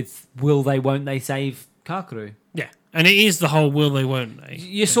board with will they, won't they save Kakaru. Yeah, and it is the whole will they, won't they?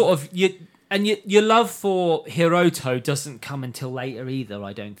 You sort of your love for Hiroto doesn't come until later either.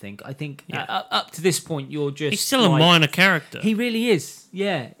 I don't think. I think up to this point you're just He's still a minor character. He really is.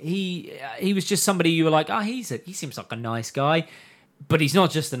 Yeah, he was just somebody you were like, he seems like a nice guy, but he's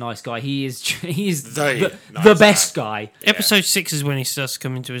not just a nice guy. He is The the nice best guy. Episode 6 is when he starts to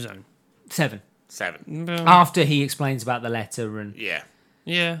come into his own. 7 7. after he explains about the letter and Yeah.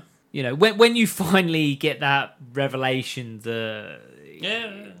 Yeah. when you finally get that revelation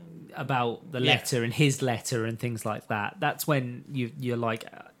Yeah. about the letter and his letter and things like that. That's when you're like,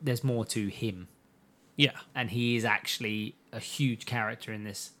 there's more to him. Yeah. And he is actually a huge character in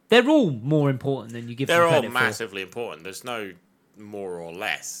this. They're all more important than you give They're them all credit for. massively important. There's no more or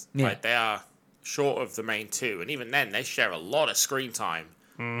less. Yeah. Like, they are short of the main two, and even then, they share a lot of screen time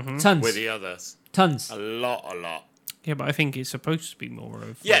Tons. with the others. Tons. A lot. Yeah, but I think it's supposed to be more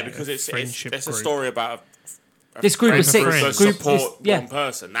of Yeah, like because a it's friendship a group. story about This group of friend 6. that Group support is, yeah. one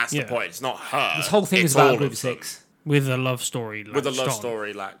person. That's Yeah. the point. It's not her. This whole thing it's is about all a group of of them. 6. with a love story. With a latched love on.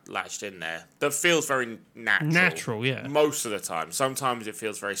 story latched in there that feels very natural. Natural, yeah. Most of the time. Sometimes it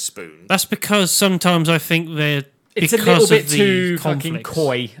feels very spoon. That's because sometimes I think they're It's a because little bit of the too fucking conflicts.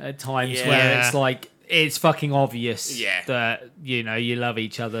 coy at times Yeah. where it's like, it's fucking obvious Yeah. that, you love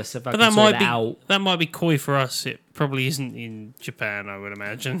each other, so fucking But that sort might it be out. that might be coy for us. It probably isn't in Japan, I would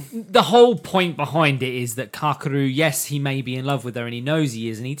imagine. The whole point behind it is that Kakaru, yes, he may be in love with her and he knows he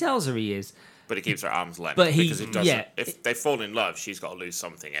is and he tells her he is. But it keeps her at arm's length. But he- because it doesn't. yeah. If they fall in love, she's got to lose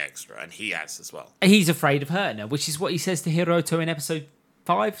something extra, and he has as well. He's afraid of hurting her, which is what he says to Hiroto in episode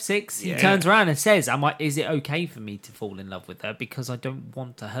 5, 6. Yeah. He turns around and says, is it okay for me to fall in love with her because I don't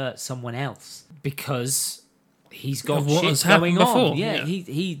want to hurt someone else? Because he's got Of what shit has happened going on. before, Yeah, yeah.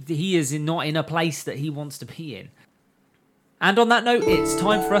 he is not in a place that he wants to be in. And on that note, it's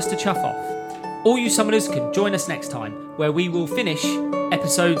time for us to chuff off. All you summoners can join us next time, where we will finish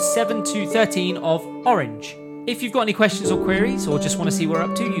episodes 7 to 13 of Orange. If you've got any questions or queries, or just want to see what we're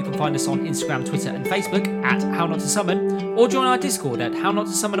up to, you can find us on Instagram, Twitter, and Facebook at How Not to Summon, or join our Discord at How Not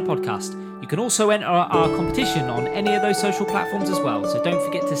to Summon a Podcast. You can also enter our competition on any of those social platforms as well, so don't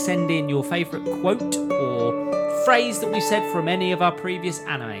forget to send in your favourite quote or phrase that we've said from any of our previous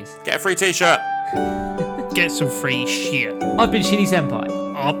animes. Get a free t-shirt. Get some free shit. I've been Shinny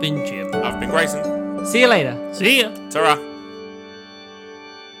Senpai. I've been Jim. I've been Grayson. See you later. See ya. Ta-ra.